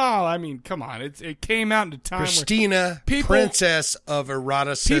 right? Well, I mean, come on. It came out in a time Christina, where Princess of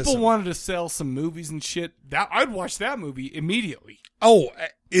Eroticism. People wanted to sell some movies and shit. I'd watch that movie immediately. Oh,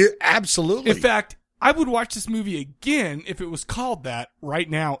 absolutely. In fact, I would watch this movie again if it was called that right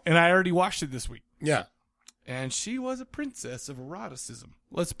now, and I already watched it this week. Yeah. And she was a princess of eroticism.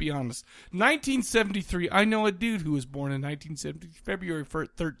 Let's be honest. 1973. I know a dude who was born in 1970, February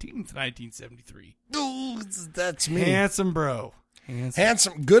 13th, 1973. Oh, that's me. Handsome bro.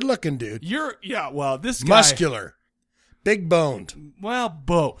 Handsome, good-looking dude. Well, this guy. Muscular. Big-boned. Well,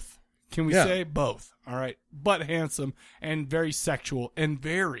 both. Can we Yeah. say both? All right. But handsome and very sexual and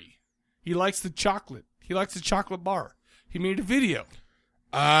very. He likes the chocolate. He likes the chocolate bar. He made a video.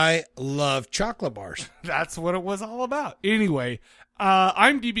 I love chocolate bars. That's what it was all about. Anyway,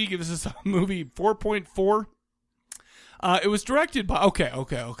 IMDb gives this movie 4.4. It was directed by...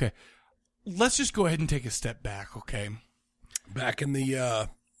 Okay. Let's just go ahead and take a step back, okay? Back in the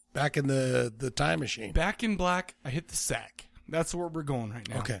time machine. Back in black, I hit the sack. That's where we're going right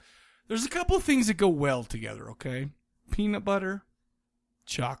now. Okay. There's a couple of things that go well together, okay? Peanut butter,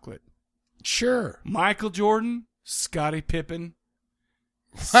 chocolate. Sure. Michael Jordan, Scottie Pippen.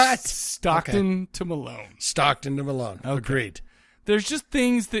 What? Stockton to Malone. Stockton to Malone. Okay. Agreed. There's just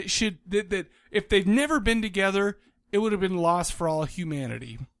things that that if they've never been together, it would have been lost for all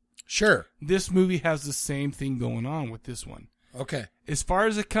humanity. Sure. This movie has the same thing going on with this one. Okay. As far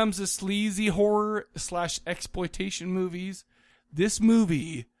as it comes to sleazy horror / exploitation movies, this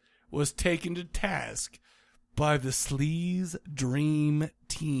movie was taken to task by the Sleaze Dream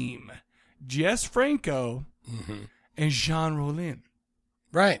Team. Jess Franco and Jean Rollin.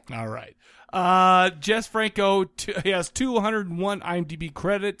 Right. All right. Jess Franco, he has 201 IMDb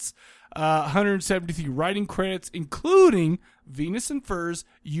credits, 173 writing credits, including Venus and Furs,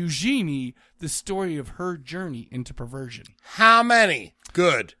 Eugenie, the story of her journey into perversion. How many?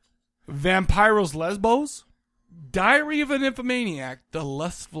 Good. Vampiros Lesbos, Diary of an Nymphomaniac, The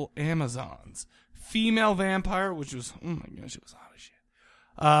Lustful Amazons, Female Vampire, which was, oh my gosh, it was hot as shit.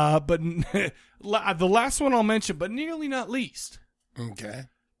 But the last one I'll mention, but nearly not least. Okay.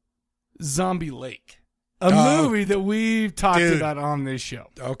 Zombie Lake. A movie that we've talked about on this show.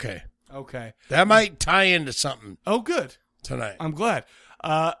 Okay. Okay. That might tie into something. Oh, good. Tonight. I'm glad.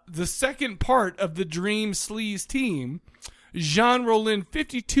 The second part of the Dream Sleaze team, Jean Rollin,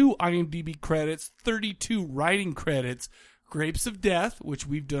 52 IMDb credits, 32 writing credits, Grapes of Death, which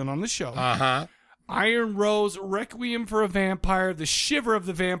we've done on the show. Uh-huh. Iron Rose, Requiem for a Vampire, The Shiver of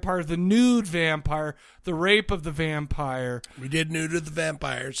the Vampire, The Nude Vampire, The Rape of the Vampire. We did Nude of the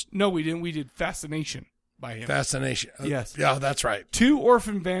Vampires. No, we didn't. We did Fascination by him. Fascination. Yes. Yeah, that's right. 2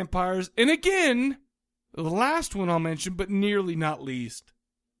 Orphan Vampires. And again, the last one I'll mention, but nearly not least,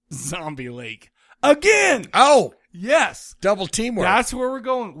 Zombie Lake. Again! Oh! Yes. Double teamwork. That's where we're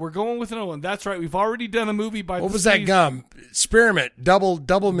going. We're going with another one. That's right. We've already done a movie by what was that gum? Spearmint. Double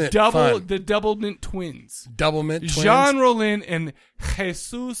mint. The Double Mint Twins. Double Mint Twins. Jean Rollin and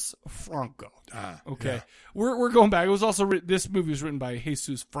Jesus Franco. Okay. Yeah. We're going back. It was also this movie was written by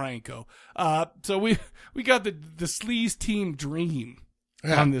Jesus Franco. So we got the Sleaze team dream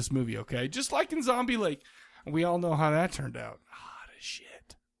on this movie, okay? Just like in Zombie Lake. We all know how that turned out. Hot as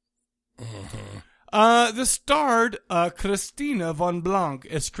shit. Mm-hmm. The starred Christina von Blanc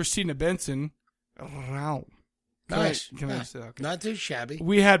as Christina Benson. Wow. Nice. Can I say that? Okay. Not too shabby.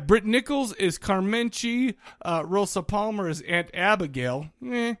 We had Britt Nichols as Carmenci, Rosa Palmer as Aunt Abigail,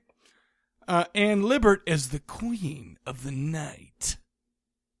 Anne Libert as the Queen of the Night.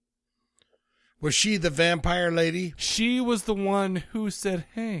 Was she the vampire lady? She was the one who said,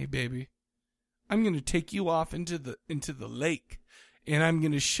 "Hey, baby, I'm going to take you off into the lake, and I'm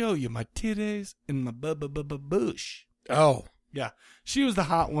going to show you my titties and my bush." Oh. Yeah. She was the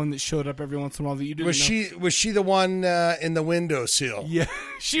hot one that showed up every once in a while that you didn't know. Was she the one in the windowsill? Yeah.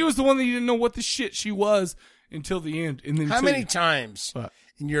 She was the one that you didn't know what the shit she was until the end. And then how many times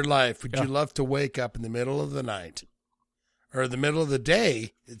in your life would you love to wake up in the middle of the night or the middle of the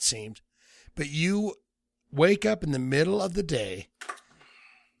day, it seemed, but you wake up in the middle of the day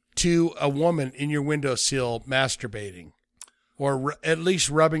to a woman in your windowsill masturbating or at least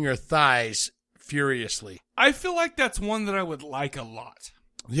rubbing her thighs furiously? I feel like that's one that I would like a lot.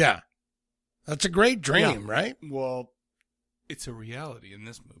 Yeah. That's a great dream, right? Well, it's a reality in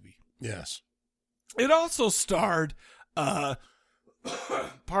this movie. Yes. It also starred, pardon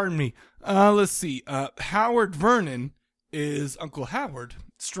me, let's see, Howard Vernon is Uncle Howard,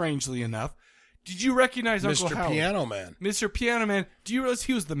 strangely enough. Did you recognize Uncle Mr. Howard? Piano Man. Mr. Piano Man. Do you realize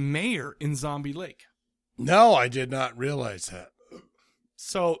he was the mayor in Zombie Lake? No, I did not realize that.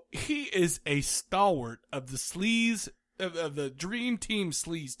 So he is a stalwart of the sleaze, of the Dream Team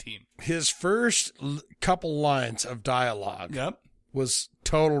Sleaze team. His first couple lines of dialogue was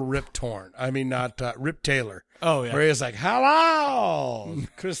total Rip Torn. I mean, not Rip Taylor. Oh, yeah. Where he was like, "Hello,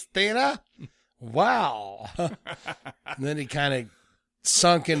 Christina. Wow." And then he kind of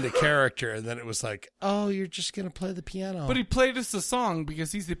sunk into character, and then it was like, "Oh, you're just going to play the piano." But he played us a song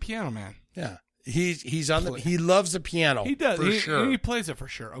because he's the piano man. Yeah. He's on he loves the piano. He does. For sure. He plays it for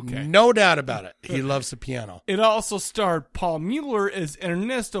sure. Okay. No doubt about it. He loves the piano. It also starred Paul Mueller as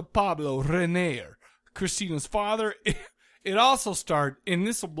Ernesto Pablo Rener, Christina's father. It also starred, and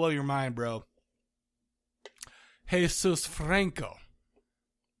this will blow your mind, bro, Jesus Franco,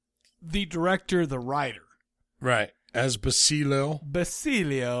 the director, the writer. Right. As Basilio.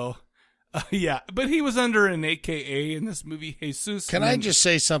 Yeah, but he was under an AKA in this movie, Jesus. Can I just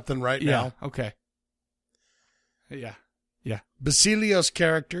say something right now? Okay. Yeah. Basilio's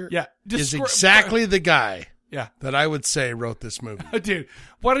character is exactly the guy that I would say wrote this movie. Dude,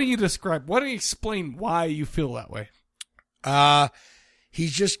 why don't you explain why you feel that way?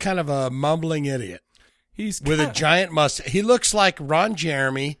 He's just kind of a mumbling idiot. He's with a giant mustache. He looks like Ron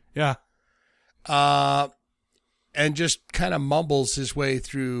Jeremy. Yeah. And just kind of mumbles his way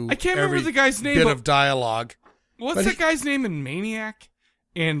through. I can't remember the guy's name. Bit of dialogue. What's that guy's name in Maniac?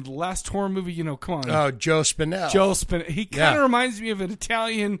 And last horror movie, come on. Oh, Joe Spinell. He kind of reminds me of an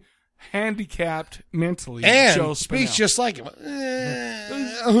Italian handicapped mentally. And Joe speaks Spinell. just like him.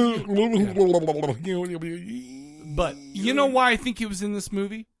 But you know why I think he was in this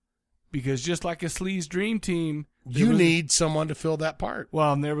movie? Because just like a Sleaze Dream Team, you need someone to fill that part.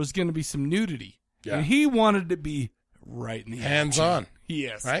 Well, and there was going to be some nudity. Yeah. And he wanted to be right in the hands action. on.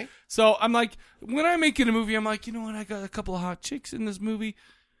 Yes. Right? So I'm like, when I make it a movie, I'm like, you know what? I got a couple of hot chicks in this movie,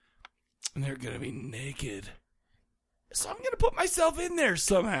 and they're going to be naked. So I'm going to put myself in there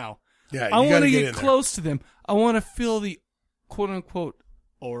somehow. Yeah, I want to get get in there. close to them. I want to feel the quote-unquote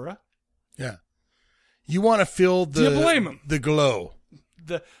aura. Yeah. You want to feel Do you blame 'em? the glow.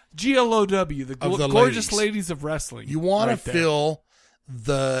 The GLOW, the Of the gorgeous ladies. ladies of wrestling. You want right to there. feel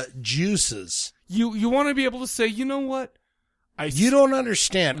the juices. You want to be able to say, you know what? You don't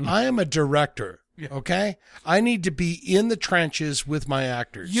understand. I am a director. Okay? I need to be in the trenches with my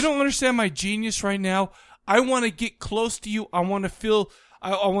actors. You don't understand my genius right now. I want to get close to you. I want to feel,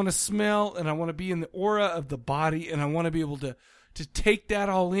 I want to smell, and I want to be in the aura of the body, and I want to be able to take that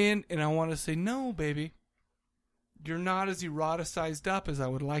all in, and I want to say, no, baby, you're not as eroticized up as I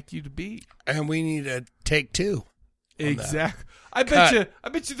would like you to be. And we need a take two. Exactly. I bet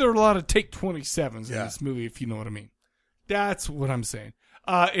you there are a lot of take 27s in this movie, if you know what I mean. That's what I'm saying.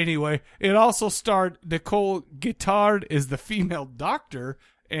 Anyway, it also starred Nicole Guittard as the female doctor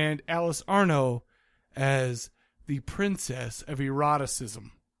and Alice Arno as the princess of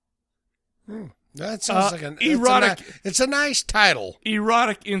eroticism. That sounds like erotic. It's a nice title.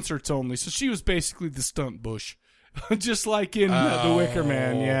 Erotic inserts only. So she was basically the stunt bush. Just like in The Wicker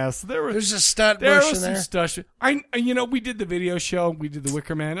Man, yes. There's a stunt there bush was in some there. stunt. We did the video show, we did The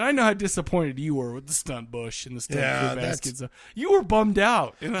Wicker Man, and I know how disappointed you were with the stunt bush and the stunt Yeah, fruit basket. So you were bummed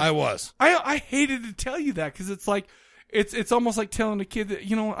out. And I was. I hated to tell you that because it's like, it's almost like telling a kid that,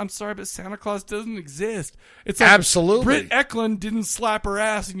 I'm sorry, but Santa Claus doesn't exist. It's like Absolutely. Britt Eklund didn't slap her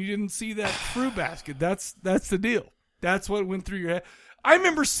ass and you didn't see that fruit basket. That's the deal. That's what went through your head. I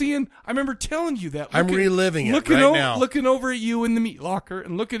remember telling you that. I'm reliving it right now. Looking over at you in the meat locker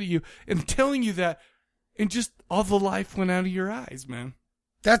and looking at you and telling you that, and just all the life went out of your eyes, man.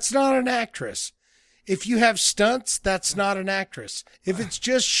 That's not an actress. If you have stunts, that's not an actress. If it's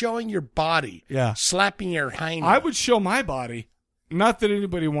just showing your body, slapping your hiney. I would show my body. Not that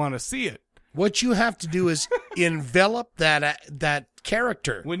anybody want to see it. What you have to do is envelop that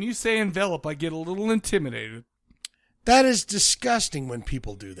character. When you say envelop, I get a little intimidated. That is disgusting when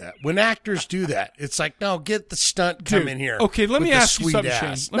people do that. When actors do that, it's like, no, get the stunt come in here. Okay, let with me the ask you sweet something,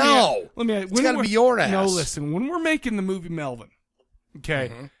 ass. Shane. It's got to be your ass. No, listen. When we're making the movie Melvin,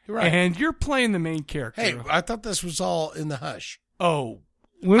 okay, You're right. and you're playing the main character. Hey, I thought this was all in the hush. Oh,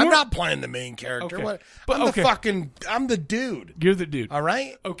 I'm not playing the main character. Okay. What? But, I'm the dude. You're the dude. All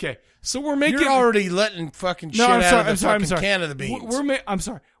right? Okay. So we're making. You're already letting fucking shit out of the fucking can of the beans. I'm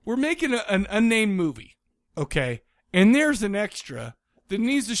sorry. We're making an unnamed movie. Okay. And there's an extra that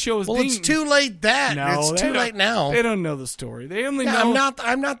needs to show us. Well, it's too late. No, it's too late now. They don't know the story. They only know.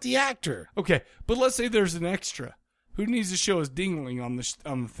 I'm not the actor. Okay, but let's say there's an extra who needs to show us dingling on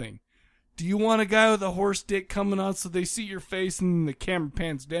the thing. Do you want a guy with a horse dick coming on so they see your face and the camera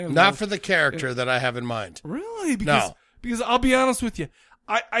pans down? Not for the character that I have in mind. Really? No. Because I'll be honest with you.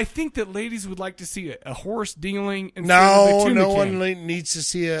 I think that ladies would like to see a horse dingling. No one needs to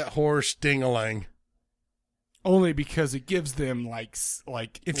see a horse dingling. Only because it gives them like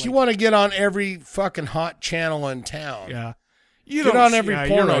if you want to get on every fucking hot channel in town, get on every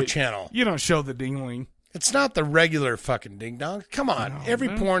porno channel. You don't show the dingling. It's not the regular fucking ding dong. Come on, every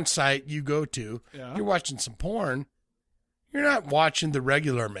porn site you go to, you're watching some porn. You're not watching the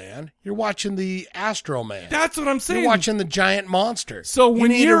regular man. You're watching the Astro Man. That's what I'm saying. You're watching the giant monster. So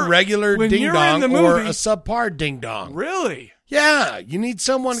when you need a regular ding dong or a subpar ding dong. Really? Yeah, you need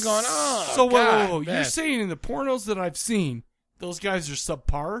someone going, So God, you're saying in the pornos that I've seen, those guys are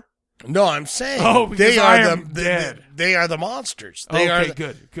subpar? No, I'm saying they are dead. They are the monsters.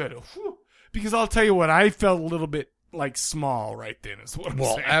 Good. Whew. Because I'll tell you what, I felt a little bit like small right then. Is what I'm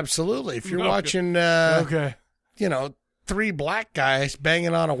saying. Well, absolutely. If you're watching, three black guys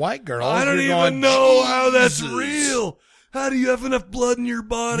banging on a white girl, I don't even know how that's real. How do you have enough blood in your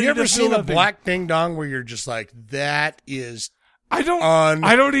body? You ever seen a black ding dong where you're just like, that is? I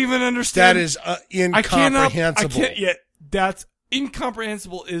don't even understand. That is incomprehensible. I can't yet. That's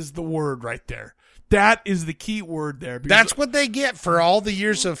incomprehensible is the word right there. That is the key word there. That's what they get for all the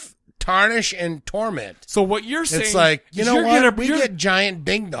years of tarnish and torment. So what you're saying, it's like, you know what? We get giant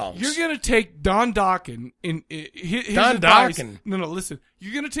ding dongs. You're going to take Don Dokken in his Don advice. Dokken. No, listen.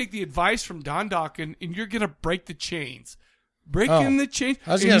 You're going to take the advice from Don Dokken and you're going to break the chains. Breaking the chains.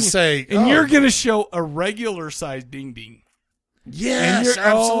 I was going to say. And you're going to show a regular size ding ding. Yes,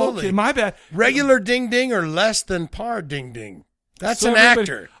 absolutely. Okay, my bad. Regular ding ding or less than par ding ding. That's So an everybody-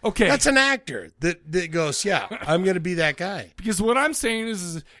 actor. okay. That's an actor that goes, yeah, I'm going to be that guy. Because what I'm saying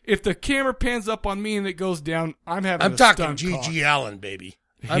is if the camera pans up on me and it goes down, I'm having I'm a talking stunt G.G. cock. Allen, baby.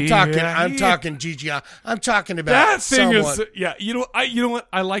 I'm talking Gigi. I'm talking about that thing. someone. Is yeah. You know what?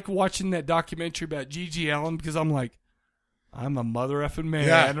 I like watching that documentary about Gigi Allen because I'm like, I'm a mother effing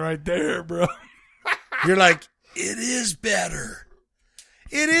man right there, bro. You're like, it is better.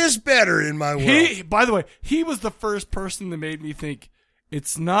 It is better in my world. By the way, he was the first person that made me think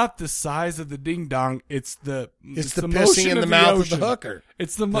it's not the size of the ding dong. It's the pissing in the mouth of the hooker.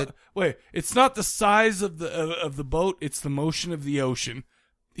 It's wait. It's not the size of the boat. It's the motion of the ocean.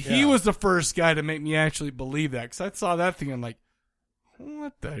 He was the first guy to make me actually believe that because I saw that thing. I'm like,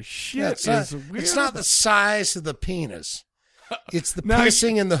 what the shit is weird? It's not the size of the penis. It's the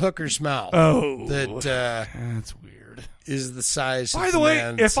pissing in the hooker's mouth. Oh, that's weird. Is the size? By the way,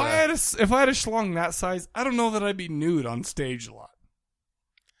 if I had a schlong that size, I don't know that I'd be nude on stage a lot.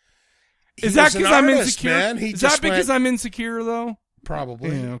 Is that because I'm insecure? Man. Is that because I'm insecure though?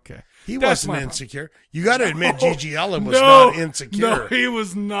 Probably. Yeah, okay. He That's wasn't my insecure. You got to admit, Gigi Allen was not insecure. No, he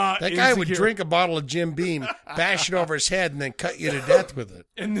was not. That guy would drink a bottle of Jim Beam, bash it over his head, and then cut you to death with it,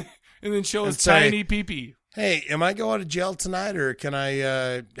 and then show his tiny pee-pee. Hey, am I going to jail tonight, or can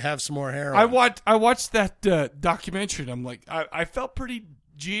I have some more heroin? I watched that documentary, and I'm like, I felt pretty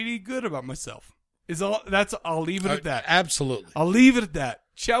GD good about myself. I'll leave it at that. Absolutely, I'll leave it at that.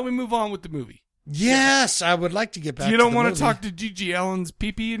 Shall we move on with the movie? Yes, I would like to get back. You don't to want to talk to Gigi Allen's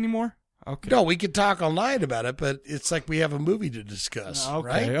pee-pee anymore? Okay. No, we could talk all night about it, but it's like we have a movie to discuss.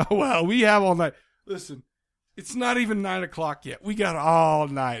 Okay. Right? Oh, well, we have all night. Listen, it's not even 9:00 yet. We got all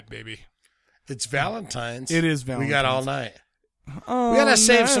night, baby. It's Valentine's. It is Valentine's. We got all night. Oh, we got to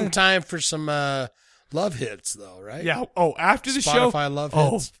save some time for some love hits, though, right? Yeah. Oh, after the show. Spotify love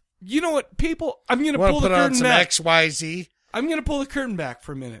hits. You know what, people? I'm going to pull the put curtain on some back. XYZ. I'm going to pull the curtain back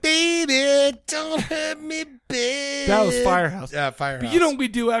for a minute. Baby, don't hurt me, baby. That was Firehouse. Yeah, Firehouse. But you know what we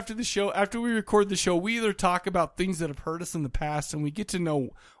do after the show? After we record the show, we either talk about things that have hurt us in the past and we get to know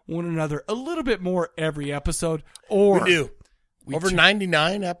one another a little bit more every episode. Or we do. Over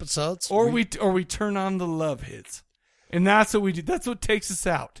 99 episodes. Or we turn on the love hits. And that's what we do. That's what takes us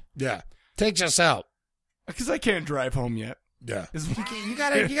out. Yeah. Takes us out. Because I can't drive home yet. Yeah. You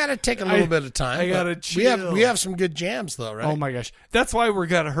gotta take a little bit of time. I gotta chill. We have some good jams though, right? Oh my gosh. That's why we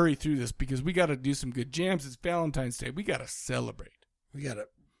gotta hurry through this, because we gotta do some good jams. It's Valentine's Day. We gotta celebrate.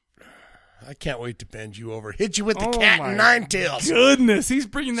 I can't wait to bend you over. Hit you with the cat and nine tails. Goodness, he's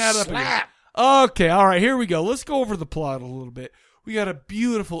bringing that up again. Okay, all right, here we go. Let's go over the plot a little bit. We got a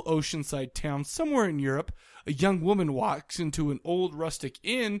beautiful oceanside town somewhere in Europe. A young woman walks into an old rustic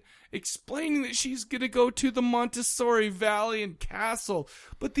inn, explaining that she's going to go to the Montessori Valley and Castle.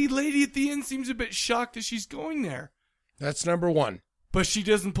 But the lady at the inn seems a bit shocked that she's going there. That's number one. But she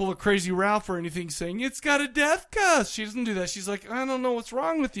doesn't pull a crazy Ralph or anything saying, it's got a death cuss. She doesn't do that. She's like, I don't know what's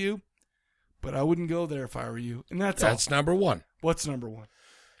wrong with you, but I wouldn't go there if I were you. And that's all. Number one. What's number one?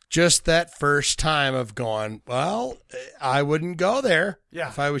 Just that first time of going, well, I wouldn't go there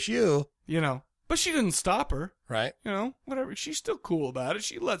if I was you. You know. But she didn't stop her. Right. You know, whatever. She's still cool about it.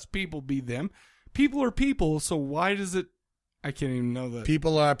 She lets people be them. People are people, so why does it... I can't even know that.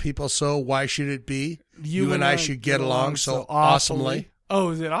 People are people, so why should it be? You and I should get along so awesomely.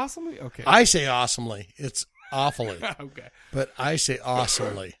 Oh, is it awesomely? Okay. I say awesomely. It's awfully. Okay. But I say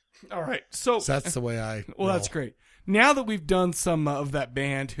awesomely. All right. So that's the way I Well, that's great. Now that we've done some of that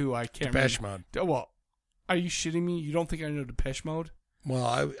band who I can't Depeche remember. Mode. Well, are you shitting me? You don't think I know Depeche Mode? Well,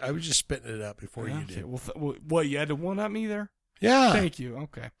 I was just spitting it up before you did. Well, what, you had to one-up me there? Yeah. Thank you.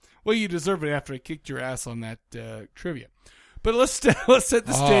 Okay. Well, you deserve it after I kicked your ass on that trivia. But let's set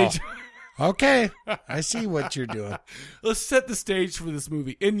the stage. Okay. I see what you're doing. Let's set the stage for this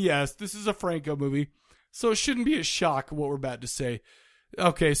movie. And yes, this is a Franco movie, so it shouldn't be a shock what we're about to say.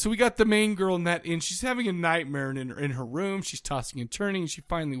 Okay, so we got the main girl in that inn. She's having a nightmare in her room. She's tossing and turning, and she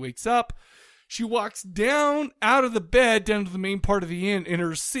finally wakes up. She walks down out of the bed, down to the main part of the inn, in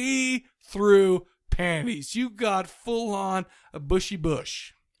her see-through panties. You got full-on a bushy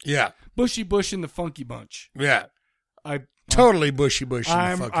bush. Yeah. Bushy bush in the funky bunch. Yeah. Totally bushy in the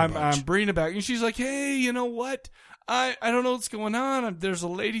funky bunch. I'm bringing it back. And she's like, hey, you know what? I don't know what's going on. There's a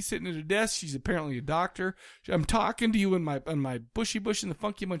lady sitting at her desk. She's apparently a doctor. I'm talking to you in my bushy bush in the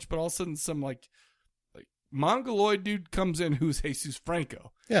funky bunch, but all of a sudden some like Mongoloid dude comes in who's Jesus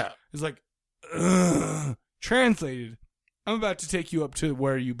Franco. Yeah. He's like, translated, I'm about to take you up to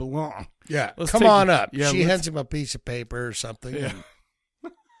where you belong. Yeah, come on up. She hands him a piece of paper or something. Yeah.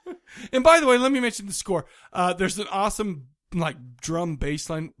 And by the way, let me mention the score. There's an awesome drum bass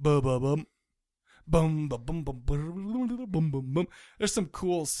line. Bum bum bum. Bum bum bum bum bum bum bum. There's some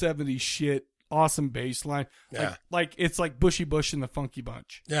cool 70s shit. Awesome bass line. Yeah. Like it's like Bushy Bush and the Funky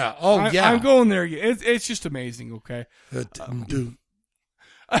Bunch. Yeah. Oh, yeah. I'm going there. It's just amazing. Okay.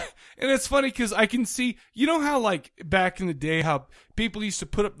 And it's funny because I can see, you know how like back in the day, how people used to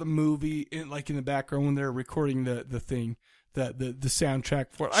put up the movie in the background when they're recording the thing, the soundtrack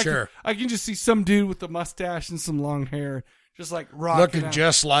for it. Sure. I can just see some dude with a mustache and some long hair, just like rocking looking out.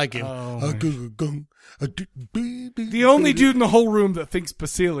 just like him. The only dude in the whole room that thinks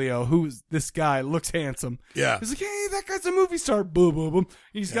Basilio, who's this guy, looks handsome. Yeah. He's like, hey, that guy's a movie star. Boom, boom, boom.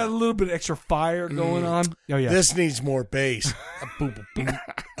 He's got a little bit of extra fire going on. Oh, yeah. This needs more bass.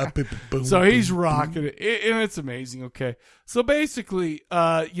 So he's rocking it, and it's amazing. Okay. So basically,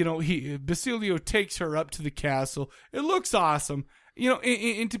 Basilio takes her up to the castle. It looks awesome.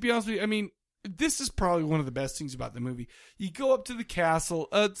 And to be honest with you, I mean, this is probably one of the best things about the movie. You go up to the castle.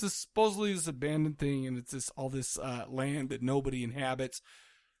 It's supposedly this abandoned thing, and it's all this land that nobody inhabits.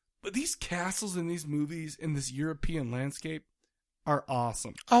 But these castles in these movies in this European landscape are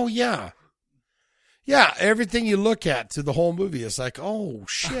awesome. Oh yeah, yeah. Everything you look at through the whole movie is like, oh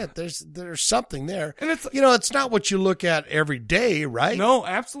shit, there's something there. And it's it's not what you look at every day, right? No,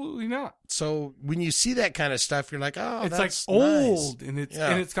 absolutely not. So when you see that kind of stuff, you're like, oh, it's that's like old, nice.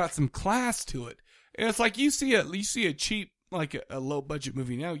 and it's got some class to it. And it's like you see a cheap, like a low budget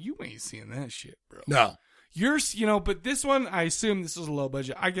movie now, you ain't seeing that shit, bro. No. But this one, I assume this is a low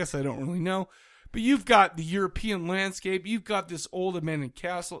budget. I guess I don't really know. But you've got the European landscape. You've got this old abandoned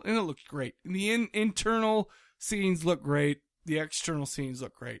castle, and it looks great. And the internal scenes look great. The external scenes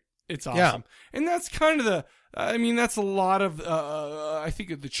look great. It's awesome. Yeah. And that's kind of that's a lot of, I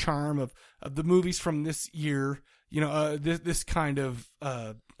think, of the charm of the movies from this year, this kind of,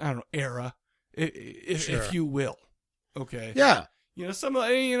 era, if you will. Okay. Yeah.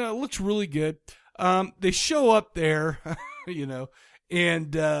 It looks really good. They show up there,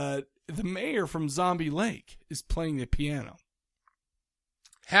 and the mayor from Zombie Lake is playing the piano.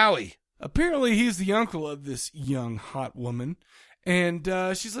 Howie. Apparently, he's the uncle of this young, hot woman. And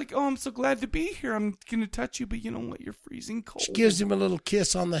she's like, oh, I'm so glad to be here. I'm going to touch you, but you know what? You're freezing cold. She gives him a little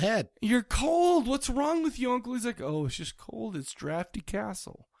kiss on the head. You're cold. What's wrong with you, uncle? He's like, oh, it's just cold. It's Drafty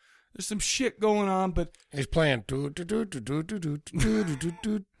Castle. There's some shit going on, but he's playing or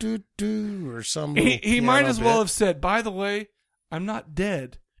some. He might as well have said, by the way, I'm not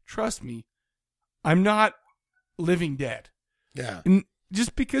dead. Trust me, I'm not living dead. Yeah. And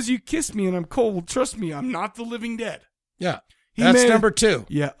just because you kiss me and I'm cold, trust me, I'm not the living dead. Yeah. That's number 2.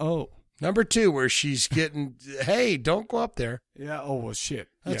 Yeah. Oh. Number 2, where she's getting, hey, don't go up there. Yeah. Oh, well, shit.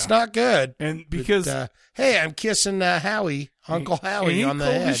 That's not good. And because, hey, I'm kissing Howie, Uncle Howie on the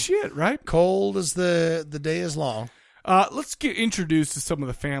head. Cold as shit, right? Cold as the day is long. Let's get introduced to some of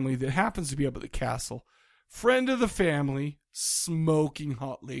the family that happens to be up at the castle. Friend of the family, smoking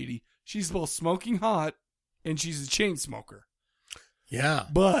hot lady. She's both smoking hot and she's a chain smoker. Yeah.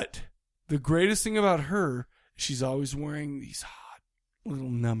 But the greatest thing about her, she's always wearing these hot little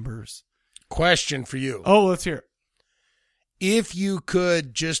numbers. Question for you. Oh, let's hear it. If you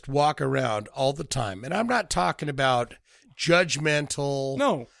could just walk around all the time, and I'm not talking about judgmental.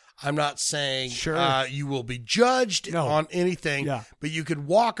 No. I'm not saying sure. You will be judged on anything, but you could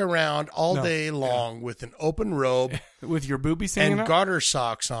walk around all day long with an open robe. With your boobies hanging and out? garter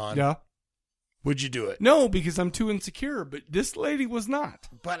socks on. Yeah. Would you do it? No, because I'm too insecure, but this lady was not.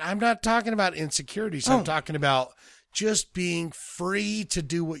 But I'm not talking about insecurities. I'm talking about just being free to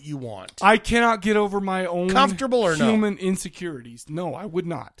do what you want. I cannot get over my own comfortable or human insecurities. No, I would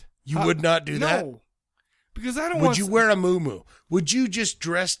not. You would not do that? No. Because I don't Would want you wear a muumuu? Would you just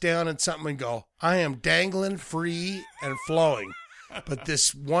dress down in something and go, I am dangling, free, and flowing, but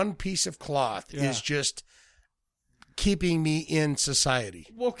this one piece of cloth is just keeping me in society?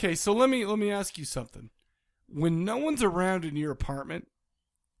 Okay, so let me ask you something. When no one's around in your apartment,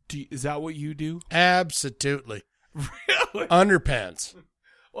 is that what you do? Absolutely. Really? Underpants.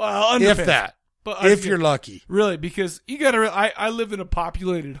 Well, underpants. If that. But if you're lucky. Really, because you got to. I live in a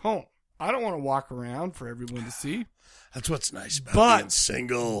populated home. I don't want to walk around for everyone to see. That's what's nice about being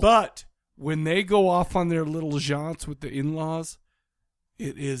single. But when they go off on their little jaunts with the in-laws,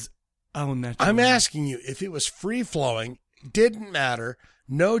 it is natural. I'm asking you, if it was free-flowing, didn't matter,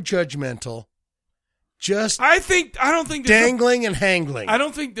 no judgmental, just I don't think dangling and hangling. I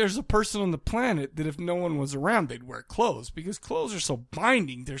don't think there's a person on the planet that if no one was around, they'd wear clothes, because clothes are so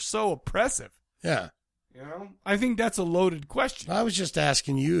binding. They're so oppressive. Yeah. You know, I think that's a loaded question. I was just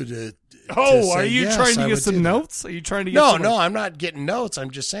asking you to. Oh, say, are you yes, trying to I get would some do that. notes? Are you trying to get No, I'm not getting notes.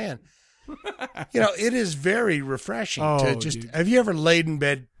 I'm just saying. It is very refreshing to just. Dude. Have you ever laid in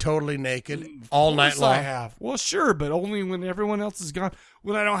bed totally naked all night long? I have. Well, sure, but only when everyone else is gone.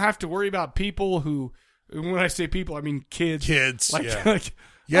 When I don't have to worry about people who. When I say people, I mean kids. Kids, like, yeah. like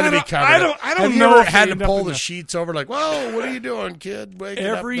You got to be covered. I don't Have you know ever if had they to end up pull in the the- sheets over like, whoa, what are you doing, kid? Waking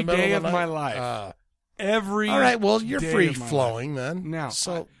up Every in the middle day of the my night? life. Every all right, well, you're day free of my flowing, life. man. Now,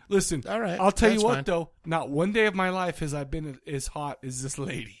 So listen, all right, I'll tell you that's what, fine. though. Not one day of my life has I been as hot as this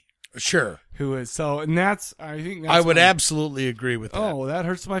lady. Sure. Who is so, and that's I think that's I would my- absolutely agree with that. Oh, that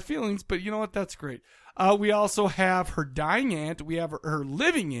hurts my feelings, but you know what? That's great. We also have her dying aunt. We have her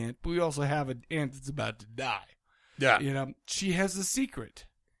living aunt, but we also have an aunt that's about to die. Yeah. You know, she has a secret.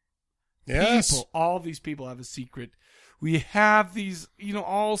 Yes. People, all these people have a secret. We have these, you know,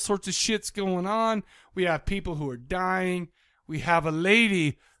 all sorts of shits going on. We have people who are dying. We have a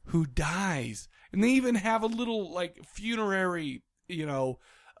lady who dies. And they even have a little, like, funerary, you know,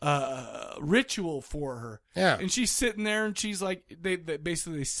 ritual for her. Yeah. And she's sitting there and she's like, they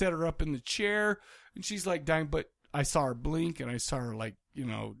basically they set her up in the chair and she's like dying, but I saw her blink and I saw her, like, you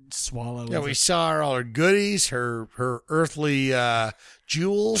know, swallow. Yeah, we saw her, all her goodies, her earthly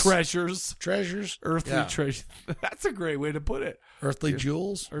jewels. Treasures. Earthly Yeah. treasures. That's a great way to put it. Earthly Yeah.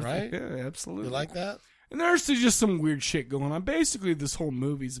 jewels, right? Yeah, absolutely. You like that? And there's just some weird shit going on. Basically, this whole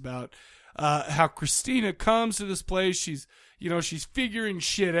movie's about how Christina comes to this place. She's figuring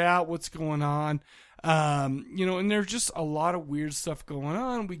shit out, what's going on. You know, and there's just a lot of weird stuff going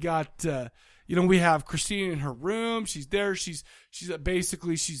on. We got, we have Christina in her room. She's there. She's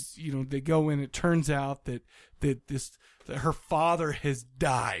basically, they go in. It turns out that her father has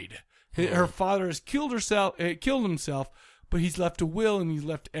died. Her father has killed himself, but he's left a will and he's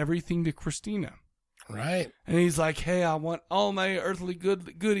left everything to Christina. Right. And he's like, hey, I want all my earthly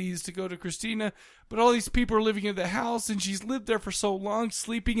goodies to go to Christina, but all these people are living in the house, and she's lived there for so long,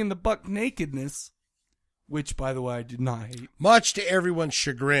 sleeping in the buck nakedness, which, by the way, I did not hate. Much to everyone's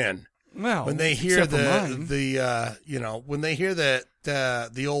chagrin. Well, when they hear except for mine. when they hear that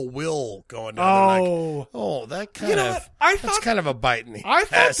the old will going down, they're like, oh, that kind of that's kind of a bite in the I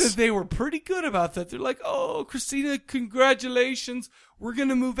thought ass. that they were pretty good about that. They're like, oh, Christina, congratulations, we're going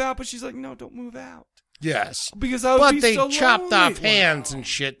to move out. But she's like, no, don't move out. Yes, Because I would but be they so chopped lonely. off hands and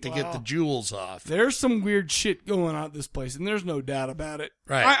shit to get the jewels off. There's some weird shit going on at this place, and there's no doubt about it.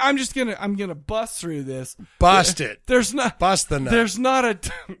 Right. I'm gonna bust through this. Bust it. There's not Bust the nut. There's not a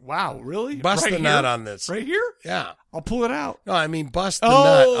wow, really? Bust Right the here? nut on this. Right here? Yeah. I'll pull it out. No, I mean bust the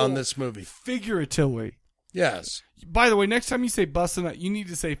nut on this movie. Figuratively. Yes. By the way, next time you say bust the nut, you need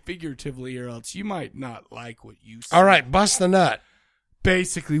to say figuratively, or else you might not like what you say. All right, bust the nut.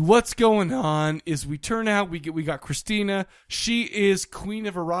 Basically, what's going on is we turn out we got Christina. She is queen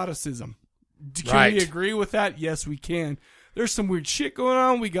of eroticism. Can Right. we agree with that? Yes, we can. There's some weird shit going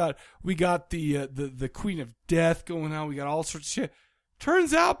on. We got the queen of death going on. We got all sorts of shit.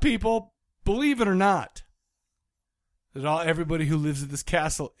 Turns out, people, believe it or not, that everybody who lives at this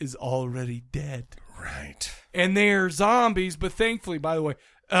castle is already dead. Right. And they're zombies, but thankfully, by the way,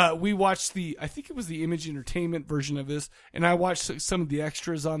 we watched I think it was the Image Entertainment version of this, and I watched some of the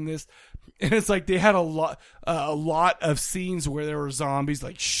extras on this, and it's like they had a lot of scenes where there were zombies,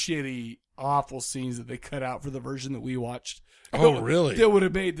 like shitty, awful scenes that they cut out for the version that we watched. Oh, really? That would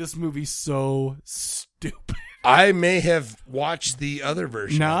have made this movie so stupid. I may have watched the other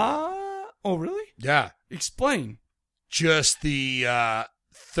version. Nah. Oh, really? Yeah. Explain. Just the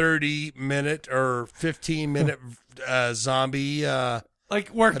 30-minute or 15-minute zombie like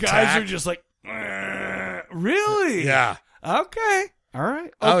where attack. guys are just like, really? Yeah. Okay. All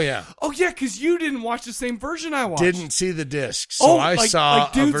right. Oh, yeah. Oh, yeah, because you didn't watch the same version I watched. Didn't see the disc, so I saw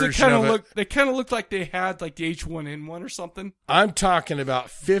like dudes a version that kind of it. They kind of looked like they had like the H1N1 or something. I'm talking about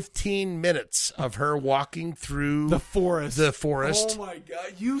 15 minutes of her walking through the forest. Oh my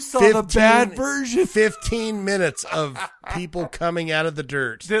god, you saw the bad version. 15 minutes of people coming out of the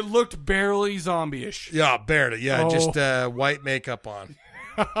dirt that looked barely zombie-ish. Yeah, barely. Yeah, Oh. just white makeup on.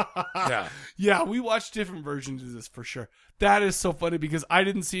 Yeah. Yeah, we watched different versions of this for sure. That is so funny because I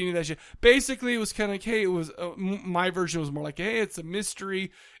didn't see any of that shit. Basically, it was kind of like, hey, it was my version was more like, hey, it's a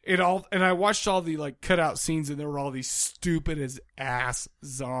mystery. And I watched all the like cutout scenes, and there were all these stupid as ass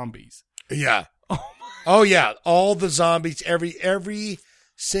zombies. Yeah. Oh yeah, all the zombies, every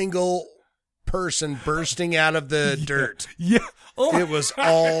single person bursting out of the dirt. Yeah. Oh, it was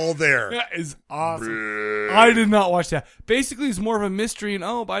all there. That is awesome. I did not watch that. Basically, it's more of a mystery, and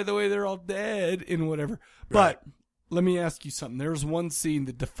oh, by the way, they're all dead and whatever. But let me ask you something. There's one scene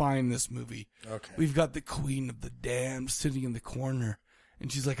that defined this movie. Okay. We've got the Queen of the Damned sitting in the corner, and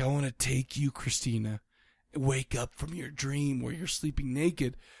she's like, I want to take you, Christina. Wake up from your dream where you're sleeping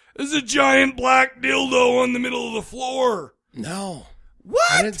naked. There's a giant black dildo on the middle of the floor. No. What?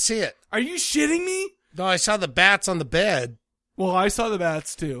 I didn't see it. Are you shitting me? No, I saw the bats on the bed. Well, I saw the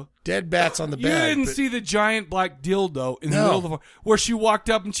bats too. Dead bats on the You bed. didn't see the giant black dildo in the middle of the where she walked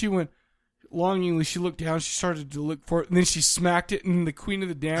up and she went longingly. She looked down. She started to look for it, and then she smacked it. And the Queen of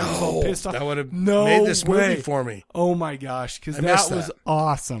the Damned was all pissed off. That would have no made this way. movie for me. Oh my gosh, because I that missed was that.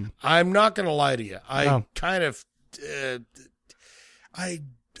 awesome. I'm not going to lie to you. I kind of,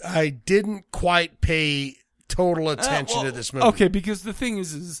 I didn't quite pay total attention to this movie. Okay, because the thing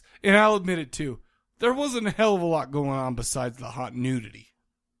is, and I'll admit it too, there wasn't a hell of a lot going on besides the hot nudity.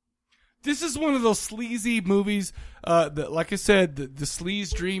 This is one of those sleazy movies that, like I said, the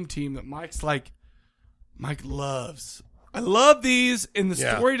sleaze dream team that Mike loves. I love these, and the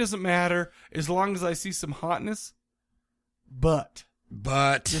story doesn't matter as long as I see some hotness. But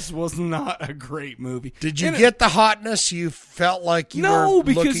this was not a great movie. Did you get the hotness you felt like you were looking for?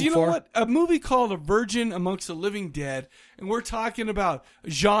 No, because you know what? A movie called A Virgin Amongst the Living Dead, and we're talking about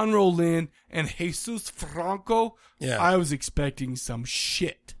Jean Rollin and Jesus Franco. Yeah. I was expecting some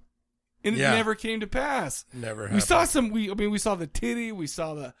shit. And it never came to pass. Never We happened. saw we saw the titty, we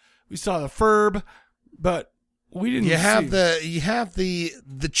saw the ferb, but we didn't You have see.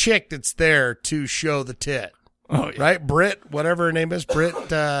 the chick that's there to show the tit. Oh, yeah. Right? Britt, whatever her name is, Britt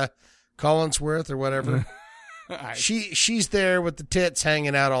Collinsworth or whatever. She's there with the tits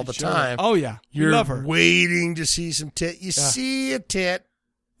hanging out all the time. Oh yeah. You You're love her. waiting to see some tit. You see a tit.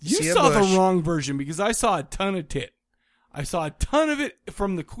 You see a saw bush. the wrong version because I saw a ton of tit. I saw a ton of it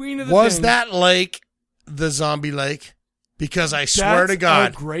from the Queen of the Was Thing. that lake the zombie lake? Because I swear to That's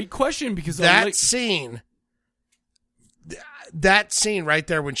God, a great question because that scene right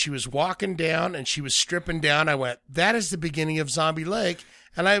there when she was walking down and she was stripping down, I went, that is the beginning of Zombie Lake.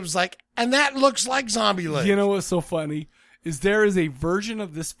 And I was like, and that looks like Zombie Lake. You know what's so funny is there is a version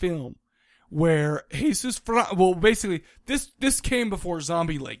of this film where basically this came before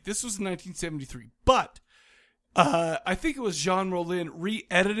Zombie Lake. This was in 1973, but I think it was Jean Rollin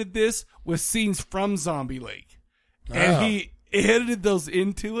re-edited this with scenes from Zombie Lake, and he edited those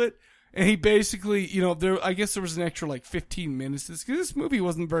into it. And he basically, I guess there was an extra 15 minutes because this movie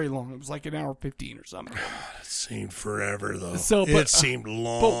wasn't very long. It was like an hour 15 or something. It seemed forever though. It seemed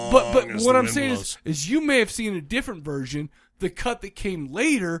long. But as what the I'm wind saying blows. is you may have seen a different version, the cut that came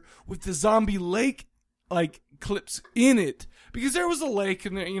later with the Zombie Lake clips in it, because there was a lake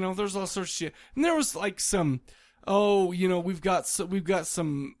and there, there's all sorts of shit, and there was some. We've got some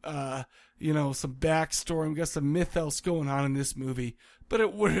some backstory. We've got some mythos going on in this movie. But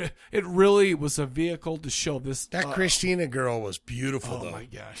it really was a vehicle to show this. That Christina girl was beautiful, though. Oh, my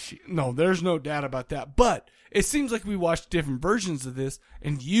gosh. No, there's no doubt about that. But it seems like we watched different versions of this,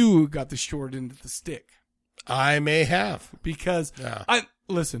 and you got the short end of the stick. I may have. Because,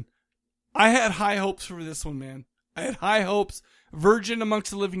 listen, I had high hopes for this one, man. I had high hopes. Virgin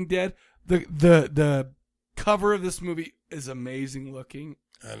Amongst the Living Dead. The cover of this movie is amazing looking.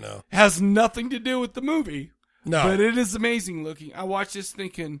 I know. Has nothing to do with the movie. No. But it is amazing looking. I watched this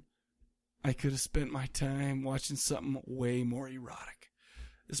thinking I could have spent my time watching something way more erotic.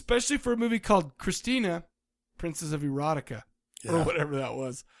 Especially for a movie called Christina, Princess of Erotica. Or whatever that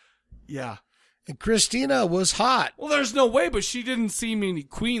was. Yeah. And Christina was hot. Well, there's no way, but she didn't seem any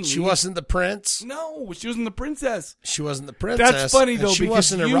queenly. She wasn't the prince. No, she wasn't the princess. She wasn't the princess. That's funny, though, she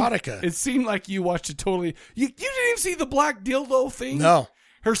because wasn't erotica. It seemed like you watched it totally. You didn't even see the black dildo thing? No.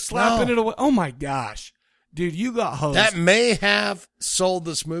 Her slapping it away. Oh, my gosh. Dude, you got hosed. That may have sold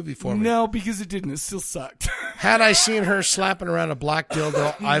this movie for me. No, because it didn't. It still sucked. Had I seen her slapping around a black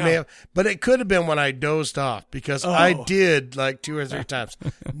dildo, I may have. But it could have been when I dozed off, because I did 2 or 3 times.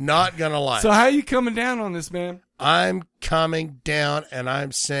 Not going to lie. So how you coming down on this, man? I'm coming down, and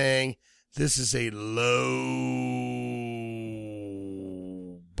I'm saying this is a low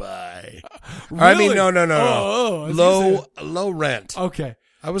buy. Really? I mean, no. Low rent. Okay.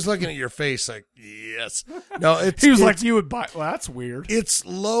 I was looking at your face like, yes. No, he was like, you would buy. Well, that's weird. It's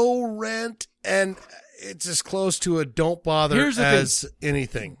low rent, and it's as close to a don't bother as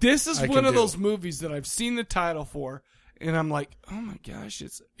anything. This is one of those movies that I've seen the title for, and I'm like, oh my gosh,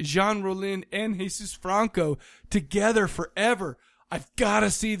 it's Jean Rollin and Jesus Franco together forever. I've got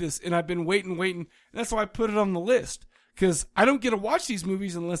to see this, and I've been waiting. And that's why I put it on the list, because I don't get to watch these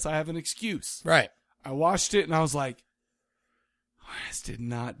movies unless I have an excuse. Right. I watched it, and I was like, this did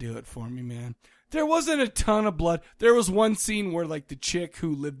not do it for me, man. There wasn't a ton of blood. There was one scene where the chick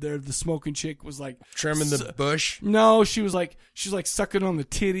who lived there, the smoking chick, was trimming the bush. No, she was sucking on the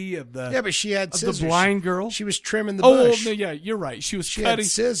titty of the but she had scissors. The blind girl. She was trimming the bush. Oh, yeah, you're right. She cutting had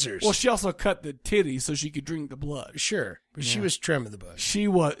scissors. Well, she also cut the titty so she could drink the blood. Sure, but she was trimming the bush. She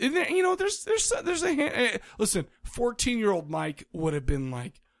was. And there's a listen. 14-year-old Mike would have been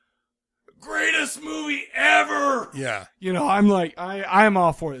like, greatest movie ever. Yeah. You know, I'm like, I'm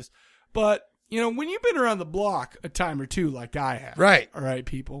all for this. But, you know, when you've been around the block a time or two like I have. Right. All right,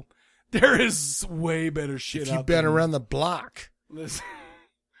 people. There is way better shit If out you've been there. around the block.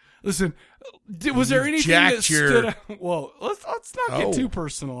 Listen, was there anything that stood out? Well, let's not get Oh. too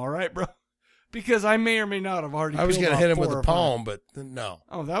personal, all right, bro? Because I may or may not have already I was going to hit him with a poem, but no.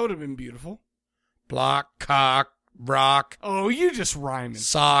 Oh, that would have been beautiful. Block, cock, rock. Oh, you just rhyming.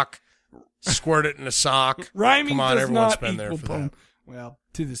 Sock. Squirt it in a sock. Rhyming Come on, does everyone's not been there equal for poem. that. Well,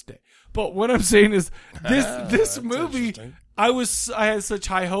 to this day. But what I'm saying is this movie, interesting. I had such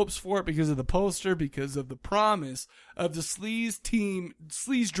high hopes for it because of the poster, because of the promise of the Sleaze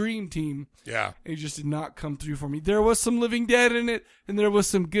Dream Team. Yeah. It just did not come through for me. There was some Living Dead in it, and there was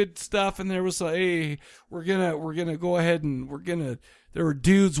some good stuff, and there was hey, we're gonna go ahead and there were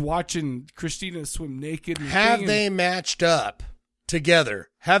dudes watching Christina swim naked. And Have they matched up together?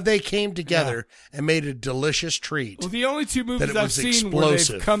 Have they came together and made a delicious treat? Well, the only two movies that it I've was seen where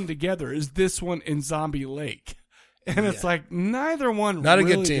explosive. they've come together is this one and Zombie Lake. And it's like neither one Not a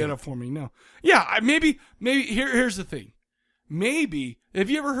really good team. did it for me. No. Yeah, maybe here's the thing. Maybe have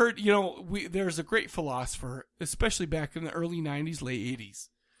you ever heard, you know, there's a great philosopher, especially back in the early 90s, late 80s.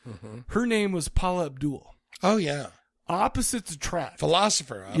 Mm-hmm. Her name was Paula Abdul. Oh yeah. Opposites attract.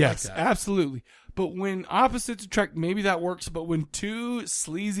 Philosopher. I Yes, like that. absolutely. But when opposites attract, maybe that works. But when two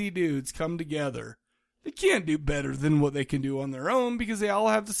sleazy dudes come together, they can't do better than what they can do on their own because they all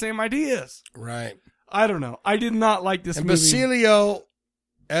have the same ideas. Right. I don't know. I did not like this And movie. Basilio,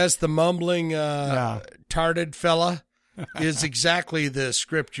 as the mumbling, tarded fella, is exactly the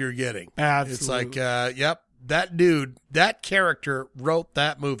script you're getting. Absolutely. It's like, yep, that dude, that character wrote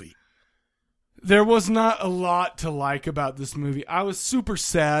that movie. There was not a lot to like about this movie. I was super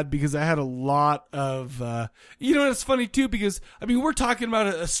sad because I had a lot of, you know, it's funny too because, I mean, we're talking about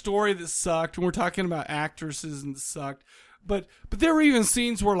a story that sucked and we're talking about actresses and that sucked. But there were even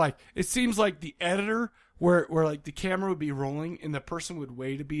scenes where like, it seems like the editor where like the camera would be rolling and the person would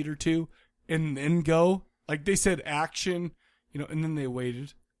wait a beat or two and then go. Like they said action, you know, and then they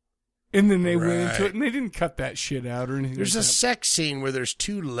waited. And then they went into it and they didn't cut that shit out or anything. There's like a that. sex scene where there's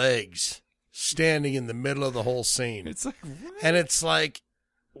two legs standing in the middle of the whole scene. It's like, what? And it's like,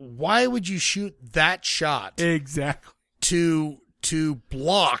 why would you shoot that shot? Exactly. To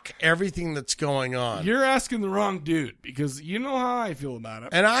block everything that's going on. You're asking the wrong dude because you know how I feel about it.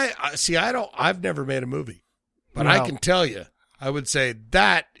 And I've never made a movie, but Well, I can tell you, I would say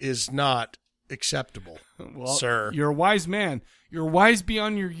that is not acceptable, well, sir. You're a wise man. You're wise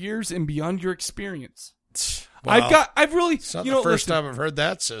beyond your years and beyond your experience. Well, I've really, it's not you the know, first listen, time I've heard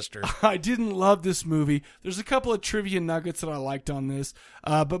that, sister. I didn't love this movie. There's a couple of trivia nuggets that I liked on this,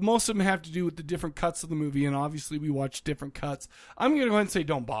 but most of them have to do with the different cuts of the movie, and obviously we watched different cuts. I'm going to go ahead and say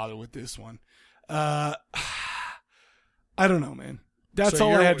don't bother with this one. I don't know, man. That's So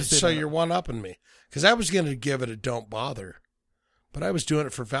all I you're- had to say. So about it. you're one-upping me. Because I was going to give it a don't bother, but I was doing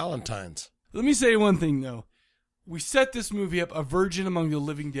it for Valentine's. Let me say one thing, though. We set this movie up, A Virgin Among the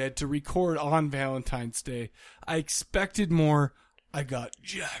Living Dead, to record on Valentine's Day. I expected more. I got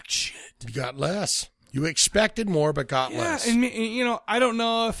jack shit. You got less. You expected more, but got less. And, you know, I don't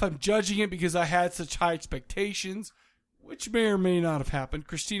know if I'm judging it because I had such high expectations, which may or may not have happened.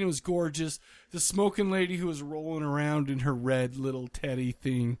 Christina was gorgeous. The smoking lady who was rolling around in her red little teddy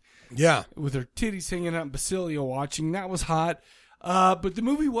thing. Yeah. With her titties hanging out and Basilio watching. That was hot. But the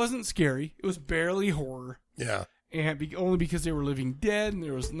movie wasn't scary. It was barely horror. Yeah. And only because they were living dead and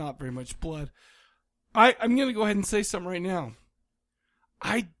there was not very much blood. I'm going to go ahead and say something right now.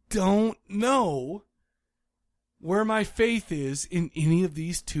 I don't know where my faith is in any of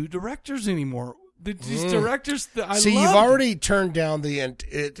these two directors anymore. These directors that I See, love. you've already turned down the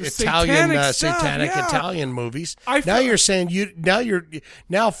Italian, satanic yeah. Italian movies. Now you're saying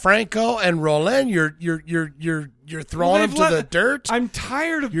now Franco and Roland, you're throwing them to the dirt. I'm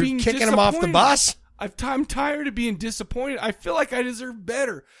tired of You're being kicking them off the disappointed. bus. I'm tired of being disappointed. I feel like I deserve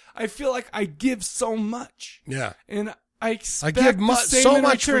better. I feel like I give so much. Yeah. And I expect I give the same so in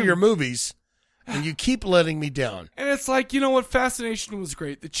much for return. your movies, and you keep letting me down. And it's like, you know what? Fascination was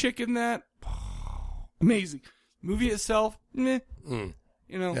great. The chick in that, amazing. Movie itself, meh. Mm.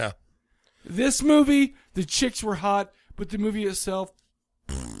 You know, Yeah. This movie, the chicks were hot, but the movie itself,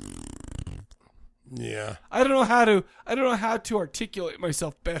 Yeah. I don't know how to articulate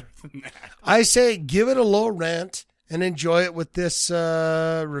myself better than that. I say give it a low rent and enjoy it with this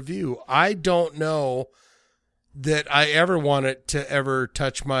review. I don't know that I ever want it to ever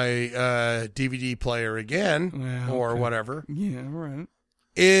touch my DVD player again or whatever. Yeah, right.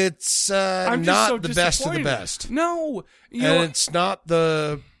 It's I'm just not so the best of the disappointed. best. No. You And know, it's not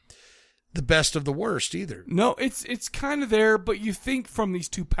the the best of the worst either. No, it's kind of there, but you think from these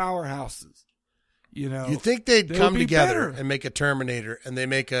two powerhouses, you know, you think they'd come together better. and make a Terminator, and they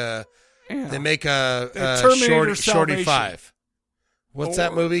make a Terminator Shorty Salvation. 5. What's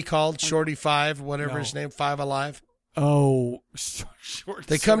that movie called? Shorty 5, whatever his name, 5 Alive. Oh, short.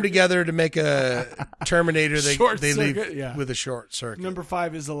 They come together to make a Terminator. They leave yeah. with a short circuit. Number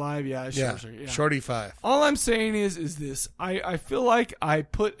 5 is alive. Yeah, circuit. Yeah. Shorty 5. All I'm saying is this. I feel like I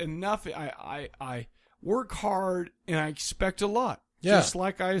put enough. I work hard and I expect a lot. Yeah. Just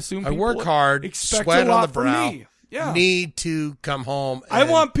like I assume I people work hard, expect sweat a lot on the from brow. me. Yeah. Need to come home. I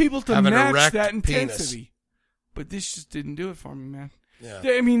want people to have an match erect that penis. intensity, but this just didn't do it for me, man. Yeah.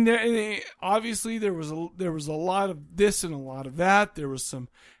 I mean, obviously there was a lot of this and a lot of that. There was some,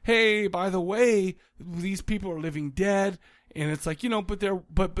 hey, by the way, these people are living dead, and it's like, you know, but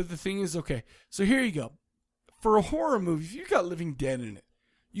the thing is, okay, so here you go. For a horror movie, if you got living dead in it,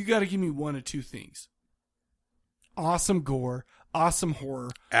 you got to give me one of two things: awesome gore, awesome horror,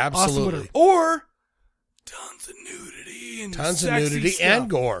 Absolutely, awesome or tons of nudity and tons of sexy nudity stuff. and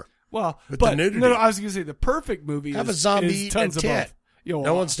gore. Well, with but the nudity. no, I was going to say the perfect movie Have is a zombie is eating tons a of tit. both. Yo,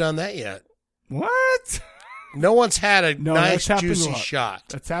 No one's done that yet. What? No one's had a No, nice that's happened a juicy lot. shot.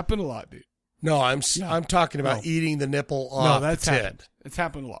 That's happened a lot, dude. No, I'm talking about No. eating the nipple No, off that's the tit. happened. It's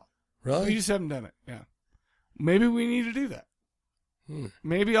happened a lot. Really? We just haven't done it. Yeah. Maybe we need to do that.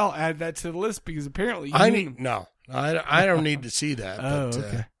 Maybe I'll add that to the list because apparently you I don't need to see that. Oh, but,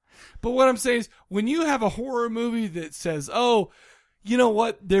 okay. But what I'm saying is, when you have a horror movie that says, "Oh, you know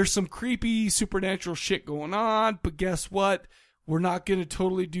what? There's some creepy supernatural shit going on, but guess what? We're not going to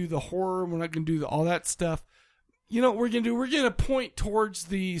totally do the horror. We're not going to do all that stuff. You know what we're going to do? We're going to point towards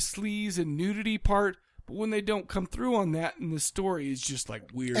the sleaze and nudity part, but when they don't come through on that, and the story is just like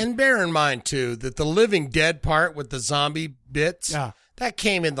weird. And bear in mind too that the living dead part with the zombie bits, that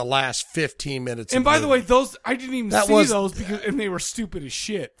came in the last 15 minutes. And of by the the movie. way, those I didn't even see those because and they were stupid as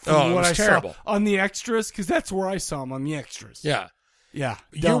shit. From it what was I terrible. saw on the extras, because that's where I saw them on the extras. Yeah. Yeah.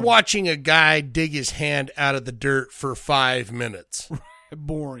 You're dumb. watching a guy dig his hand out of the dirt for 5 minutes.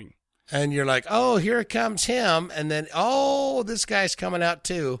 Boring. And you're like, oh, here comes him. And then, oh, this guy's coming out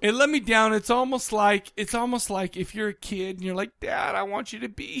too. It let me down. It's almost like if you're a kid and you're like, Dad, I want you to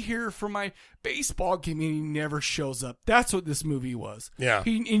be here for my baseball game, and he never shows up. That's what this movie was. Yeah.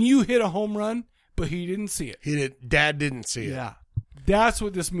 And you hit a home run, but he didn't see it. Dad didn't see it. Yeah. That's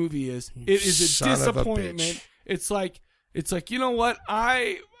what this movie is. It is a son of a disappointment. bitch. It's like, you know what?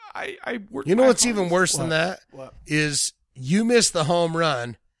 I worked. You know my what's even hardest. worse than that What? is you miss the home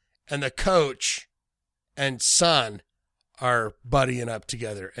run, and the coach and son are buddying up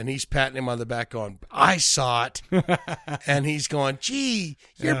together, and he's patting him on the back going, I saw it. And he's going, gee,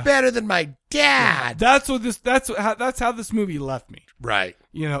 you're better than my dad. That's how this movie left me. Right.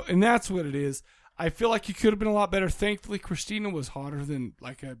 You know, and that's what it is. I feel like you could have been a lot better. Thankfully, Christina was hotter than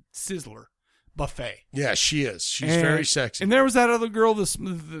like a sizzler buffet. Yeah, she is. She's very sexy. And there was that other girl,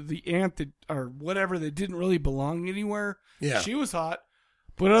 the aunt that, or whatever, that didn't really belong anywhere. Yeah. She was hot.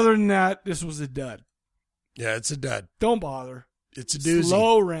 But other than that, this was a dud. Yeah, it's a dud. Don't bother. It's a doozy.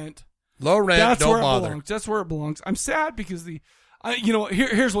 Low rent. Low rent, That's don't where bother. It belongs. That's where it belongs. I'm sad because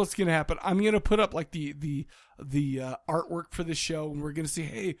here's what's going to happen. I'm going to put up like the artwork for the show, and we're going to say,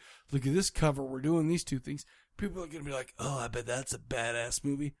 hey, look at this cover. We're doing these two things. People are going to be like, oh, I bet that's a badass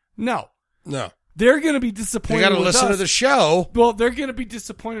movie. No. They're going to be disappointed. They got to with listen us. to the show. Well, they're going to be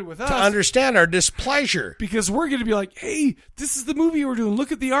disappointed with us to understand our displeasure. because we're going to be like, hey, this is the movie we're doing.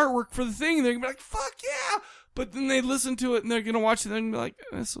 Look at the artwork for the thing. And they're going to be like, fuck yeah. But then they listen to it and they're going to watch it and they're going to be like,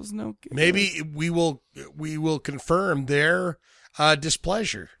 this was no good. Maybe we will confirm their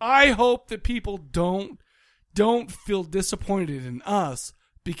displeasure. I hope that people don't feel disappointed in us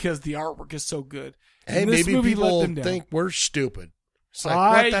because the artwork is so good. Hey, And this maybe movie let people them down. think we're stupid. It's like,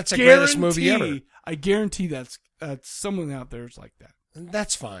 what? That's the guarantee, greatest movie ever. I guarantee that's someone out there is like that. And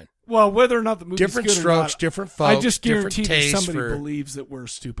that's fine. Well, whether or not the movie's Different good or strokes, not, different I folks, just guarantee different that tastes somebody for- believes that we're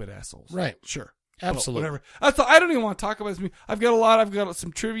stupid assholes. Right. Sure. Absolutely. Well, whatever. I don't even want to talk about this movie. I've got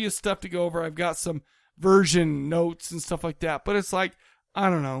some trivia stuff to go over. I've got some version notes and stuff like that. But it's like, I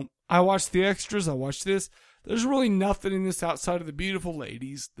don't know. I watched the extras. I watched this. There's really nothing in this outside of the beautiful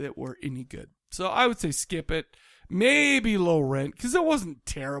ladies that were any good. So I would say skip it. Maybe low rent because it wasn't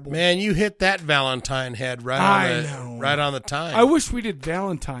terrible. Man, you hit that Valentine head right on the time. I wish we did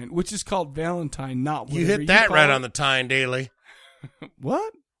Valentine, which is called Valentine, not whatever You hit that call right it. on the time, Daly.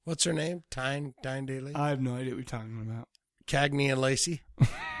 What? What's her name? Tyne Daly? I have no idea what you're talking about. Cagney and Lacey.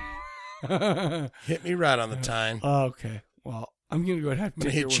 Hit me right on the time. Okay. Well, I'm going to go ahead and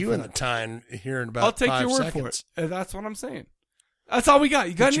I'm going to take hit your you word in for the that. time here in about I'll take 5 your word seconds. for it. That's what I'm saying. That's all we got.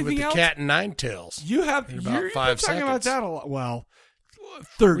 You got Hit you anything with else? the cat and nine tails. You have. In You're about 5 talking seconds. about that a lot. Well,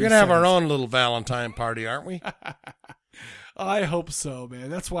 30 We're going to have our seconds. own little Valentine party, aren't we? I hope so, man.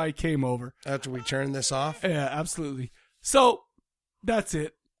 That's why I came over. After we turn this off? Yeah, absolutely. So, that's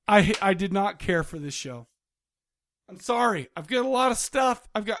it. I did not care for this show. I'm sorry. I've got a lot of stuff.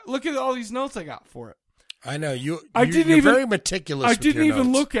 Look at all these notes I got for it. I know. You're even, very meticulous I with didn't your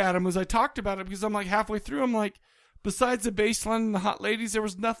even notes. look at them as I talked about it because I'm like halfway through. I'm like, besides the baseline and the hot ladies, there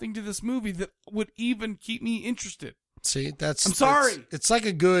was nothing to this movie that would even keep me interested. See, I'm sorry. It's like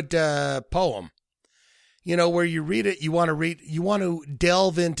a good poem. You know, where you read it, you want to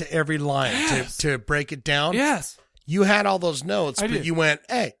delve into every line to break it down. Yes. You had all those notes, I but did. you went,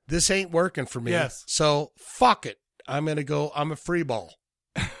 hey, this ain't working for me. Yes. So fuck it. I'm going to go, I'm a free ball.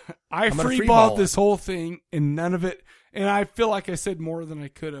 I I'm gonna freeballed freeball this whole thing and none of it. And I feel like I said more than I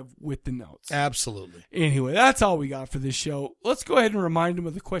could have with the notes. Absolutely. Anyway, that's all we got for this show. Let's go ahead and remind them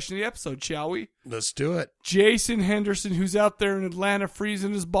of the question of the episode, shall we? Let's do it. Jason Henderson, who's out there in Atlanta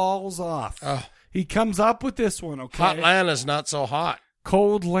freezing his balls off. Oh. He comes up with this one, okay? Hot Atlanta's not so hot.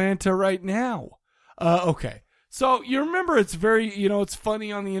 Cold Atlanta right now. Okay. So you remember it's very, it's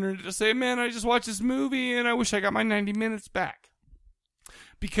funny on the internet to say, man, I just watched this movie and I wish I got my 90 minutes back.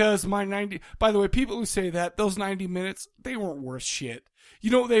 Because by the way, people who say that, those 90 minutes, they weren't worth shit. You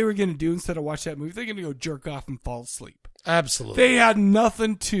know what they were going to do instead of watch that movie? They're going to go jerk off and fall asleep. Absolutely. They had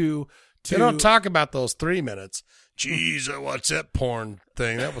nothing to. They don't talk about those 3 minutes. Jeez, I watched that porn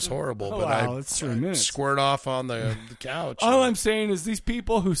thing. That was horrible. But wow, I that's 3 minutes. Squirt off on the couch. All I'm saying is these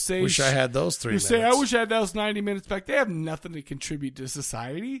people who say... Wish I had those 3 who minutes. say, I wish I had those 90 minutes back. They have nothing to contribute to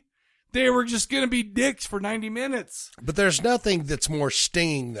society. They were just going to be dicks for 90 minutes. But there's nothing that's more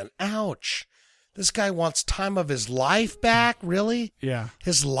stinging than, ouch. This guy wants time of his life back? Really? Yeah.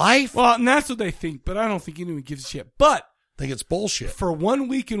 His life? Well, and that's what they think, but I don't think anyone gives a shit. But... I think it's bullshit. For 1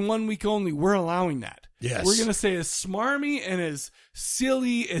 week and 1 week only, we're allowing that. Yes. We're going to say as smarmy and as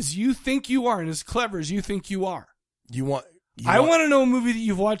silly as you think you are and as clever as you think you are. I want to know a movie that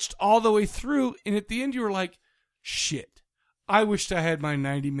you've watched all the way through, and at the end you were like, shit, I wished I had my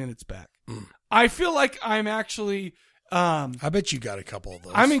 90 minutes back. Mm. I feel like I'm actually... I bet you got a couple of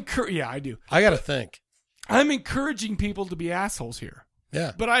those. Yeah, I do. I got to think. I'm encouraging people to be assholes here.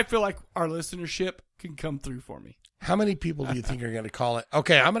 Yeah. But I feel like our listenership can come through for me. How many people do you think are going to call it?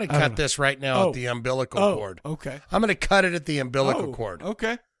 Okay, I'm going to cut this right now at the umbilical cord. Okay. I'm going to cut it at the umbilical cord.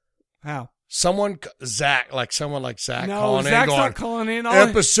 Okay. How? Someone like Zach No, calling Zach's in going, not calling in.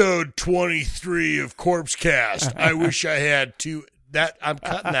 episode 23 of Corpse Cast. I wish I had two. I'm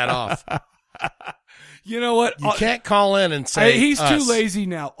cutting that off. You know what? You can't call in and say he's us. too lazy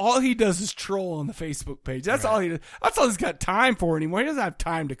now. All he does is troll on the Facebook page. That's all he does. That's all he's got time for anymore. He doesn't have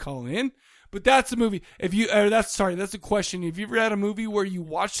time to call in. But that's a movie. That's a question. Have you ever had a movie where you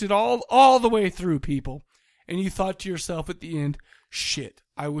watched it all the way through, people, and you thought to yourself at the end, shit,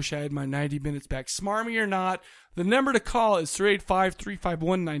 I wish I had my 90 minutes back. Smarmy or not, the number to call is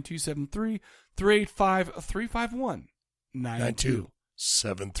 385-351-9273,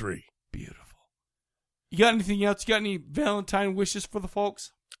 385-351-9273. Beautiful. You got anything else? You got any Valentine wishes for the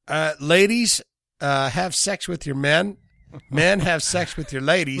folks? Ladies, have sex with your men. Men, have sex with your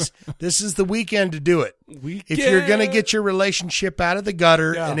ladies. This is the weekend to do it. If you're going to get your relationship out of the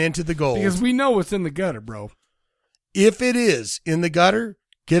gutter and into the gold. Because we know what's in the gutter, bro. If it is in the gutter,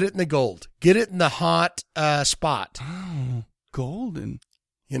 get it in the gold. Get it in the hot spot. Oh, golden.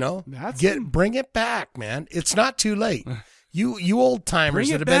 You know? Bring it back, man. It's not too late. You old timers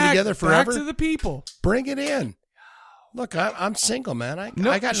that have been together forever. Back to the people. Bring it in. Look, I'm single, man. I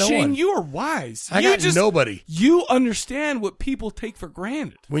got no Shane, one. you are wise. I got nobody. You understand what people take for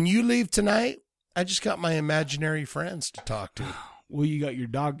granted. When you leave tonight, I just got my imaginary friends to talk to. Well, you got your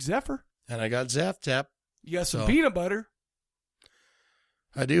dog Zephyr. And I got Zap. You got some peanut butter.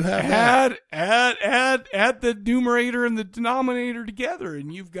 I do have that. Add the numerator and the denominator together,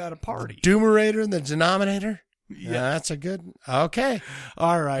 and you've got a party. Numerator and the denominator? Yeah, that's a good. Okay,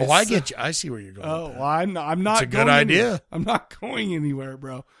 all right. Oh, I get you. I see where you're going. Oh, well, I'm not. It's a going good idea. Anywhere. I'm not going anywhere,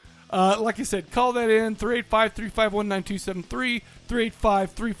 bro. Like I said, call that in 385-351-9273,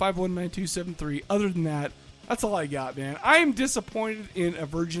 385-351-9273. Other than that, that's all I got, man. I am disappointed in A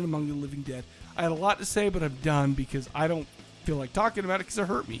Virgin Among the Living Dead. I had a lot to say, but I'm done because I don't feel like talking about it because it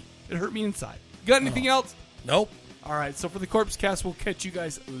hurt me. It hurt me inside. Got anything else? Nope. All right. So for the Corpse Cast, we'll catch you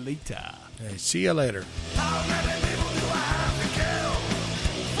guys later. Hey, see you later. How many